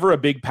was never a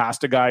big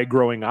pasta guy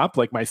growing up.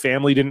 Like my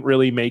family didn't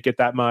really make it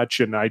that much,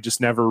 and I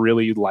just never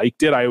really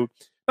liked it.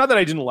 Not that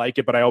I didn't like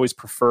it, but I always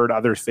preferred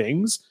other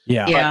things.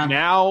 yeah. Yeah. But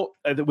now,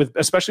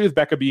 especially with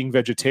Becca being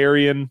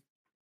vegetarian,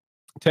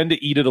 I tend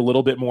to eat it a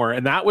little bit more.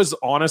 And that was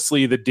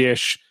honestly the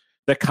dish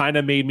that kind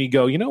of made me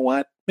go, you know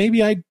what?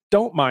 Maybe I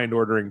don't mind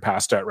ordering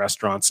pasta at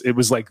restaurants. It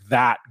was like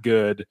that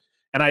good.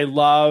 And I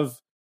love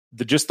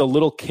just a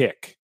little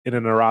kick in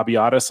an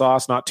arrabbiata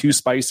sauce, not too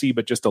spicy,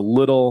 but just a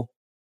little.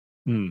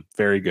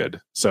 Very good.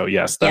 So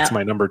yes, that's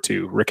my number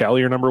 2. Racquel,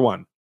 your number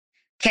 1.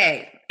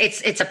 Okay,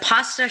 it's a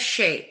pasta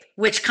shape,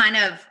 which kind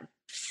of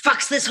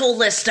fucks this whole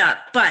list up,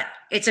 but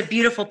it's a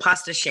beautiful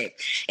pasta shape.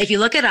 If you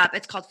look it up,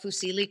 it's called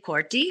fusilli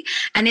corti,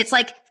 and it's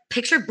like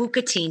picture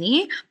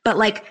bucatini, but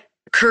like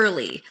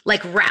curly,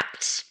 like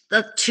wrapped,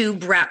 the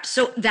tube wrapped.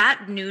 So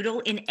that noodle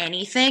in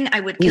anything,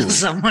 I would kill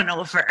someone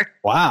over.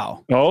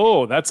 Wow.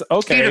 Oh, that's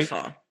okay.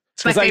 Beautiful.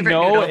 It's my Because I favorite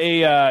know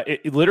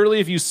noodle. literally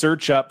if you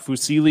search up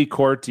fusilli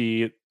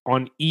corti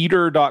on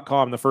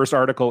eater.com, the first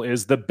article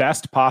is the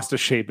best pasta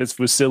shape is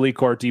fusilli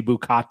corti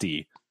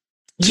bucati.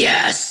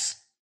 Yes.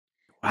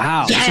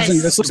 Wow. Yes.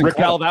 This looks Racquel,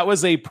 incredible. that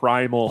was a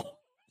primal.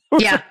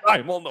 Yeah.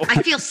 Primal noise.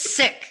 I feel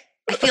sick.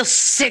 I feel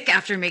sick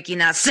after making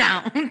that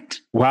sound.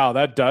 Wow,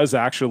 that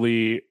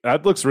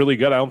looks really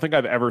good. I don't think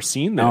I've ever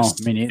seen this.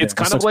 No, me neither. It's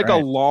kind This of looks like a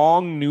great.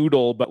 long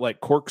noodle, but like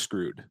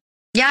corkscrewed.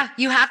 Yeah,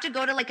 you have to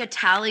go to like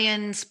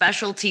Italian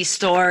specialty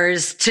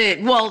stores I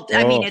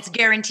mean, it's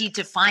guaranteed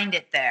to find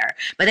it there,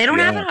 but they don't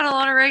have it at a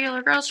lot of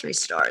regular grocery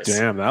stores.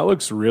 Damn, that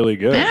looks really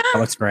good. Yeah. That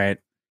looks great.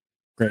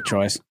 Great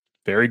choice.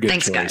 Very good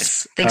Thanks, choice.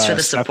 guys. Thanks for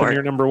the Stefan, support.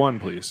 your number 1,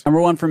 please. Number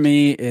 1 for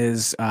me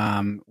is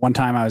one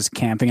time I was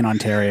camping in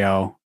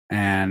Ontario,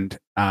 and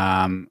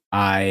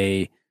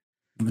I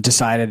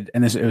decided,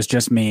 and it was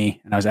just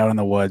me, and I was out in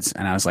the woods,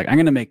 and I was like, I'm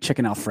going to make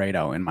chicken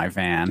Alfredo in my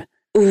van.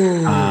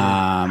 Ooh.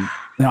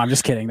 No, I'm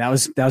just kidding. That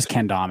was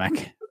Ken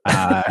Domick,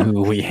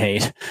 who we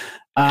hate.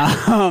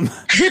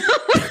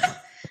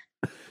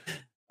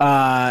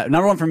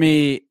 Number 1 for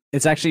me,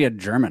 it's actually a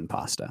German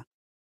pasta.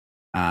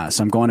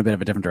 So I'm going a bit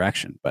of a different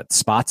direction, but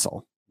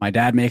Spatzel. My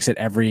dad makes it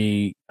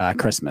every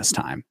Christmas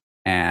time,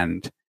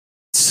 and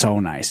it's so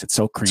nice. It's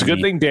so creamy. It's a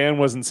good thing Dan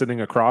wasn't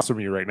sitting across from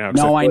you right now.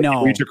 'Cause No, I I feel like know.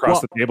 he'd reach across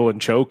Well, the table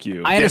and choke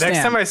you. I understand.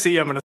 Next time I see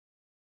you, I'm gonna.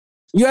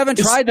 You haven't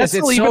tried this.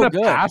 It's so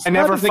good. Pasta? I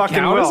never Does it fucking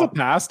count as will. a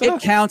pasta?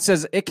 It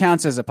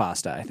counts as a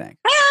pasta, I think.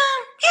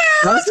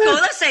 Yeah, let's go.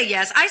 Let's say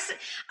yes. I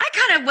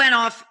kind of went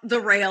off the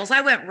rails.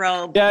 I went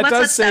rogue. Yeah, it Let's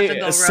does let Stefan say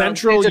go rogue.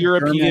 Central It's a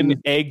European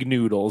German- egg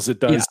noodles. It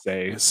does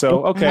say.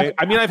 So, okay.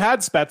 I mean, I've had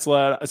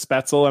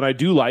Spätzle, and I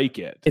do like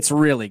it. It's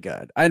really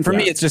good. And for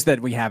me, Yeah. it's just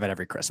that we have it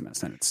every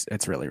Christmas, and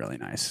it's really, really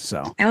nice.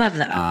 So I love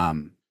that.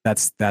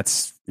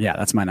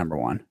 that's my number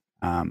 1.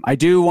 I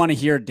do want to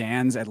hear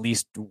Dan's at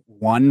least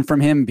one from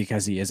him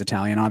because he is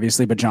Italian,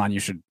 obviously. But John, you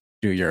should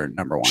do your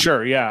number 1.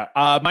 Sure, yeah.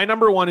 My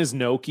number 1 is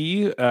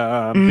gnocchi. Big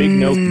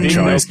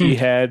gnocchi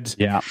head.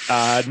 Yeah.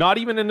 Not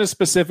even in a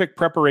specific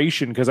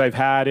preparation because I've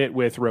had it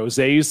with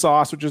rosé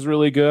sauce, which is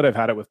really good. I've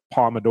had it with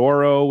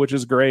pomodoro, which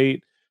is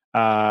great.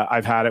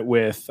 I've had it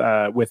with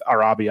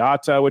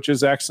arrabbiata, which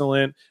is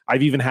excellent.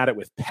 I've even had it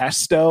with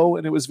pesto,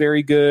 and it was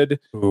very good.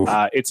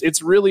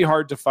 It's really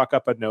hard to fuck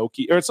up a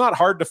gnocchi, or it's not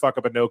hard to fuck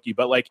up a gnocchi,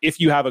 but like if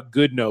you have a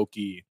good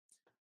gnocchi,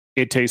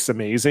 it tastes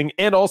amazing.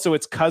 And also,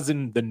 its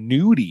cousin, the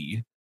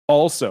gnudi,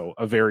 also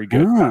a very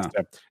good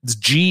pasta. It's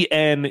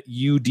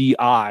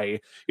GNUDI.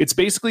 It's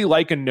basically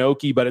like a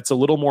gnocchi, but it's a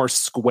little more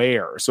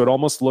square, so it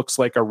almost looks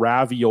like a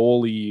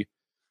ravioli.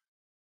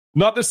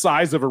 Not the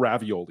size of a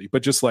ravioli,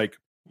 but just like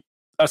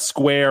a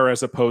square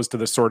as opposed to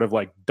the sort of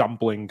like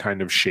dumpling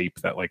kind of shape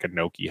that like a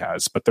gnocchi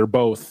has. But they're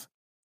both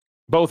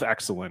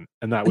excellent,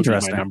 and that would be my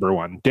number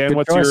 1. Dan, Good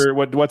what's choice.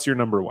 what's your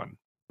number 1?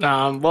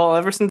 Well,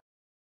 ever since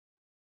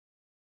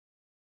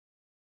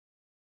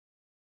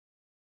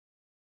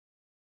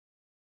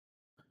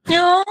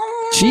No.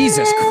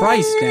 Jesus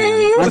Christ,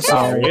 Dan. I'm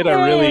sorry. Way to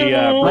really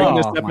bring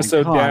this Oh, my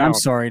episode God. down. I'm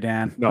sorry,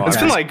 Dan. No, it's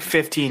okay. been like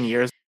 15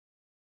 years.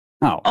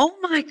 Oh, Oh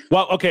my God.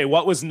 Well, okay.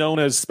 What was known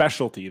as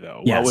specialty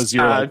though? Yes. What was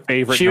your like,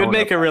 favorite? She would known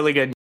make of- a really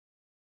good.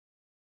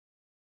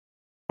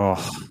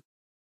 oh,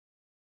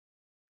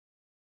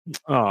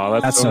 Oh,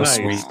 that's, that's so nice.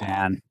 sweet,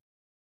 Dan.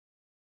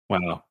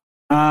 Wow.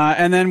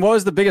 And then, what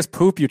was the biggest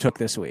poop you took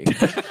this week?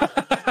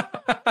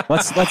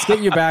 let's get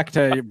you back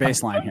to your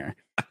baseline here.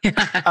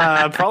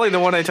 Probably the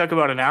one I took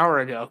about an hour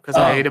ago because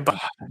I ate a bunch.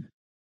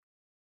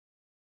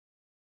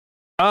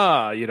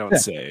 You don't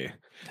say.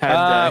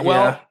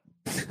 Well,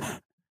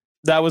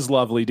 that was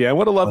lovely, Dan.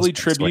 What a lovely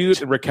tribute.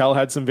 Sweet. Racquel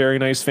had some very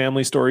nice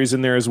family stories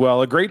in there as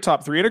well. A great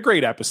top 3 and a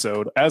great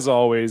episode, as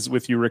always,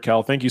 with you,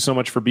 Racquel. Thank you so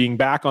much for being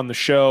back on the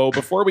show.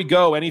 Before we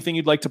go, anything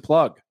you'd like to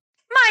plug?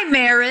 My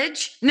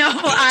marriage. No,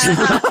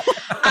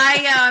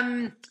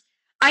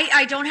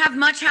 I don't have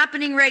much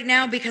happening right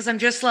now because I'm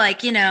just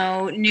like,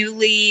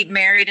 newly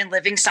married and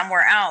living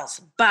somewhere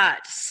else.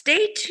 But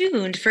stay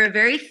tuned for a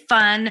very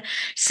fun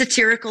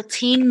satirical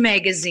teen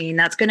magazine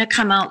that's going to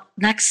come out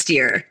next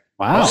year.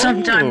 Wow.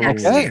 Sometime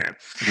next year.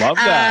 Love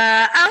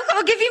that.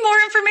 I'll give you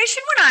more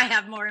information when I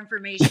have more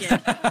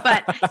information.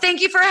 But thank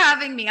you for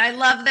having me. I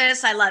love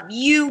this. I love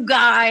you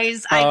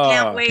guys. I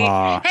can't wait.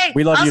 Hey,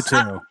 we love you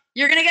too.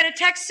 You're going to get a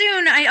text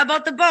soon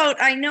about the boat.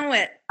 I know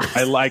it.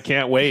 I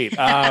can't wait.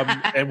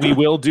 And we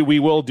will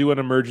do an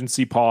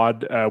emergency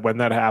pod when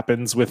that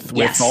happens with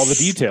all the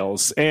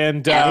details.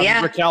 And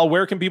Racquel,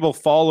 where can people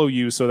follow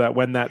you so that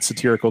when that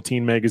satirical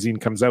teen magazine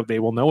comes out, they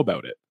will know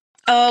about it?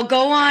 Oh,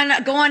 go on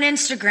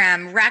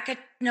Instagram. Rack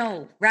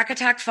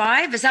Attack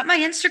 5. Is that my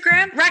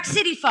Instagram? Rack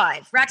City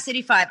 5.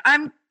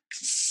 I'm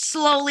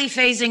slowly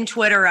phasing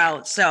Twitter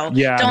out, so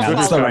don't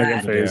follow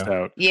that. Phased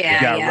out.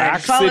 Yeah.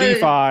 Rack City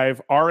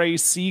 5,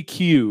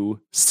 RACQ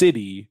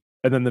City,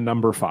 and then the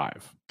number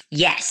 5.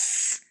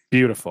 Yes.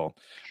 Beautiful.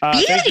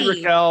 Thank you,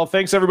 Racquel.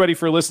 Thanks everybody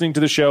for listening to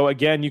the show.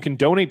 Again, you can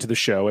donate to the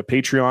show at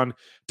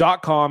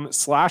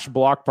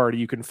patreon.com/blockparty.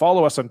 You can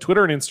follow us on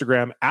Twitter and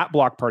Instagram at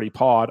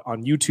blockpartypod,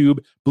 on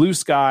YouTube, Blue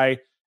Sky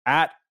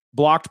at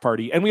Blocked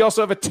Party. And we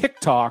also have a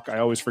TikTok. I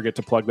always forget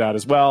to plug that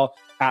as well,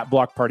 at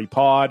Blocked Party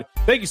Pod.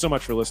 Thank you so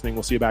much for listening.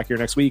 We'll see you back here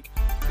next week.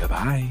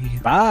 Goodbye.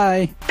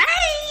 Bye. Bye.